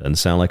 doesn't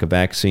sound like a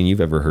vaccine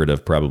you've ever heard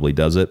of, probably,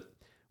 does it?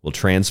 Will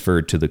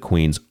transfer to the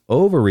queen's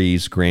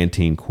ovaries,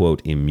 granting,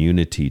 quote,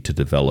 immunity to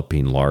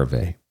developing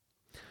larvae.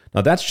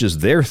 Now, that's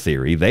just their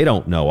theory. They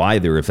don't know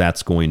either if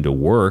that's going to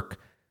work.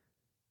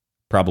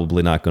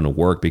 Probably not going to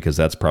work because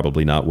that's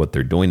probably not what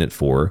they're doing it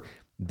for.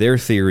 Their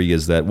theory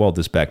is that, well,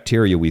 this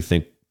bacteria we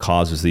think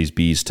causes these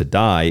bees to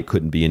die. It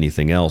couldn't be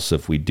anything else.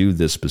 If we do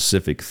this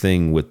specific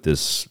thing with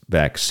this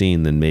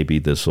vaccine, then maybe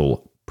this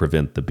will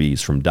prevent the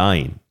bees from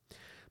dying.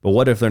 But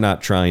what if they're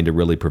not trying to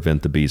really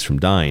prevent the bees from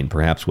dying?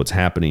 Perhaps what's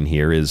happening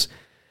here is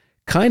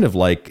kind of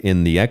like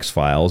in the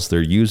X-Files,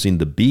 they're using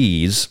the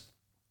bees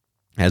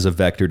as a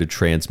vector to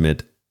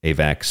transmit a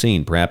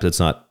vaccine. Perhaps it's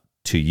not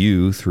to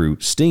you through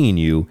stinging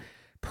you.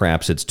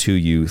 Perhaps it's to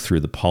you through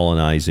the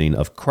pollinizing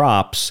of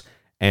crops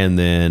and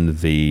then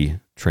the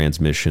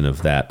transmission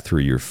of that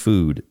through your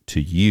food to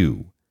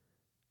you.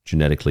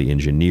 Genetically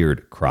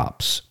engineered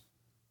crops.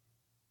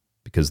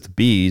 Because the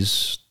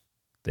bees,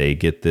 they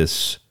get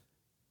this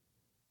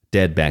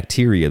dead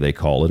bacteria, they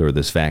call it, or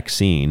this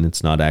vaccine.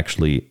 It's not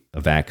actually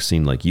a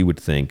vaccine like you would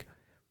think.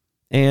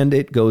 And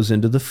it goes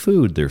into the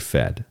food they're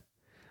fed.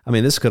 I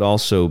mean, this could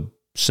also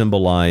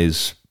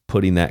symbolize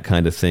putting that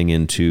kind of thing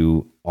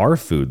into our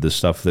food, the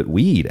stuff that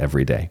we eat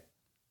every day.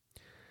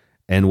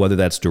 And whether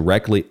that's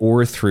directly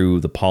or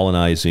through the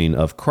pollinizing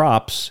of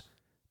crops,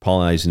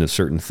 pollinizing of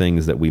certain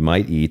things that we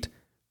might eat,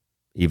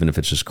 even if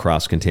it's just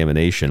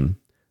cross-contamination,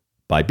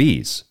 by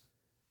bees.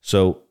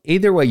 So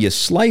either way you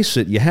slice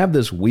it, you have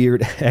this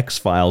weird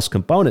X-Files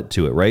component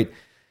to it, right?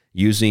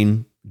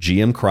 Using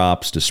GM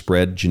crops to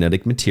spread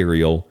genetic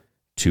material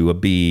to a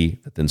bee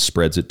that then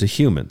spreads it to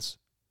humans.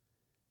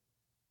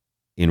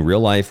 In real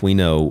life, we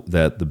know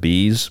that the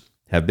bees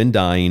have been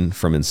dying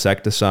from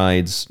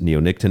insecticides,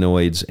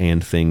 neonicotinoids,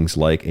 and things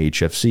like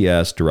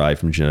HFCS derived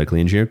from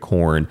genetically engineered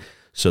corn.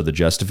 So the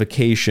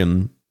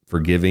justification for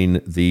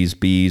giving these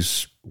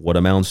bees what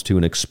amounts to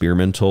an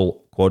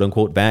experimental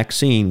quote-unquote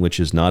vaccine,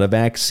 which is not a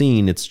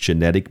vaccine, it's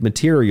genetic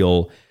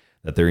material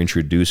that they're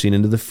introducing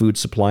into the food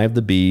supply of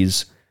the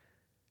bees,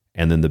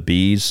 and then the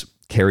bees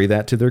carry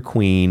that to their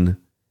queen,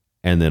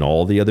 and then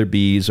all the other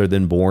bees are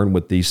then born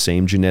with these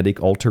same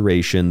genetic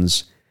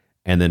alterations,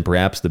 and then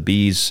perhaps the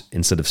bees,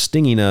 instead of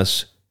stinging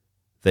us,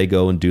 they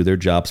go and do their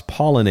jobs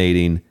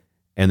pollinating,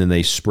 and then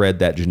they spread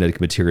that genetic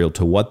material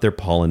to what they're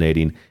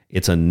pollinating.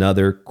 It's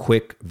another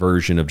quick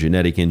version of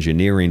genetic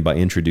engineering by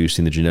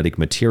introducing the genetic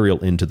material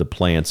into the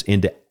plants,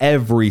 into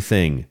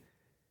everything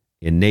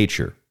in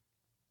nature.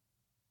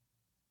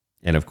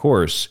 And of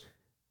course,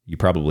 you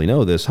probably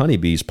know this,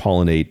 honeybees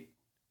pollinate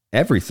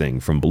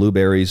everything from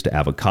blueberries to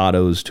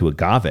avocados to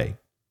agave.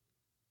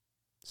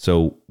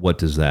 So what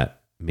does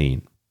that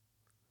mean?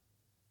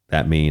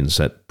 That means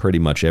that pretty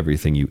much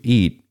everything you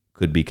eat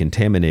could be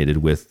contaminated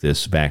with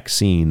this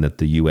vaccine that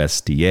the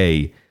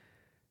USDA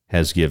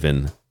has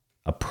given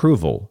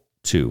approval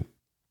to.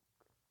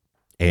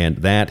 And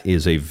that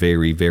is a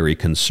very, very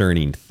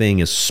concerning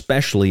thing,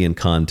 especially in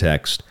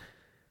context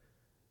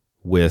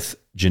with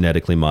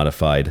genetically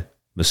modified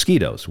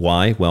mosquitoes.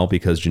 Why? Well,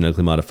 because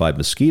genetically modified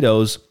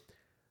mosquitoes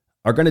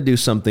are going to do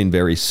something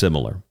very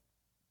similar.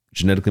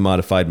 Genetically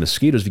modified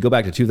mosquitoes, if you go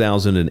back to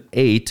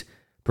 2008,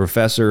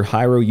 Professor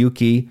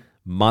Hiroyuki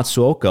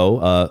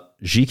Matsuoka,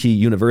 Jiki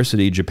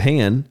University,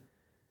 Japan,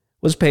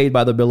 was paid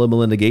by the Bill and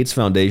Melinda Gates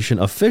Foundation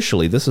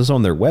officially, this is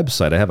on their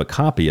website, I have a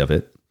copy of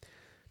it,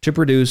 to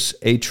produce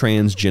a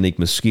transgenic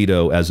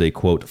mosquito as a,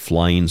 quote,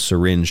 flying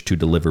syringe to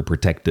deliver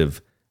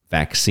protective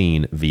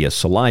vaccine via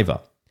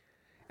saliva.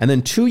 And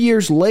then 2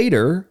 years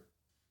later,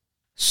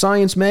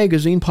 Science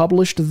magazine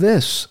published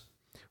this.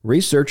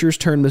 Researchers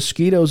turned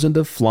mosquitoes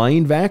into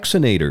flying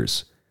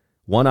vaccinators.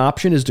 One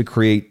option is to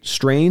create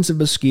strains of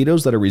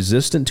mosquitoes that are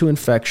resistant to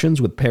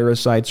infections with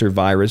parasites or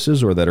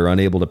viruses, or that are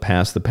unable to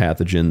pass the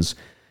pathogens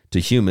to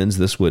humans.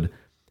 This would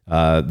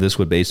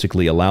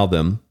basically allow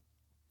them,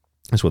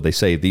 that's what they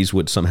say, these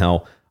would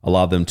somehow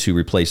allow them to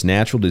replace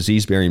natural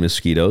disease-bearing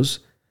mosquitoes.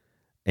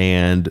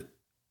 And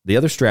the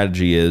other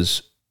strategy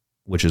is,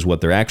 which is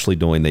what they're actually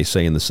doing, they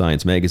say in the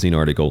Science magazine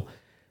article,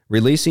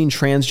 releasing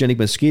transgenic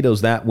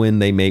mosquitoes that when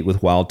they mate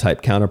with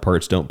wild-type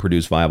counterparts don't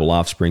produce viable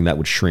offspring that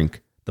would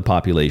shrink the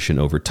population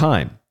over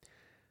time.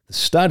 The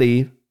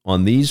study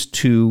on these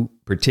two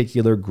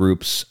particular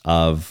groups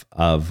of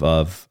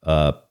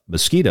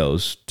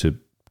mosquitoes to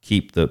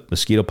keep the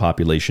mosquito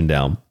population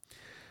down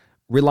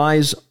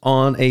relies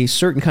on a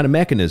certain kind of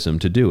mechanism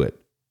to do it.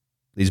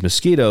 These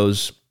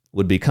mosquitoes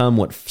would become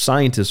what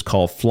scientists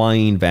call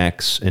flying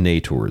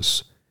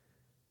vaccinators,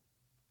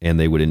 and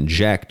they would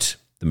inject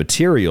the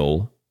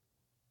material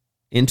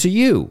into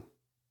you.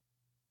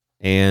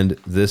 And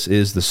this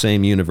is the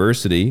same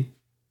university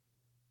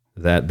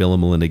that Bill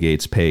and Melinda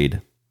Gates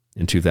paid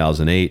in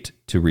 2008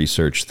 to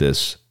research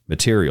this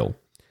material.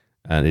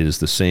 And it is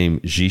the same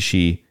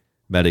Jishi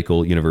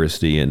Medical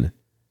University in,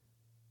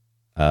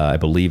 I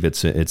believe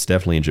it's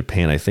definitely in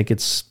Japan. I think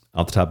it's,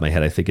 off the top of my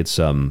head, I think it's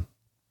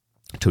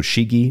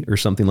Toshigi or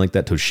something like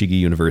that. Toshigi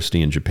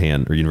University in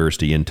Japan, or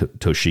University in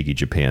Toshigi,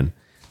 Japan.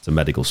 It's a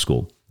medical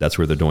school. That's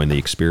where they're doing the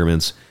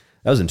experiments.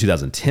 That was in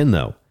 2010,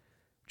 though.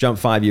 Jump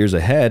 5 years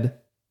ahead.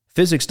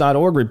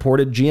 Physics.org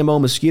reported GMO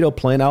mosquito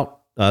plant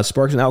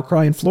sparks an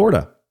outcry in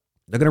Florida.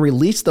 They're going to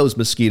release those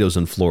mosquitoes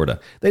in Florida.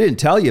 They didn't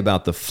tell you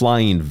about the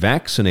flying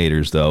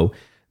vaccinators, though.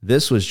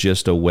 This was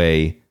just a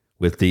way,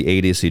 with the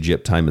Aedes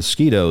aegypti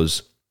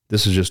mosquitoes,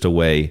 this is just a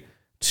way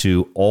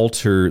to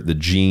alter the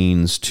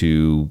genes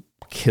to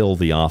kill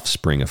the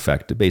offspring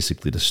effect,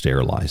 basically to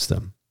sterilize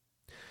them.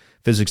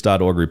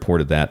 Physics.org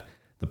reported that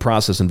the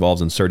process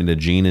involves inserting a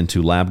gene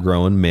into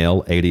lab-grown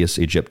male Aedes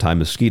aegypti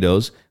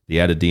mosquitoes. The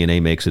added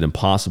DNA makes it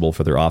impossible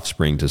for their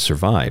offspring to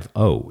survive.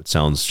 Oh, it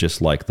sounds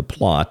just like the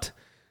plot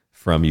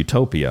from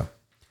Utopia.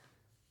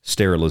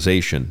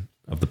 Sterilization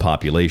of the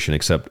population,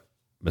 except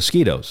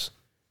mosquitoes.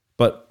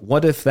 But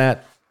what if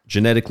that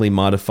genetically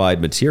modified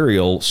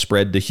material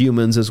spread to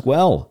humans as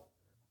well?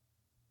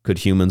 Could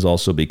humans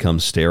also become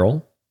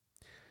sterile?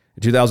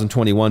 In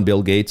 2021,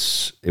 Bill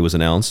Gates, it was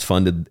announced,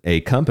 funded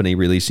a company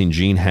releasing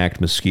gene-hacked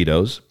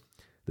mosquitoes.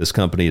 This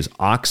company is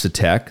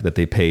Oxitec, that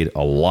they paid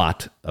a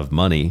lot of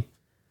money.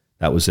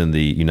 That was in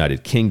the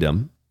United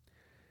Kingdom.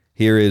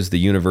 Here is the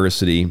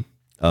University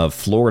of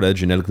Florida,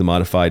 genetically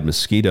modified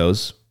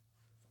mosquitoes.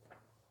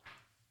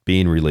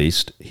 being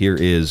released. Here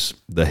is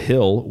the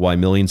Hill, why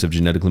millions of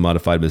genetically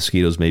modified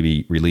mosquitoes may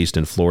be released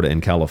in Florida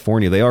and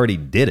California. They already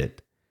did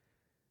it.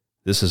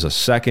 This is a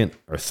second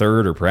or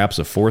third or perhaps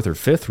a fourth or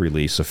fifth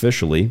release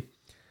officially.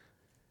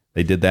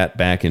 They did that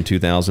back in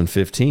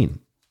 2015.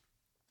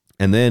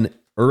 And then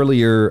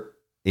earlier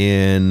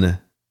in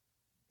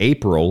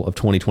April of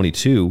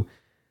 2022,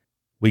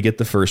 we get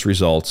the first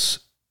results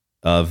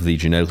of the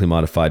genetically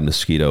modified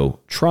mosquito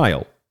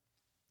trial.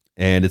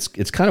 And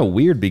it's kind of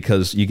weird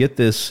because you get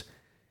this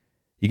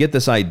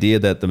idea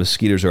that the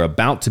mosquitoes are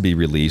about to be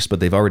released, but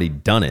they've already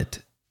done it.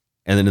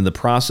 And then in the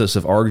process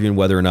of arguing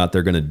whether or not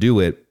they're going to do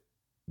it,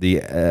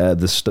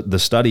 the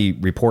study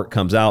report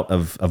comes out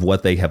of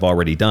what they have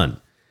already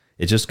done.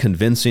 It's just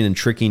convincing and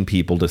tricking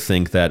people to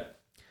think that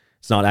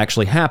it's not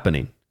actually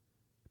happening.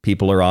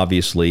 People are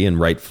obviously and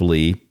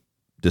rightfully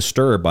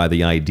disturbed by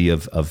the idea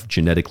of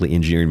genetically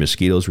engineering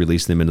mosquitoes,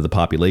 release them into the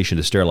population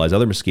to sterilize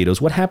other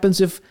mosquitoes. What happens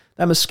if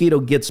that mosquito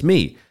gets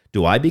me?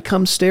 Do I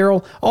become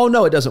sterile? Oh,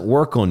 no, it doesn't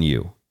work on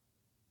you.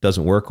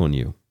 Doesn't work on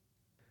you.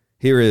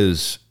 Here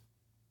is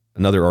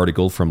another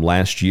article from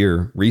last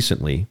year,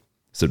 recently,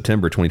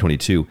 September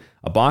 2022.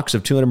 A box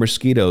of 200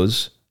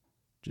 mosquitoes,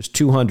 just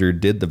 200,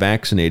 did the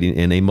vaccinating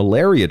in a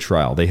malaria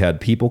trial. They had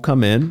people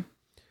come in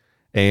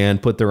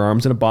and put their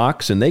arms in a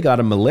box, and they got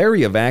a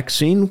malaria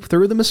vaccine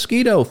through the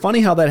mosquito.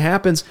 Funny how that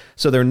happens.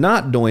 So they're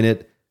not doing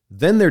it,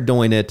 then they're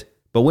doing it,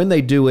 but when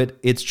they do it,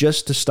 it's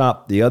just to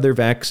stop the other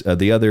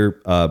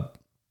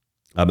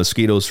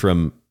mosquitoes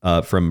from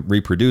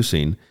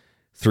reproducing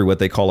through what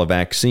they call a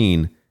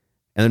vaccine.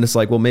 And then it's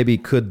like, well, maybe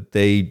could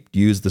they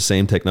use the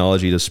same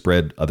technology to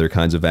spread other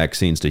kinds of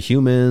vaccines to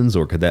humans,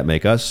 or could that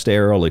make us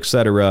sterile,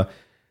 etc.?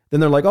 Then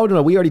they're like, oh,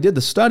 no, we already did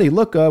the study.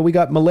 Look, we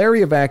got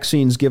malaria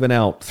vaccines given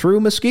out through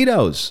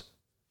mosquitoes.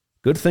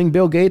 Good thing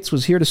Bill Gates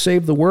was here to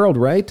save the world,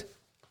 right?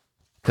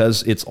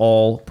 Because it's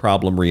all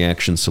problem,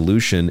 reaction,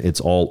 solution.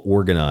 It's all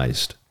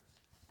organized.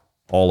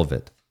 All of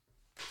it.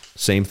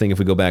 Same thing if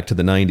we go back to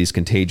the 90s,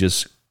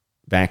 contagious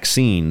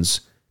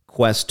vaccines,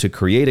 quest to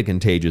create a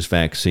contagious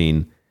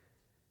vaccine,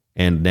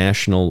 and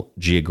National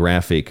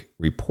Geographic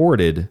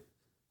reported,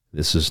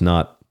 this is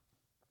not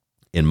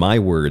in my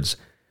words,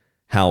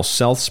 how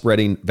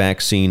self-spreading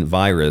vaccine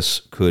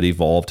virus could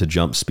evolve to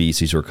jump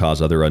species or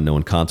cause other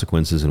unknown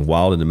consequences in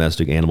wild and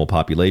domestic animal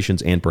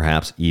populations, and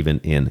perhaps even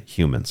in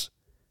humans.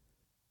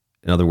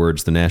 In other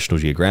words, the National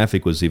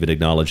Geographic was even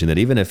acknowledging that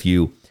even if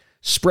you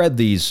spread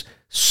these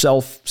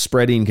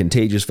self-spreading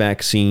contagious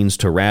vaccines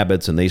to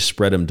rabbits and they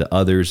spread them to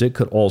others, it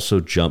could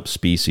also jump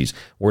species.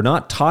 We're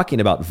not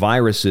talking about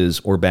viruses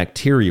or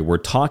bacteria. We're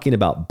talking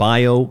about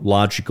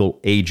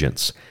biological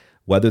agents,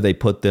 whether they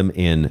put them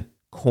in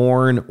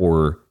corn,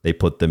 or they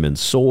put them in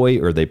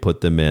soy, or they put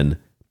them in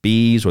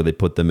bees, or they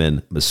put them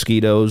in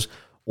mosquitoes,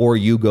 or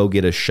you go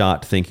get a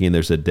shot thinking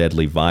there's a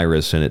deadly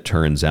virus and it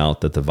turns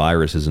out that the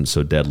virus isn't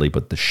so deadly,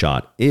 but the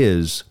shot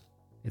is.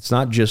 It's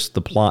not just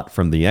the plot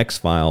from the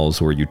X-Files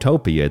or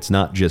Utopia. It's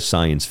not just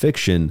science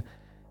fiction.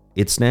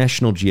 It's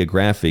National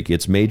Geographic.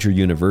 It's major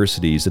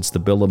universities. It's the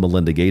Bill and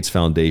Melinda Gates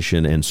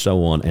Foundation, and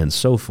so on and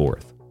so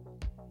forth.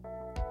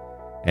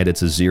 And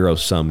it's a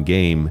zero-sum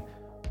game.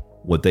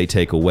 What they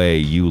take away,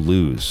 you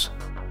lose.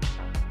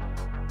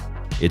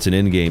 It's an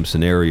endgame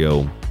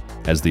scenario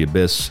as the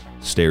abyss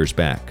stares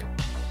back,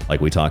 like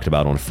we talked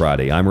about on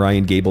Friday. I'm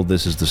Ryan Gable.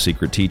 This is The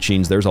Secret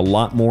Teachings. There's a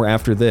lot more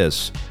after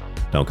this.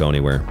 Don't go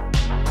anywhere.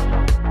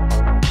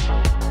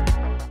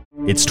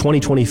 It's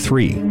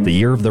 2023, the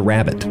year of the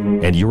rabbit,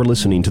 and you're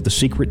listening to The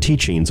Secret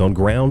Teachings on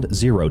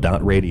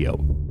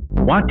GroundZero.radio.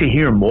 Want to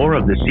hear more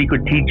of the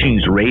Secret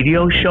Teachings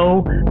radio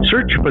show?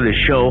 Search for the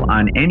show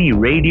on any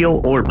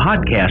radio or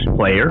podcast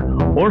player,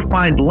 or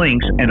find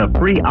links and a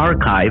free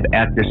archive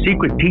at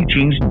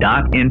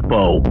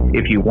thesecretteachings.info.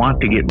 If you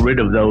want to get rid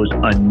of those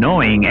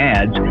annoying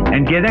ads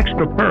and get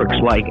extra perks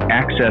like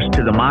access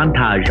to the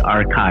montage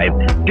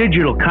archive,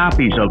 digital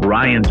copies of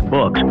Ryan's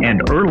books,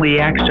 and early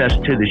access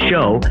to the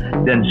show,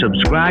 then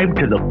subscribe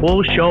to the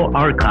full show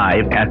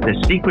archive at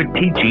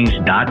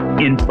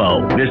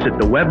thesecretteachings.info. Visit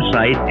the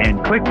website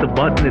and click the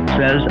button that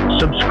says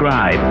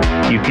subscribe.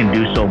 You can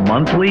do so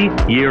monthly,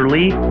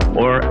 yearly,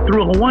 or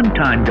through a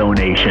one-time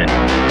donation.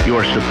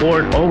 Your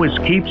support always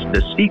keeps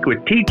the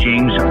Secret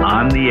Teachings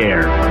on the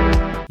air.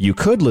 You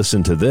could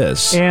listen to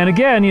this. And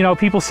again,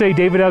 people say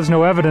David has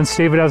no evidence.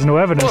 David has no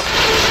evidence.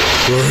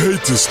 I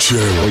hate this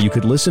channel. Or you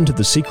could listen to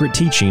The Secret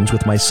Teachings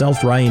with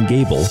myself, Ryan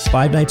Gable,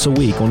 5 nights a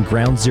week on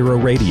Ground Zero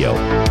Radio.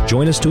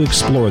 Join us to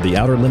explore the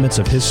outer limits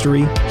of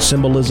history,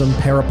 symbolism,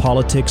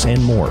 parapolitics,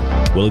 and more.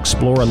 We'll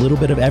explore a little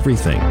bit of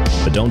everything,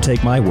 but don't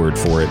take my word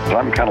for it.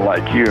 I'm kind of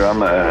like you. I'm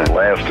the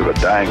last of a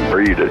dying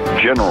breed, a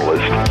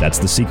generalist. That's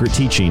The Secret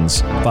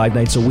Teachings, 5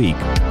 nights a week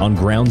on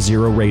Ground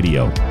Zero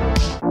Radio.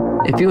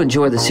 If you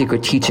enjoy the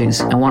secret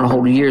teachings and want to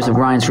hold years of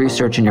Ryan's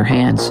research in your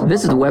hands,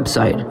 visit the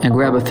website and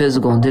grab a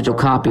physical and digital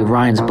copy of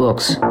Ryan's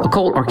books.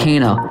 Occult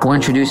Arcana will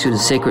introduce you to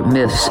sacred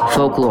myths,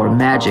 folklore,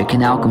 magic,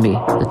 and alchemy.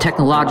 The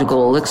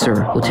technological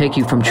elixir will take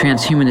you from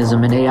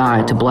transhumanism and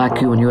AI to black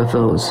goo and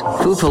UFOs.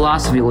 Food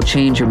philosophy will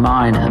change your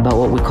mind about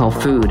what we call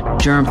food,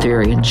 germ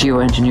theory, and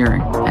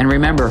geoengineering. And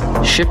remember,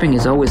 shipping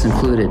is always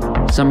included.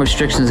 Some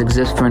restrictions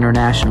exist for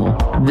international.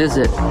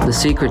 Visit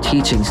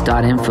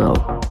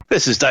thesecretteachings.info.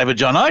 This is David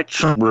John Oates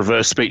from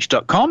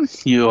ReverseSpeech.com.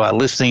 You are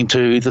listening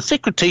to The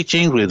Secret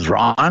Teachings with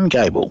Ryan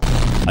Gable.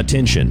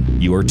 Attention,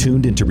 you are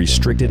tuned into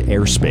restricted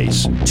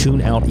airspace.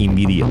 Tune out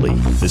immediately.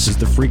 This is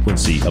the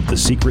frequency of The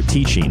Secret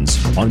Teachings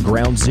on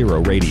Ground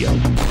Zero Radio.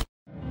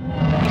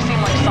 May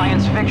seem like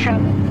science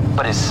fiction,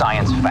 but is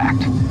science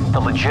fact. The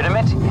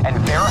legitimate and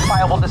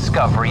verifiable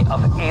discovery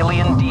of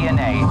alien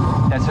DNA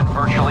that's in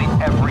virtually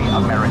every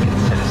American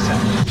citizen.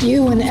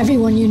 You and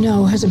everyone you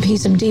know has a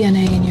piece of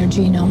DNA in your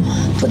genome,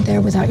 put there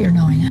without your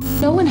knowing it.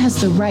 No one has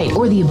the right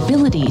or the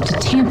ability to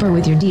tamper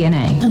with your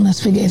DNA.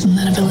 Unless we gave them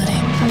that ability.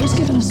 I was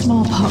given a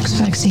smallpox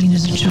vaccine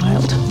as a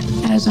child.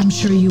 As I'm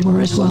sure you were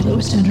as well. It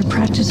was standard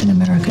practice in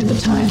America at the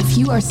time. If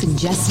you are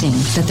suggesting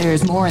that there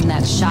is more in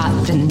that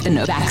shot than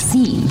a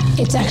vaccine,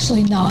 it's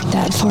actually not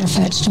that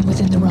far-fetched and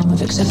within the realm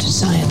of accepted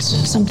science.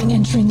 Something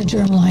entering the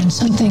germline,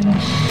 something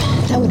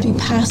that would be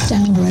passed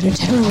down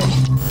hereditarily.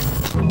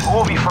 Who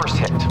will be first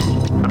hit?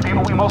 The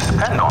people we most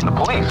depend on, the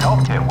police,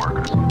 healthcare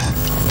workers.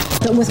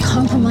 But with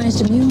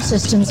compromised immune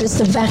systems, it's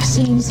the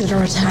vaccines that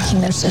are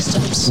attacking their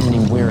systems.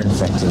 Meaning we're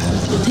infecting them.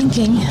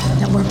 Thinking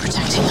that we're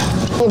protecting them.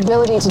 The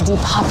ability to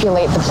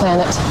depopulate the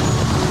planet.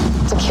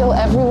 To kill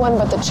everyone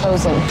but the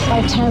chosen.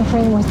 By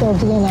tampering with their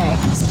DNA.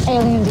 It's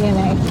alien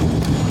DNA.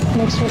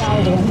 Mixed with our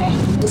DNA.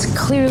 It's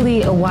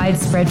clearly a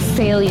widespread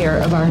failure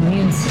of our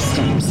immune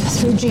systems.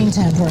 Through gene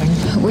tampering.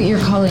 What you're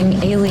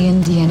calling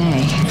alien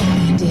DNA.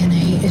 Alien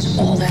DNA is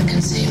all that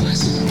can save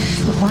us.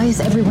 But why is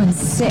everyone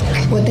sick?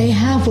 What they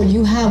have, what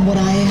you have, what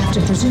I have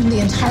to presume the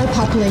entire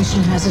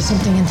population has is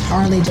something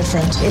entirely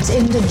different. It's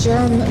in the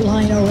germ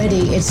line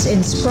already. It's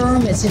in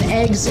sperm, it's in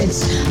eggs,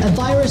 it's a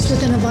virus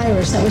within a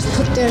virus that was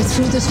put there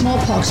through the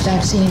smallpox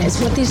vaccine. It's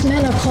what these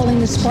men are calling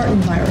the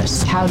Spartan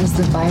virus. How does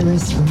the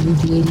virus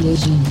remove the ADA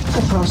gene?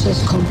 A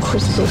process called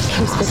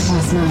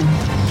CRISPR-Cas9.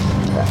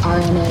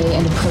 RNA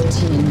and a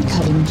protein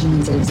cutting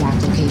genes at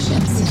exact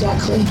locations.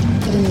 Exactly,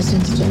 but in this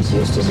instance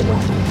used as a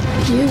weapon.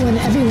 You and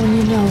everyone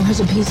you know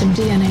has a piece of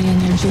DNA in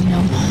your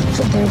genome,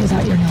 put there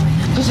without your knowing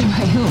it. But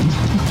by whom?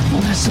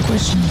 Well, that's the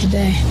question of the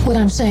day. What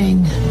I'm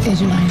saying,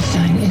 Agent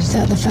Einstein, is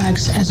that the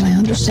facts, as I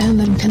understand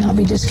them, cannot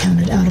be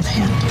discounted out of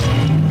hand.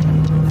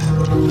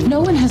 No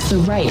one has the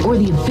right or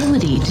the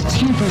ability to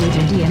tamper with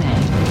your DNA.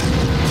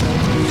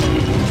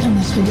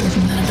 Unless we give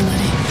them that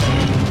ability.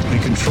 We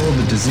control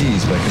the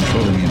disease by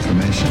controlling the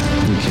information.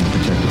 We can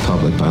protect the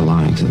public by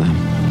lying to them.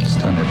 It's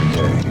done every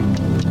day.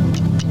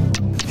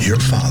 Your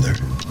father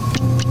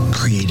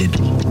created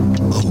a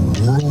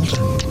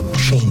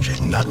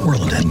world-changing, not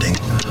world-ending,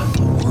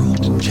 a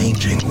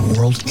world-changing,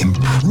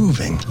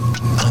 world-improving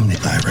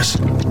omnivirus.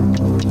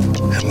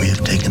 And we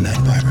have taken that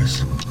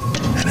virus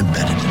and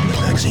embedded it in the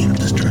vaccine of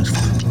this turn's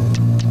flu.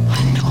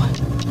 I know it.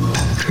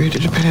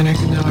 Created a panic,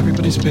 and now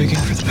everybody's begging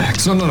for the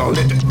vaccine. No,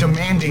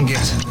 demanding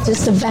it.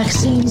 It's the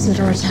vaccines that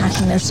are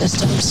attacking their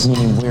systems.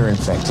 Meaning we're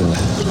infecting them.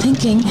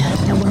 Thinking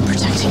that we're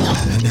protecting them.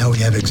 And now we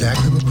have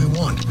exactly what we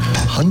want.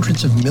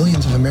 Hundreds of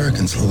millions of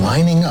Americans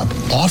lining up,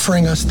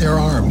 offering us their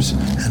arms,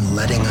 and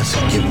letting us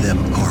give them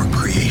our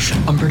creation.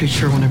 I'm pretty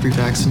sure when every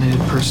vaccinated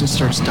person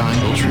starts dying,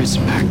 they'll trace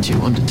it back to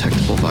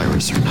undetectable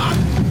virus or not.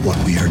 What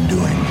we are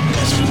doing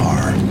is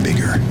far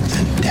bigger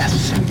than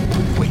death.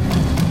 Wait.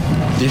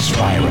 This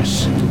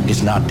virus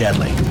is not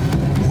deadly.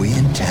 We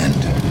intend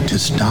to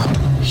stop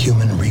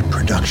human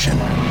reproduction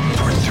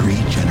for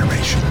 3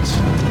 generations.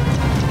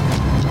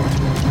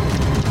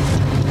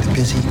 The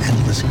busy,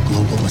 endless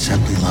global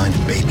assembly line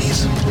of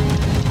babies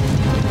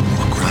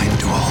will grind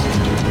to a halt.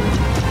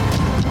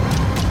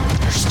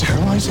 They're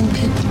sterilizing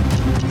people.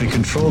 We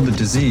control the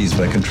disease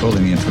by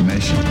controlling the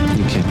information.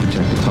 You can't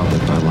protect the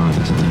public by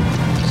lying to them.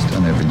 It's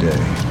done every day.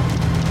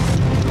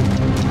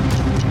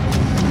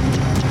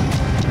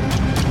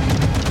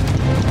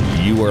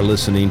 You are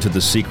listening to The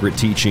Secret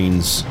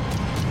Teachings.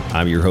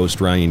 I'm your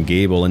host, Ryan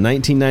Gable. In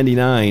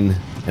 1999,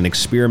 an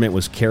experiment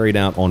was carried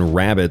out on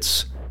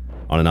rabbits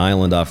on an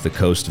island off the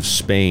coast of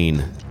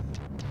Spain.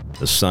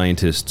 The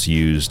scientists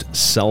used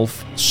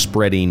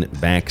self-spreading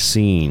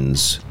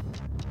vaccines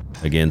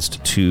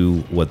against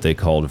 2 what they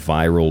called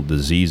viral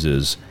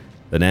diseases.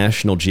 The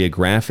National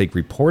Geographic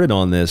reported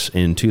on this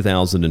in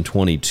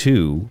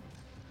 2022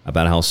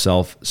 about how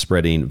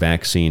self-spreading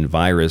vaccine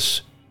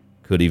virus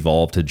could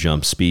evolve to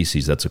jump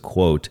species. That's a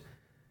quote.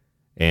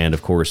 And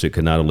of course, it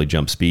could not only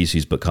jump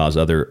species, but cause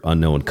other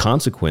unknown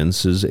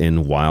consequences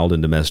in wild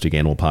and domestic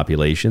animal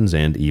populations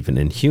and even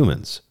in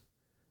humans.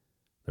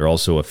 They're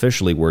also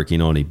officially working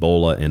on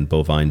Ebola and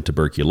bovine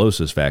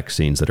tuberculosis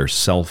vaccines that are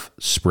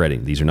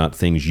self-spreading. These are not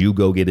things you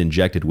go get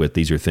injected with.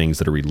 These are things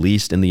that are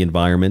released in the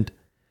environment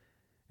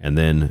and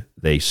then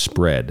they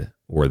spread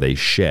or they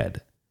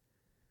shed.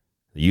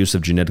 The use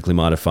of genetically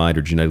modified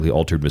or genetically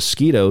altered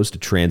mosquitoes to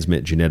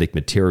transmit genetic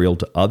material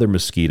to other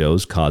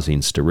mosquitoes,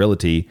 causing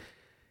sterility,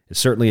 is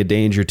certainly a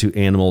danger to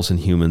animals and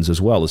humans as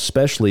well,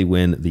 especially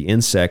when the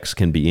insects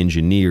can be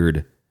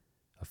engineered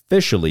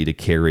officially to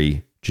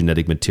carry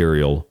genetic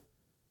material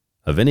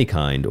of any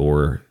kind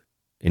or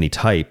any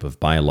type of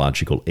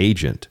biological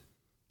agent.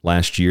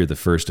 Last year, the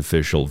first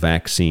official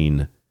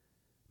vaccine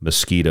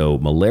mosquito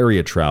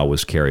malaria trial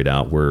was carried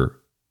out, where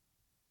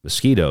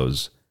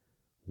mosquitoes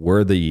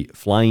were the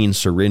flying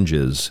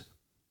syringes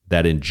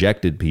that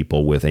injected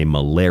people with a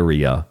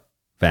malaria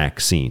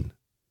vaccine.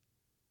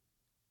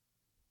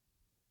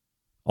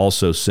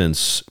 Also,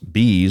 since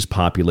bees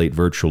populate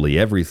virtually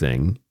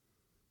everything,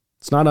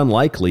 it's not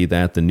unlikely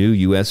that the new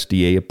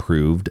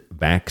USDA-approved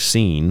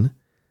vaccine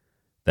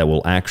that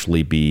will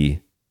actually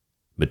be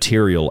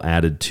material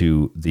added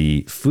to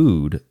the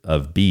food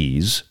of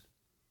bees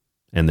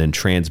and then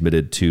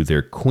transmitted to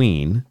their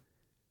queen.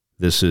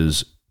 This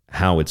is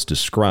how it's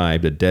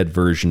described. A dead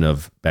version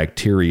of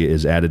bacteria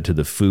is added to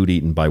the food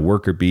eaten by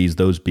worker bees.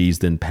 Those bees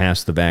then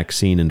pass the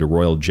vaccine into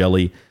royal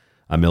jelly,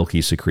 a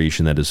milky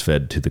secretion that is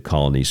fed to the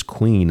colony's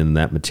queen, and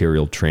that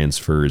material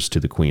transfers to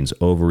the queen's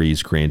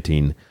ovaries,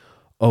 granting,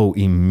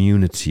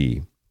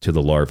 immunity to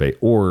the larvae,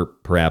 or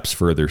perhaps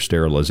further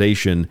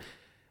sterilization.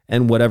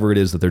 And whatever it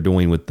is that they're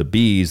doing with the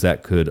bees,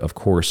 that could, of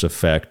course,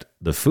 affect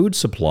the food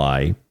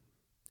supply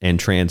and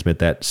transmit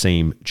that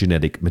same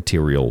genetic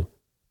material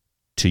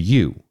to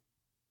you.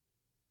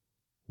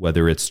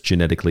 Whether it's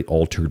genetically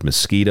altered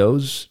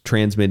mosquitoes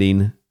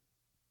transmitting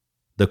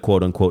the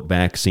quote-unquote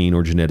vaccine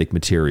or genetic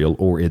material,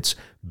 or it's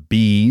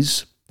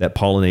bees that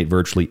pollinate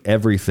virtually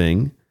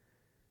everything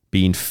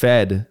being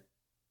fed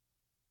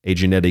a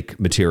genetic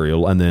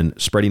material and then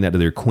spreading that to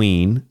their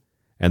queen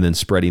and then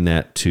spreading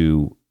that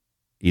to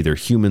either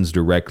humans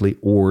directly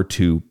or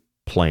to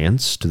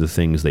plants, to the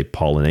things they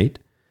pollinate,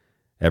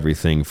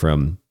 everything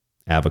from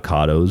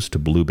avocados to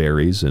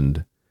blueberries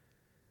and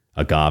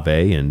agave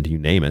and you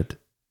name it.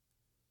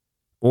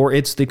 Or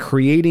it's the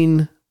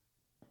creating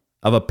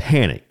of a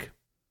pandemic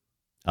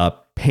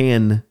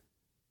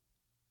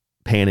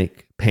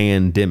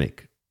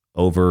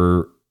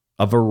over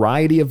a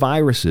variety of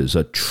viruses,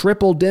 a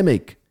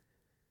triple-demic.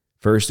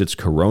 First, it's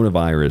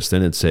coronavirus.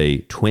 Then it's a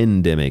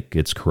twin-demic.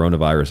 It's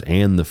coronavirus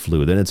and the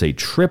flu. Then it's a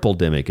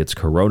triple-demic. It's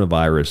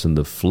coronavirus and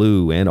the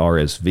flu and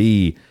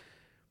RSV.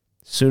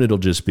 Soon it'll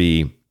just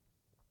be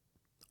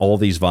all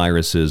these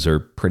viruses are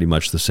pretty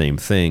much the same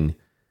thing,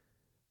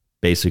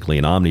 basically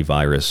an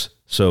omnivirus.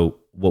 So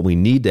what we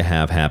need to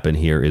have happen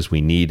here is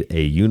we need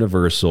a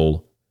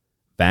universal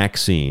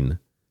vaccine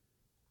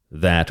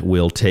that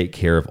will take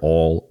care of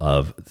all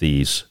of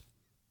these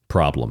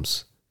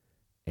problems.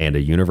 And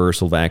a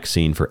universal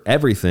vaccine for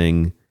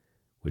everything,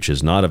 which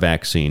is not a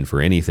vaccine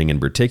for anything in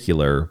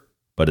particular,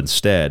 but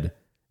instead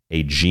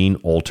a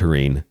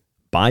gene-altering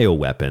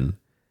bioweapon,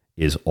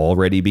 is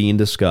already being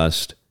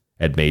discussed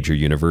at major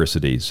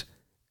universities.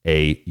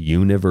 A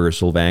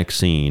universal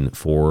vaccine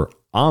for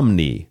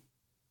omnivirus,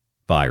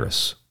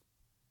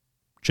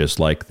 just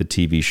like the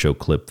TV show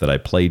clip that I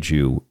played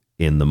you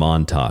in the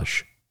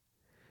montage.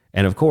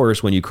 And of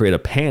course, when you create a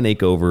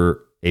panic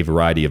over a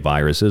variety of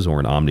viruses or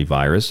an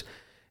omnivirus,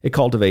 it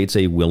cultivates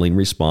a willing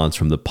response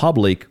from the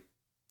public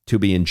to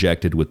be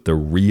injected with the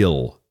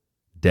real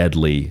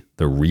deadly,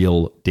 the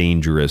real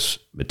dangerous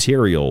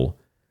material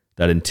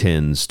that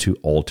intends to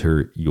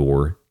alter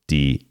your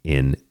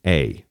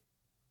DNA.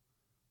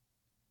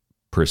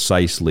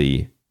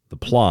 Precisely the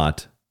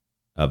plot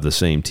of the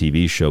same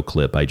TV show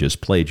clip I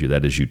just played you.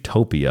 That is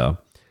Utopia,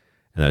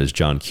 and that is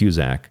John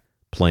Cusack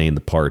playing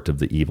the part of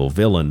the evil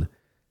villain,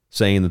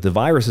 saying that the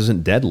virus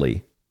isn't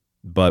deadly,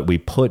 but we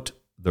put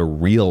the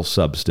real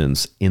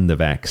substance in the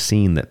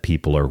vaccine that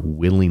people are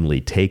willingly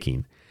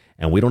taking.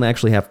 And we don't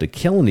actually have to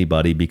kill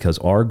anybody because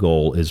our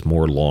goal is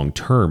more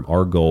long-term.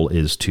 Our goal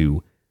is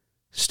to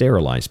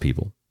sterilize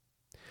people.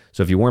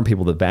 So if you warn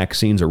people that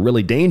vaccines are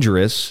really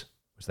dangerous,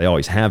 which they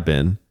always have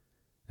been,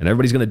 and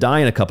everybody's going to die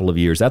in a couple of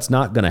years, that's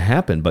not going to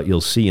happen. But you'll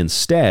see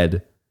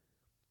instead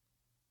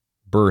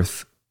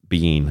birth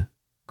being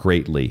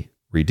greatly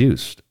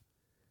reduced.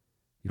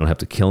 You don't have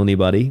to kill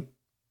anybody.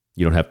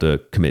 You don't have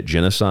to commit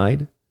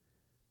genocide.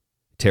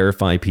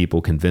 Terrify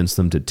people, convince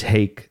them to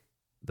take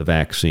the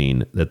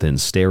vaccine that then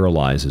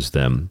sterilizes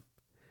them.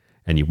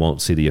 And you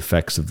won't see the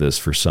effects of this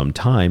for some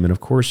time. And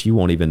of course, you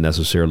won't even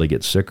necessarily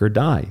get sick or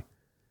die.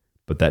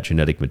 But that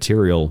genetic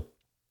material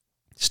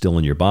is still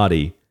in your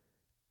body.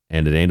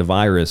 And it ain't a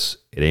virus.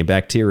 It ain't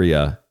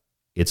bacteria.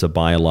 It's a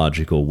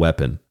biological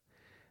weapon.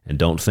 And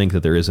don't think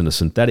that there isn't a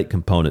synthetic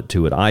component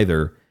to it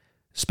either,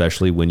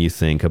 especially when you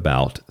think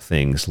about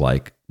things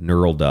like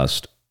neural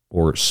dust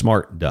or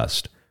smart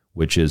dust,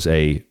 which is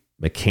a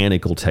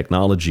mechanical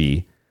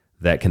technology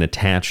that can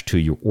attach to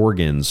your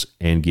organs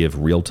and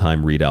give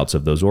real-time readouts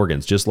of those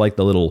organs. Just like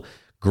the little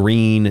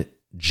green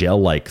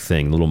gel-like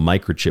thing, little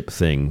microchip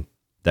thing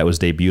that was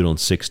debuted on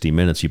 60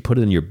 Minutes. You put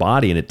it in your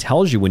body and it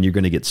tells you when you're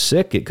going to get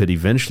sick. It could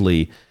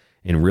eventually,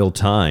 in real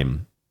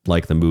time,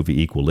 like the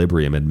movie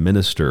Equilibrium,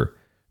 administer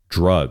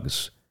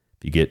drugs.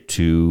 If you get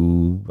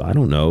too,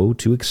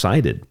 too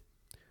excited,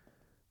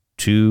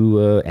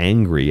 too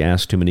angry,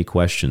 ask too many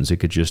questions, it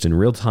could just in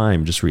real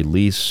time just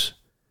release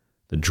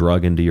the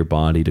drug into your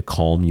body to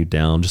calm you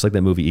down, just like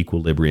that movie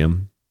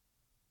Equilibrium.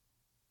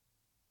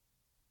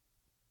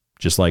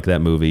 Just like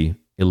that movie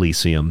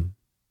Elysium.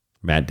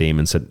 Matt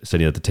Damon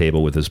sitting at the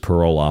table with his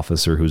parole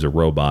officer who's a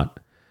robot.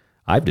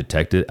 I've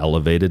detected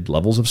elevated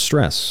levels of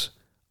stress.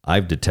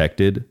 I've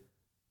detected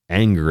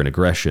anger and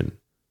aggression.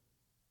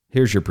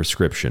 Here's your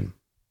prescription.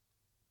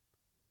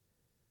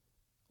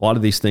 A lot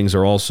of these things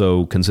are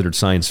also considered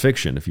science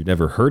fiction. If you've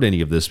never heard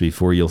any of this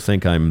before, you'll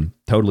think I'm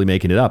totally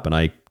making it up, and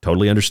I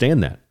totally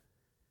understand that.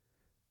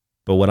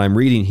 But what I'm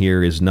reading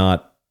here is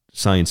not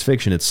science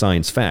fiction, it's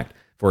science fact.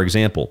 For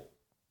example,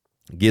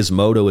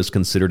 Gizmodo is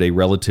considered a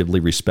relatively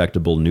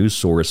respectable news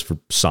source for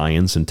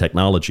science and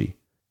technology.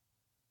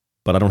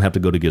 But I don't have to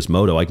go to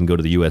Gizmodo. I can go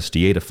to the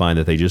USDA to find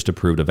that they just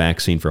approved a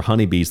vaccine for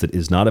honeybees that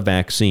is not a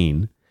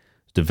vaccine.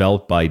 It's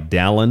developed by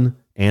Dallin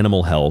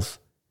Animal Health.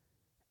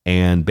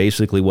 And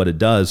basically what it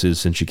does is,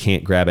 since you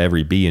can't grab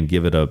every bee and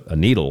give it a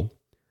needle,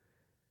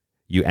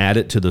 you add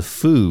it to the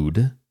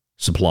food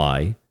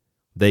supply.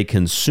 They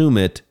consume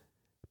it,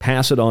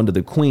 pass it on to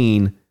the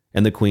queen,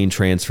 and the queen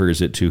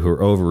transfers it to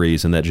her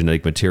ovaries, and that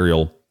genetic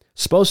material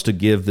is supposed to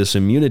give this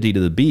immunity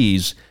to the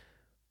bees.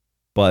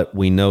 But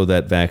we know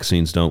that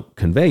vaccines don't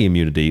convey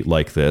immunity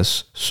like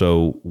this.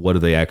 So what are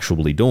they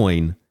actually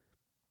doing?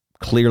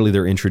 Clearly,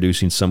 they're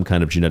introducing some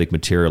kind of genetic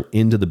material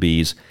into the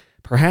bees.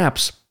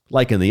 Perhaps,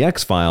 like in the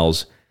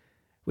X-Files,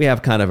 we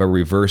have kind of a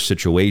reverse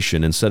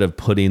situation. Instead of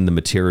putting the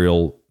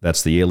material,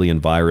 that's the alien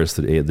virus,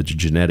 the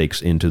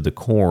genetics, into the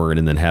corn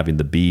and then having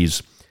the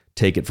bees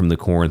take it from the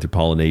corn through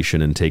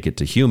pollination and take it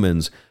to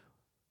humans,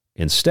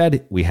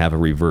 instead, we have a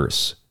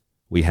reverse.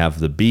 We have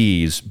the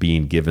bees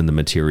being given the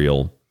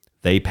material.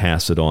 They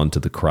pass it on to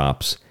the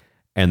crops,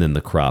 and then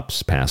the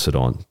crops pass it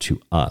on to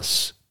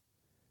us.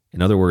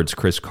 In other words,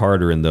 Chris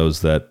Carter and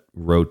those that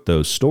wrote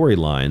those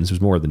storylines,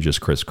 there's more than just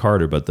Chris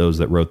Carter, but those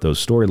that wrote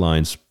those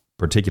storylines,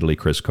 particularly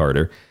Chris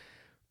Carter,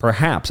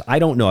 perhaps, I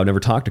don't know, I've never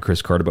talked to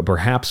Chris Carter, but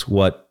perhaps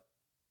what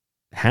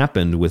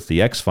happened with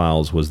the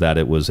X-Files was that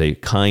it was a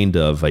kind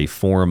of a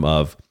form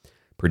of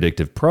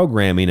predictive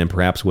programming, and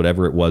perhaps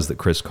whatever it was that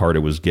Chris Carter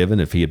was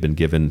given, if he had been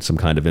given some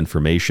kind of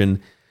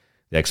information,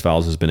 the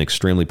X-Files has been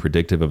extremely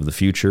predictive of the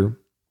future.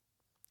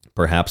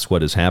 Perhaps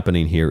what is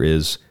happening here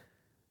is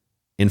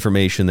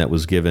information that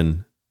was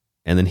given,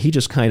 and then he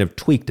just kind of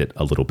tweaked it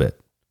a little bit.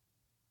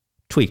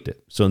 Tweaked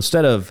it. So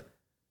instead of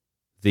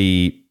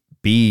the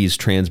bees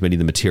transmitting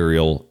the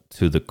material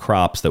to the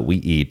crops that we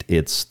eat,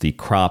 it's the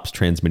crops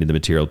transmitting the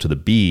material to the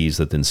bees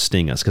that then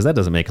sting us, because that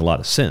doesn't make a lot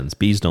of sense.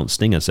 Bees don't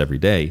sting us every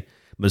day.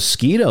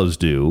 Mosquitoes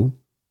do.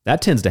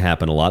 That tends to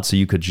happen a lot. So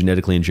you could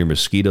genetically engineer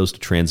mosquitoes to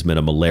transmit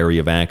a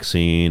malaria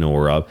vaccine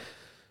or a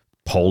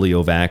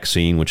polio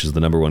vaccine, which is the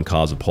number one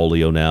cause of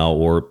polio now,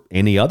 or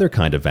any other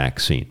kind of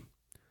vaccine.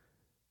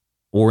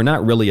 Or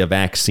not really a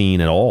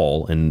vaccine at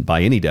all, and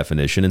by any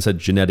definition, it's a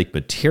genetic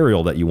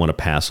material that you want to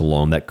pass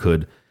along that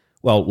could,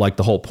 well, like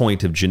the whole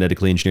point of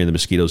genetically engineering the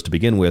mosquitoes to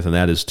begin with, and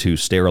that is to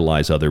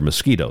sterilize other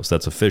mosquitoes.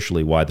 That's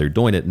officially why they're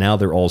doing it. Now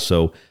they're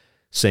also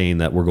saying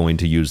that we're going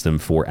to use them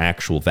for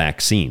actual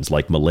vaccines,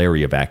 like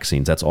malaria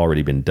vaccines. That's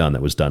already been done.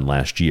 That was done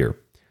last year.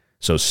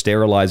 So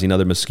sterilizing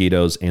other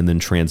mosquitoes and then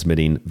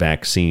transmitting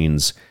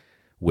vaccines,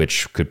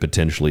 which could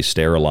potentially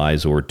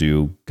sterilize or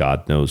do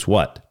God knows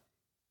what.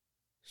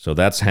 So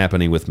that's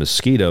happening with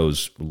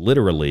mosquitoes,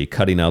 literally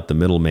cutting out the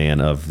middleman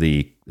of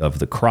the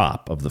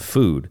crop, of the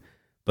food.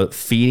 But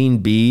feeding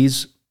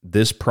bees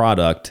this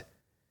product,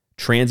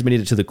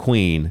 transmitting it to the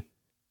queen,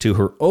 to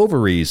her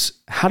ovaries,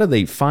 how do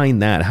they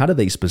find that? How do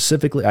they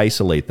specifically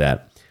isolate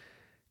that?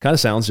 Kind of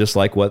sounds just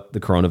like what the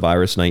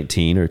coronavirus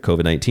 19 or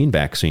COVID-19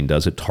 vaccine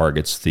does. It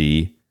targets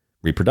the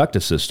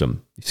reproductive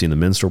system. You've seen the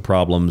menstrual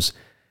problems.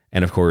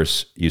 And of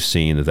course, you've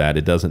seen that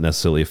it doesn't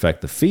necessarily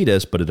affect the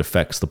fetus, but it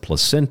affects the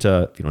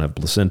placenta. If you don't have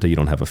placenta, you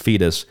don't have a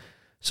fetus.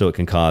 So it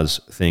can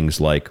cause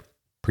things like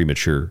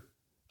premature,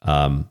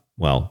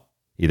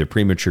 either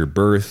premature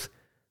birth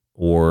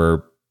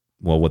or,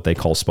 what they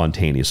call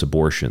spontaneous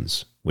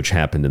abortions, which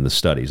happened in the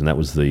studies. And that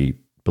was I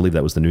believe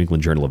that was the New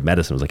England Journal of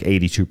Medicine. It was like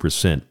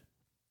 82%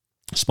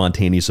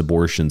 spontaneous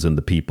abortions in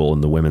the people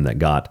and the women that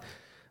got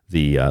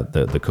the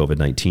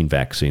COVID-19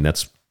 vaccine.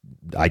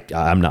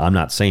 I'm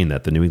not saying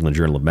that. The New England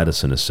Journal of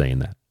Medicine is saying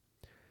that.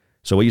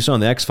 So what you saw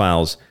in the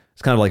X-Files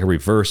is kind of like a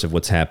reverse of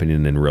what's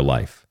happening in real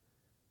life.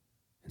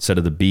 Instead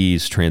of the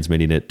bees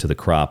transmitting it to the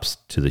crops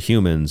to the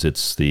humans,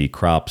 it's the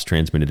crops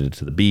transmitting it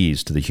to the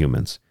bees to the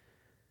humans.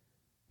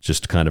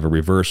 Just kind of a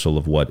reversal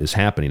of what is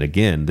happening.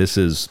 Again, this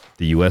is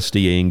the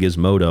USDA and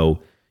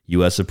Gizmodo.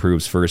 U.S.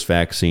 approves first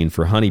vaccine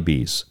for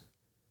honeybees.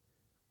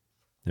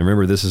 And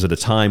remember, this is at a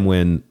time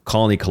when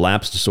colony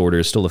collapse disorder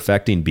is still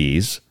affecting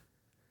bees.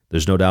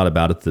 There's no doubt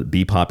about it that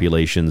bee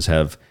populations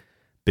have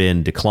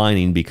been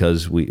declining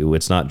because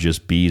it's not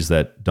just bees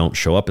that don't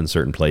show up in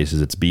certain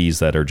places. It's bees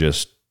that are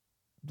just,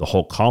 the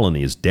whole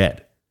colony is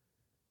dead.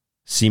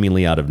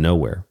 seemingly out of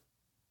nowhere.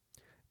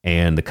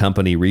 And the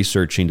company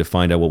researching to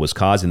find out what was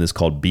causing this,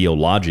 called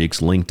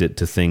Biologics, linked it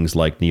to things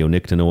like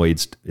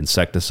neonicotinoids,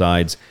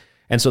 insecticides.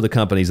 And so the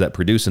companies that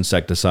produce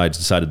insecticides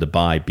decided to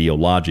buy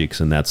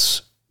Biologics, and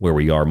that's where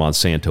we are.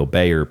 Monsanto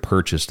Bayer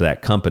purchased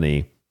that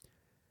company,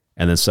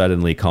 and then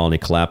suddenly colony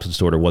collapse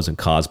disorder wasn't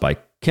caused by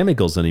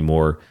chemicals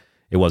anymore.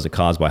 It wasn't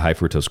caused by high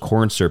fructose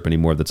corn syrup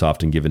anymore that's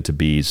often given to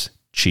bees,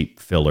 cheap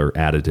filler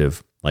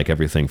additive, like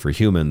everything for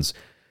humans,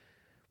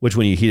 which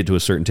when you heat it to a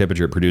certain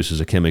temperature, it produces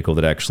a chemical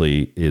that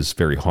actually is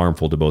very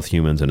harmful to both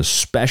humans and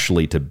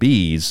especially to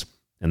bees.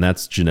 And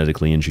that's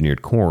genetically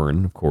engineered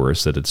corn, of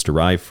course, that it's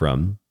derived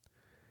from.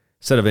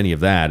 Instead of any of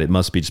that, it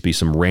must just be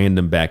some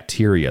random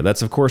bacteria.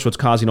 That's, of course, what's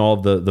causing all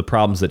of the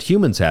problems that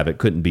humans have. It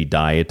couldn't be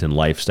diet and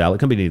lifestyle. It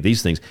couldn't be any of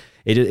these things.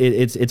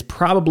 It's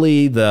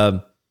probably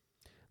the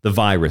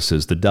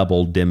viruses, the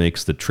double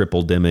dimics, the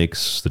triple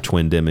dimics, the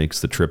twin dimics,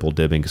 the triple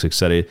dimics,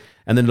 etc.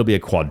 And then it'll be a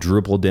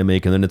quadruple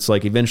dimic. And then it's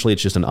like eventually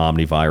it's just an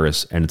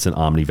omnivirus and it's an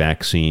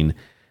omnivaccine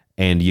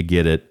and you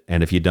get it.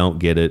 And if you don't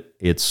get it,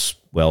 it's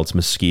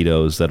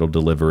mosquitoes that'll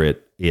deliver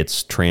it.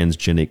 It's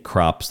transgenic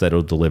crops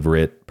that'll deliver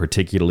it,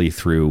 particularly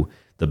through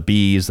the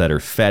bees that are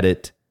fed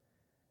it,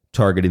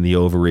 targeting the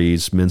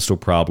ovaries, menstrual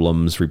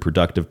problems,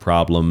 reproductive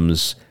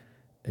problems.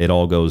 It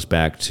all goes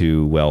back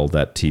to,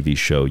 that TV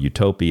show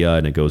Utopia,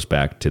 and it goes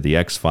back to the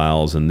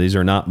X-Files. And these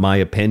are not my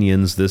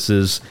opinions. This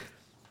is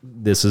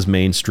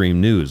mainstream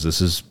news.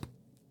 This is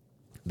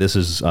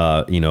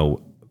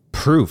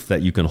proof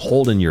that you can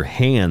hold in your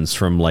hands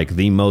from like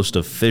the most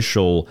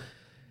official,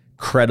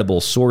 credible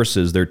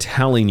sources. They're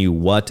telling you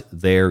what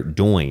they're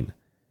doing.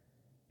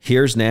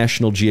 Here's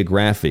National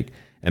Geographic.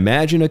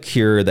 Imagine a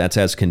cure that's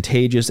as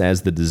contagious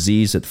as the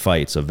disease it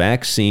fights, a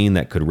vaccine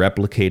that could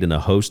replicate in a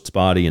host's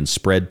body and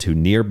spread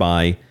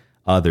to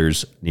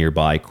others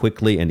nearby,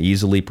 quickly and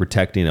easily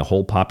protecting a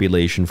whole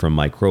population from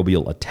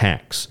microbial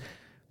attacks.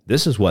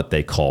 This is what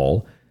they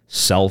call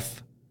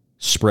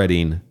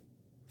self-spreading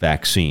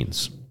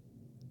vaccines.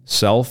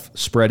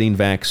 Self-spreading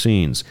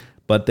vaccines.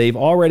 But they've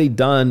already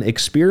done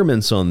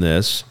experiments on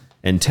this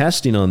and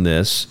testing on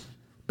this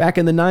back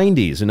in the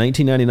 90s. In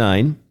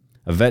 1999,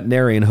 a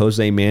veterinarian,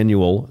 Jose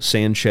Manuel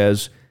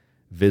Sanchez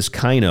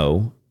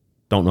Vizcaino,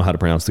 don't know how to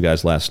pronounce the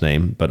guy's last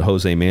name, but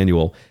Jose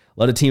Manuel,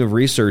 led a team of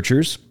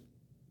researchers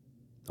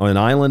on an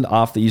island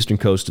off the eastern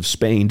coast of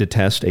Spain to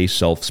test a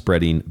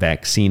self-spreading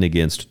vaccine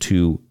against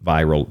 2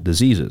 viral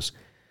diseases.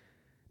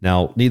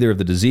 Now, neither of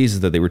the diseases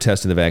that they were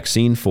testing the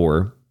vaccine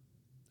for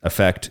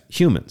affect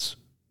humans.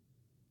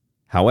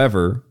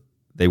 However,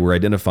 they were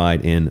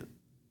identified in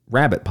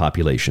rabbit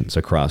populations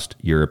across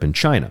Europe and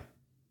China.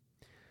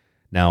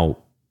 Now,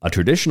 a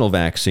traditional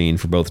vaccine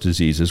for both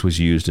diseases was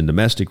used in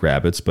domestic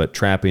rabbits, but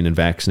trapping and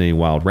vaccinating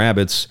wild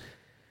rabbits,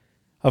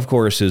 of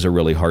course, is a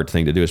really hard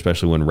thing to do,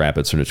 especially when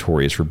rabbits are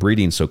notorious for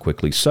breeding so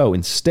quickly. So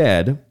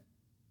instead,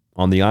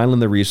 on the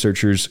island, the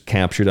researchers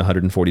captured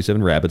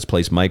 147 rabbits,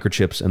 placed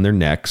microchips in their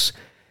necks,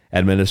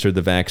 administered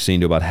the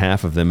vaccine to about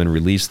half of them, and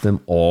released them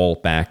all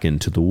back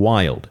into the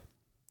wild.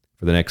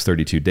 For the next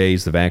 32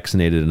 days, the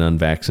vaccinated and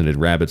unvaccinated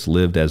rabbits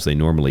lived as they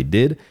normally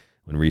did.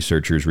 When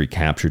researchers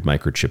recaptured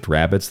microchipped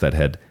rabbits that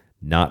had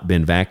not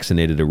been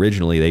vaccinated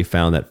originally, they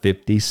found that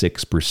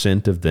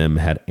 56% of them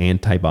had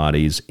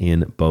antibodies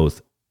to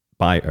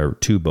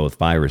both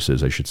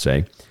viruses,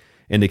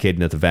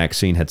 indicating that the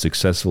vaccine had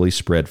successfully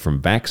spread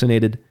from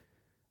vaccinated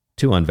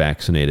to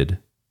unvaccinated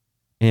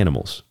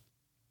animals.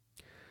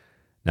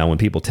 Now, when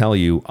people tell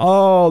you,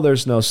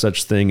 there's no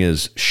such thing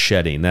as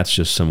shedding, that's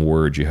just some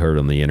word you heard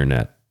on the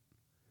internet.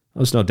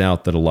 There's no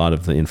doubt that a lot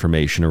of the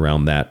information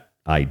around that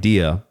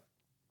idea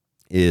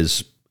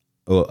is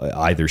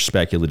either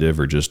speculative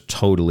or just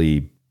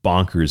totally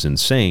bonkers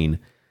insane.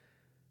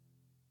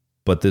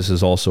 But this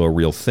is also a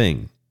real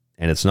thing.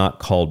 And it's not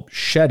called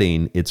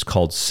shedding, it's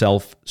called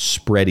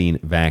self-spreading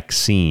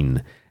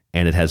vaccine.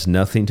 And it has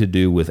nothing to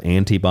do with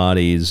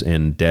antibodies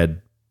and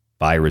dead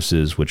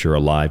viruses, which are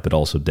alive but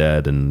also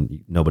dead,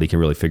 and nobody can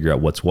really figure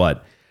out what's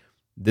what.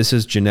 This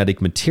is genetic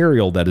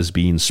material that is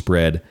being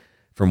spread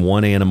from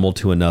one animal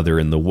to another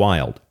in the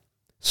wild.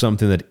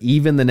 Something that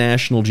even the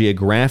National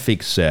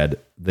Geographic said.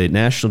 The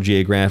National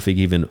Geographic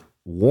even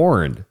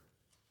warned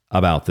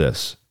about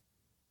this.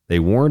 They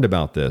warned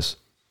about this.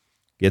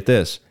 Get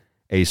this.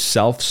 A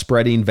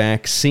self-spreading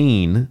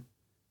vaccine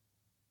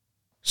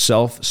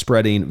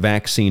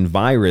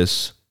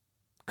virus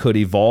could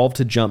evolve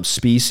to jump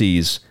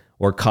species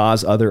or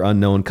cause other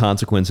unknown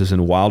consequences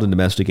in wild and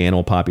domestic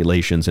animal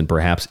populations and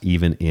perhaps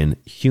even in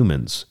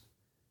humans.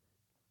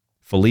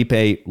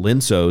 Felipe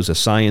Linsos, a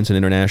science and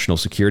international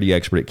security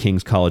expert at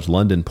King's College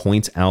London,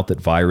 points out that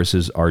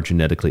viruses are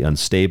genetically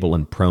unstable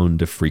and prone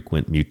to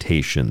frequent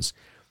mutations.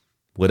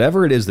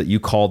 Whatever it is that you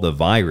call the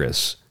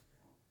virus,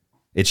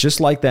 it's just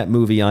like that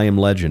movie I Am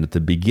Legend at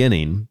the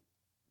beginning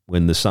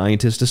when the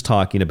scientist is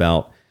talking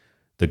about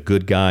the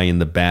good guy and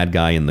the bad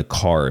guy in the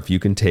car. If you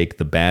can take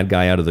the bad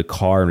guy out of the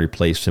car and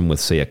replace him with,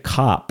 say, a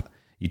cop,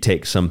 you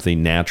take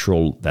something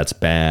natural that's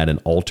bad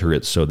and alter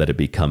it so that it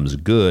becomes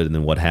good. And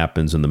then what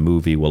happens in the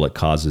movie? Well, it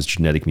causes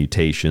genetic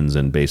mutations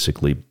and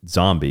basically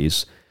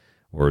zombies,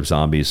 or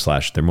zombies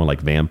 / they're more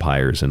like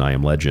vampires in I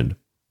Am Legend,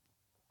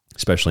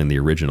 especially in the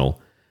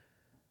original.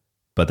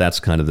 But that's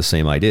kind of the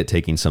same idea,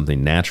 taking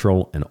something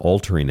natural and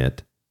altering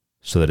it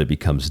so that it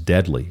becomes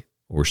deadly,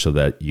 or so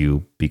that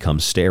you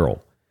become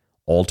sterile,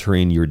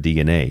 altering your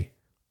DNA,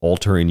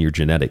 altering your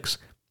genetics.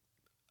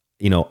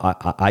 You know,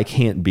 I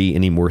can't be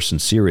any more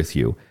sincere with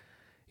you.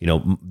 You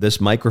know,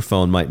 this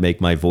microphone might make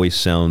my voice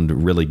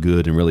sound really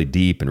good and really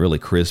deep and really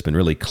crisp and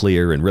really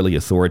clear and really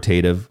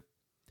authoritative.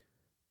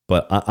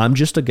 But I'm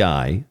just a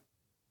guy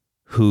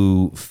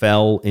who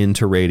fell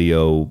into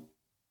radio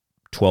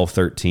 12,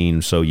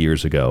 13 so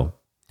years ago.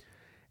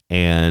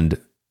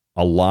 And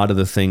a lot of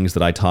the things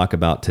that I talk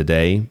about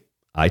today,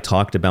 I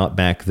talked about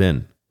back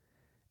then.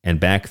 And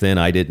back then,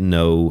 I didn't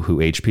know who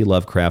H.P.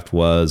 Lovecraft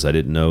was. I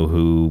didn't know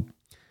who...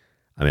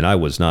 I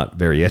was not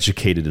very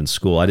educated in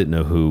school. I didn't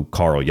know who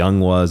Carl Jung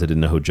was. I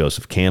didn't know who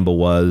Joseph Campbell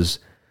was.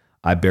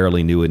 I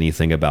barely knew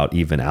anything about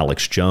even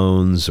Alex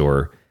Jones,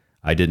 or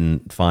I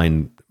didn't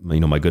find,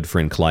 my good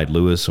friend Clyde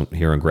Lewis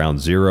here on Ground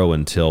Zero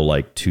until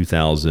like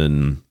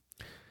 2000.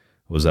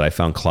 I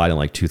found Clyde in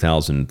like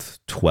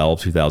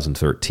 2012,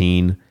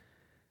 2013.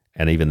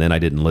 And even then I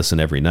didn't listen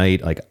every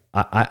night. Like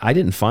I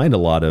didn't find a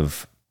lot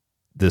of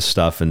this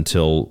stuff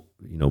until,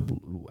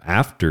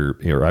 after,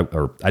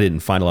 or I didn't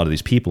find a lot of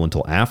these people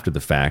until after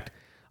the fact.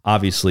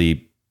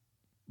 Obviously,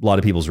 a lot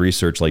of people's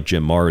research, like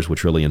Jim Marrs,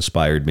 which really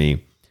inspired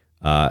me,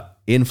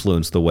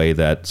 influenced the way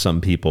that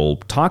some people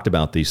talked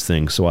about these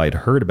things. So I had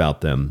heard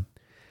about them.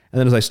 And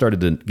then as I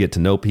started to get to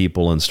know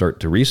people and start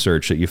to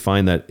research it, you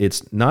find that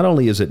it's not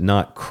only is it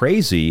not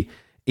crazy,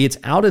 it's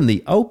out in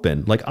the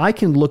open. Like I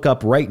can look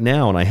up right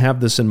now, and I have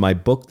this in my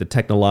book, The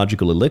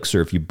Technological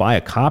Elixir. If you buy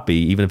a copy,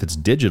 even if it's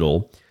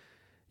digital,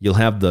 you'll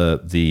have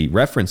the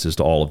references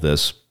to all of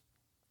this.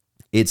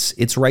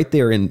 It's right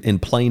there in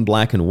plain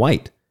black and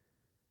white.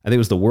 I think it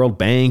was the World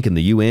Bank and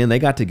the UN. They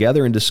got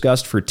together and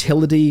discussed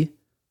fertility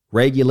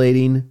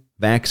regulating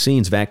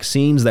vaccines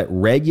that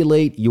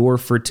regulate your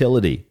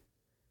fertility.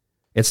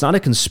 It's not a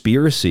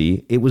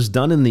conspiracy. It was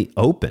done in the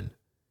open.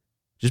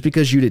 Just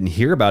because you didn't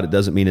hear about it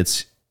doesn't mean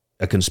it's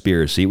a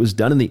conspiracy. It was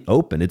done in the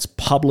open. It's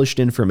published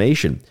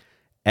information.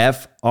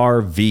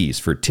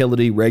 FRVs,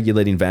 fertility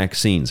regulating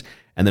vaccines.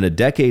 And then a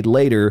decade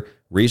later,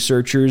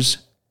 researchers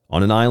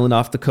on an island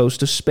off the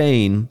coast of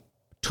Spain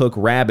took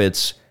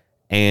rabbits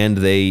and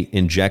they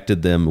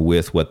injected them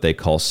with what they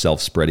call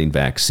self-spreading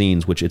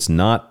vaccines, which it's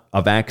not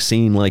a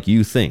vaccine like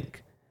you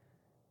think.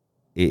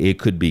 It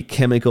could be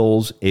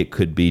chemicals, it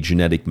could be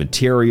genetic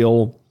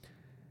material.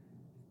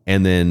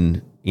 And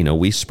then,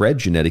 we spread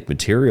genetic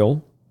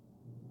material,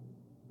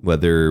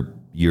 whether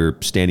you're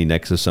standing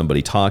next to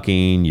somebody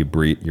talking, you're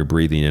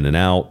breathing in and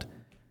out.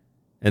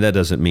 And that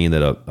doesn't mean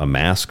that a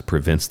mask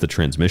prevents the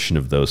transmission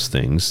of those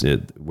things.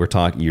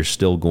 You're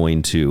still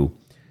going to,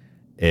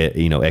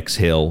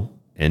 exhale,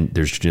 and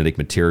there's genetic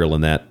material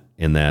in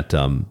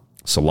that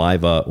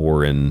saliva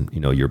or in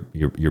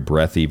your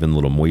breath, even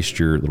little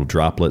moisture, little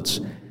droplets.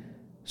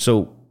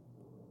 So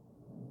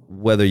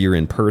whether you're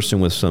in person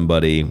with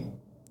somebody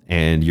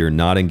and you're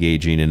not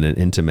engaging in an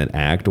intimate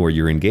act, or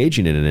you're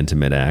engaging in an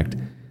intimate act,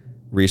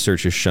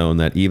 research has shown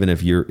that even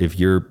if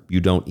you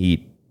don't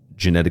eat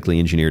genetically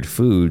engineered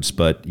foods,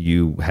 but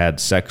you had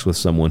sex with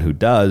someone who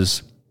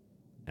does,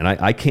 and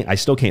I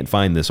still can't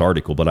find this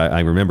article, but I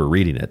remember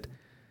reading it.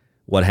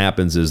 What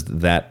happens is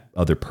that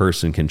other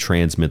person can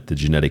transmit the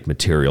genetic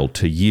material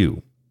to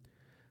you.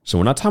 So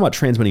we're not talking about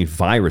transmitting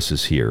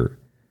viruses here,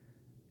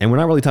 and we're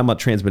not really talking about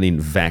transmitting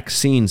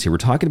vaccines here. We're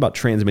talking about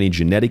transmitting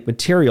genetic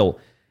material,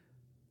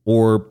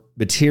 or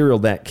material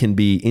that can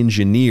be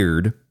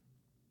engineered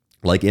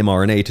like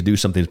mRNA to do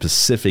something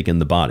specific in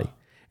the body.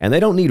 And they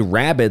don't need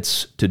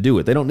rabbits to do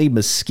it. They don't need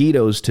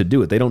mosquitoes to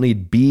do it. They don't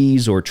need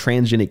bees or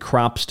transgenic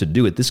crops to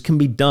do it. This can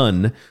be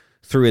done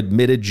through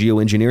admitted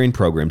geoengineering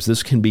programs.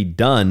 This can be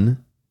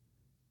done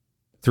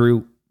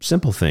through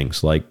simple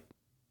things like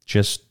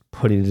just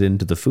putting it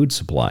into the food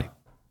supply.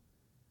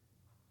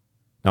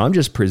 Now, I'm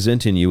just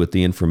presenting you with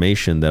the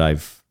information that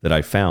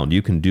I've found.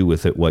 You can do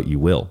with it what you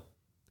will.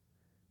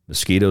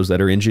 Mosquitoes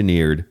that are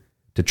engineered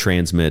to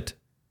transmit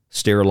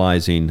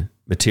sterilizing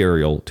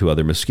material to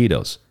other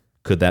mosquitoes.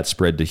 Could that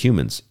spread to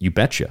humans? You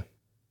betcha.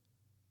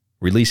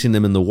 Releasing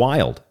them in the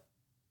wild.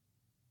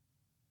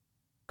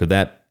 Could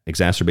that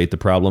exacerbate the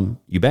problem?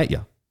 You bet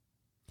you.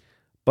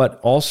 But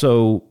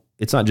also,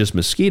 it's not just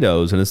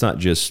mosquitoes, and it's not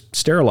just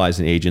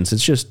sterilizing agents.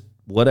 It's just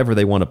whatever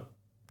they want to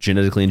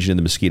genetically engineer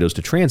the mosquitoes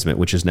to transmit,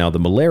 which is now the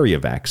malaria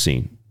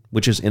vaccine,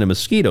 which is in a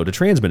mosquito to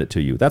transmit it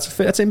to you. That's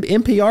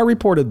NPR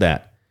reported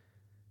that.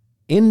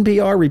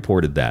 NPR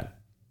reported that.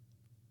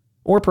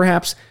 Or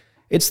perhaps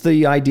it's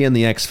the idea in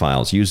the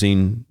X-Files,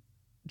 using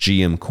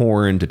GM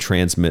corn to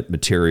transmit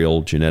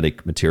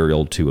genetic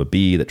material to a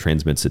bee that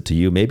transmits it to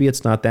you. Maybe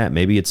it's not that.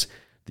 Maybe it's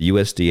the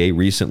USDA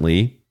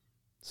recently,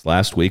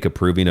 last week,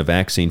 approving a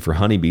vaccine for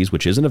honeybees,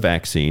 which isn't a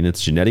vaccine.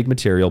 It's genetic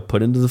material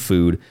put into the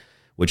food,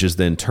 which is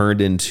then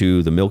turned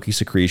into the milky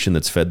secretion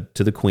that's fed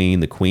to the queen.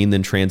 The queen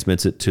then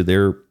transmits it to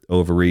their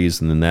ovaries,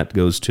 and then that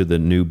goes to the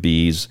new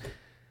bees.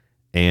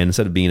 And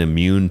instead of being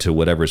immune to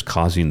whatever is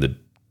causing the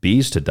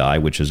bees to die,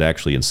 which is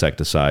actually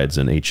insecticides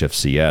and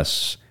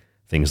HFCS,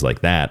 things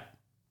like that,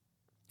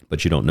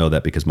 but you don't know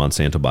that because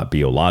Monsanto bought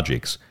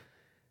biologics,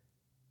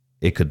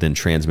 it could then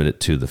transmit it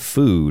to the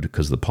food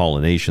because the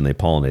pollination, they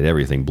pollinate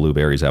everything,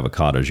 blueberries,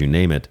 avocados, you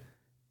name it,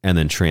 and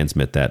then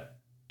transmit that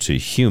to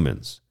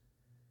humans.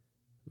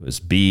 It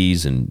was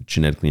bees and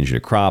genetically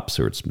engineered crops,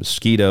 or it's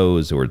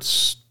mosquitoes, or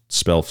it's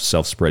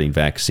self-spreading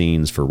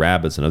vaccines for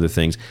rabbits and other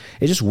things.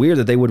 It's just weird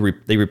that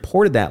they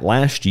reported that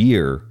last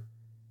year.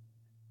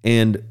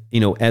 And, you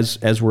know,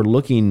 as we're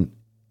looking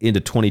into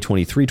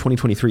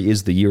 2023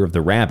 is the year of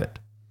the rabbit.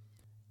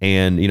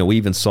 And, you know,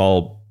 we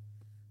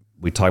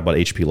talked about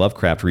H.P.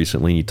 Lovecraft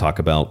recently, and you talk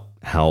about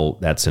how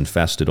that's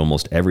infested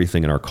almost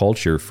everything in our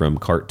culture, from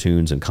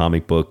cartoons and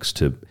comic books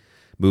to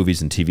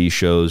movies and TV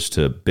shows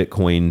to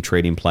Bitcoin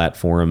trading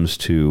platforms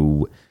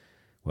to,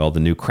 well, the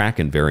new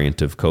Kraken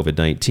variant of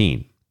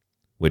COVID-19,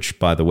 which,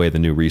 by the way, the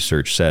new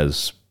research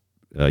says,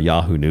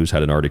 Yahoo News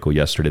had an article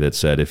yesterday that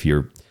said if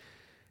you're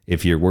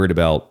worried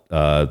about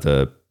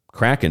the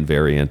Kraken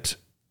variant,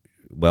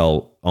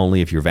 well,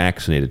 only if you're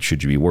vaccinated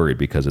should you be worried,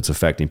 because it's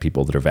affecting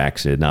people that are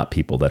vaccinated, not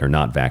people that are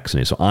not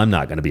vaccinated. So I'm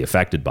not going to be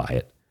affected by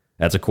it.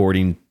 That's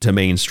according to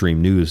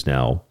mainstream news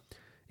now.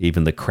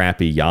 Even the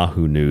crappy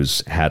Yahoo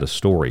News had a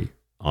story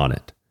on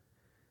it,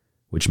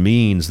 which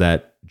means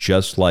that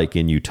just like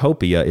in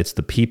Utopia, it's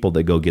the people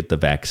that go get the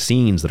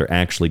vaccines that are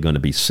actually going to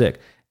be sick.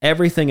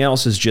 Everything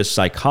else is just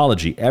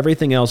psychology.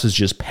 Everything else is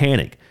just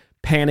panic.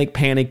 Panic,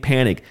 panic,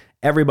 panic.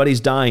 Everybody's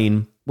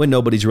dying when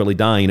nobody's really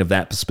dying of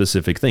that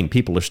specific thing.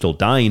 People are still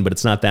dying, but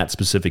it's not that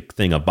specific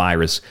thing, a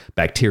virus,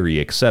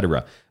 bacteria,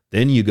 etc.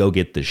 Then you go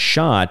get the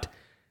shot,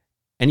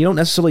 and you don't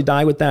necessarily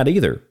die with that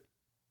either,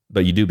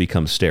 but you do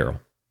become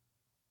sterile.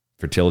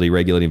 Fertility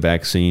regulating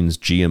vaccines,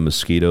 GM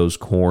mosquitoes,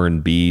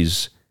 corn,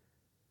 bees,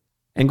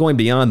 and going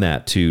beyond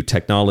that to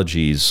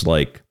technologies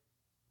like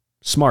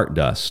smart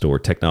dust, or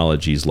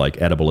technologies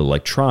like edible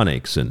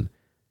electronics and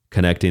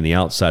connecting the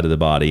outside of the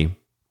body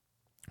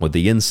with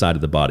the inside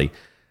of the body.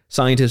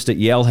 Scientists at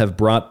Yale have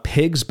brought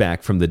pigs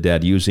back from the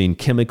dead using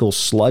chemical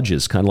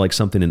sludges, kind of like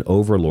something in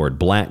Overlord,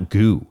 black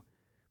goo,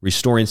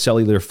 restoring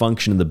cellular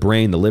function in the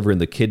brain, the liver,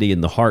 and the kidneys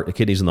in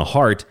the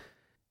heart.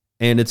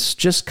 And it's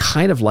just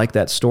kind of like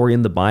that story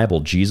in the Bible.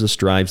 Jesus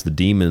drives the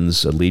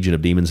demons, a legion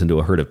of demons, into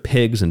a herd of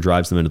pigs and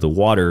drives them into the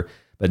water.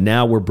 But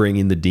now we're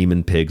bringing the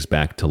demon pigs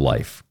back to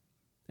life.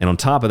 And on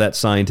top of that,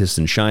 scientists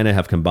in China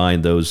have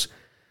combined those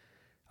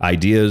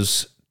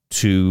ideas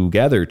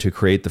together to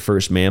create the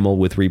first mammal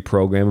with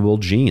reprogrammable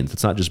genes.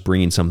 It's not just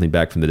bringing something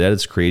back from the dead,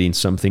 it's creating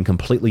something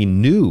completely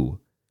new,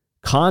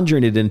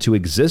 conjuring it into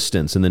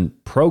existence, and then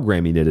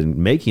programming it and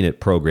making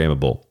it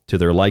programmable to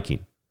their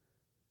liking.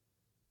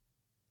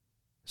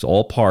 It's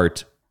all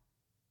part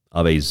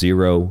of a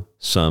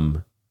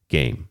zero-sum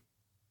game.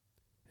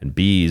 And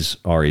bees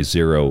are a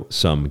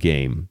zero-sum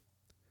game,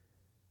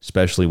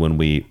 especially when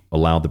we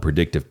allow the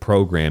predictive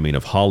programming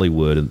of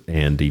Hollywood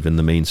and even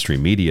the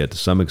mainstream media to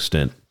some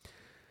extent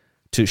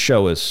to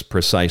show us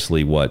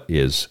precisely what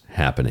is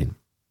happening.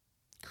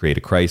 Create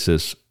a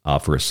crisis,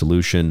 offer a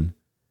solution.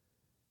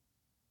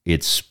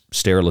 It's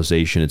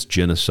sterilization, it's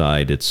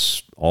genocide,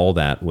 it's all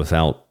that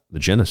without the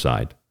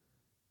genocide.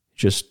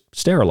 Just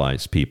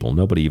sterilize people.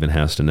 Nobody even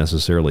has to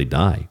necessarily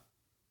die.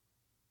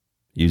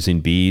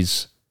 Using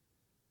bees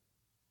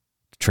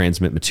to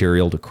transmit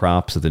material to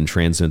crops that then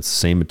transmits the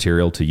same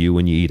material to you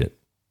when you eat it.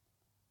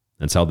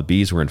 That's how the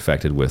bees were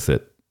infected with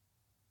it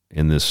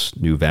in this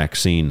new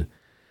vaccine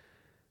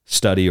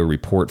study or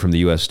report from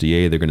the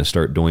USDA. They're going to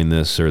start doing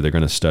this, or they're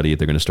going to study it.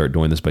 They're going to start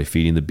doing this by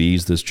feeding the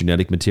bees this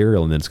genetic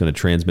material, and then it's going to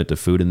transmit to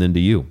food and then to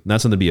you. Not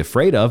something to be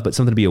afraid of, but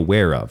something to be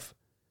aware of.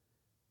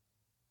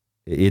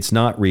 It's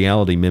not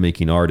reality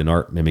mimicking art and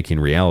art mimicking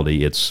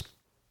reality. It's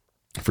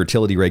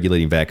fertility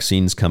regulating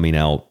vaccines coming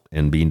out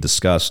and being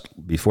discussed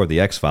before the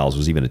X-Files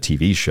was even a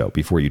TV show,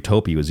 before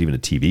Utopia was even a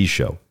TV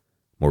show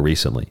more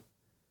recently.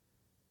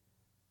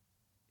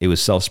 It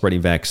was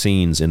self-spreading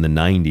vaccines in the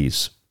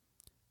 90s.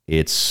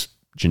 It's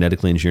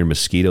genetically engineered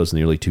mosquitoes in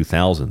the early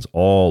 2000s,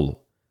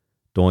 all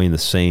doing the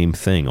same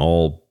thing,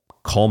 all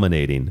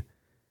culminating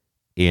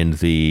in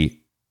the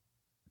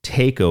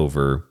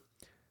takeover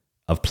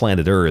of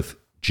planet Earth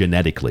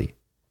genetically,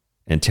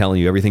 and telling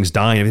you everything's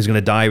dying, everything's going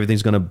to die,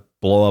 everything's going to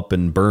blow up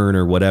and burn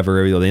or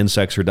whatever. The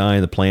insects are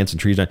dying, the plants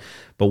and trees are dying.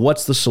 But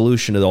what's the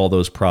solution to all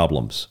those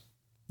problems?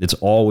 It's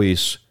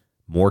always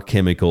more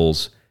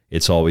chemicals.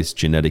 It's always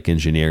genetic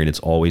engineering. It's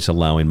always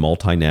allowing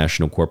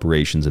multinational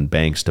corporations and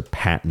banks to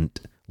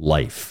patent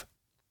life.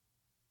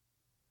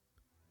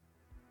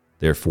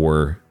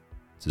 Therefore,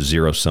 it's a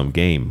zero-sum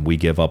game. We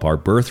give up our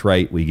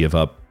birthright. We give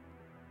up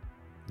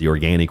the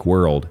organic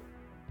world.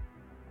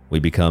 We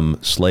become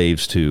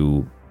slaves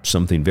to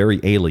something very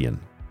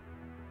alien.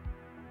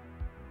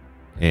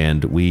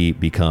 And we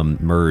become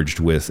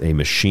merged with a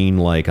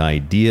machine-like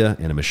idea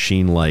and a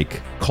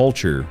machine-like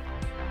culture.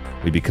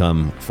 We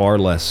become far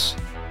less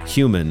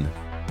human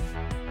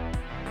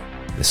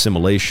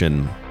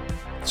assimilation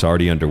is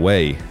already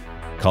underway.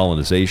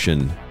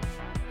 Colonization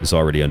is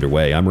already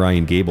underway. I'm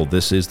Ryan Gable.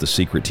 This is The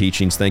Secret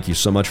Teachings. Thank you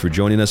so much for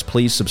joining us.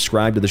 Please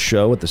subscribe to the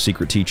show at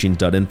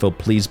thesecretteachings.info.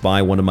 Please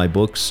buy one of my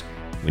books.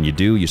 When you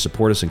do, you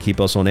support us and keep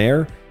us on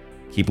air.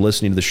 Keep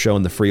listening to the show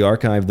in the free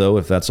archive, though,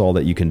 if that's all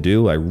that you can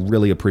do. I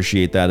really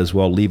appreciate that as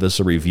well. Leave us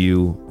a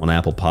review on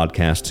Apple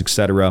Podcasts,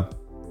 etc.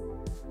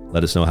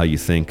 Let us know how you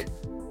think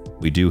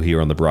we do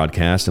here on the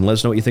broadcast. And let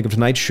us know what you think of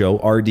tonight's show.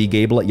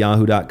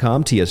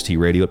 rdgable@yahoo.com,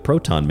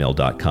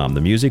 tstradio@protonmail.com.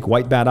 The music,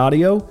 White Bat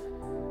Audio.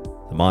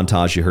 The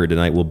montage you heard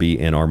tonight will be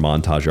in our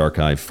montage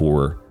archive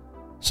for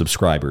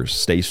subscribers.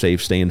 Stay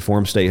safe, stay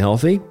informed, stay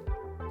healthy.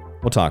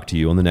 We'll talk to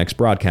you on the next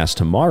broadcast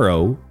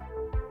tomorrow.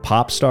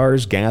 Pop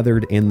stars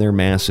gathered in their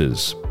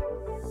masses.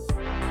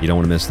 You don't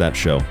want to miss that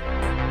show.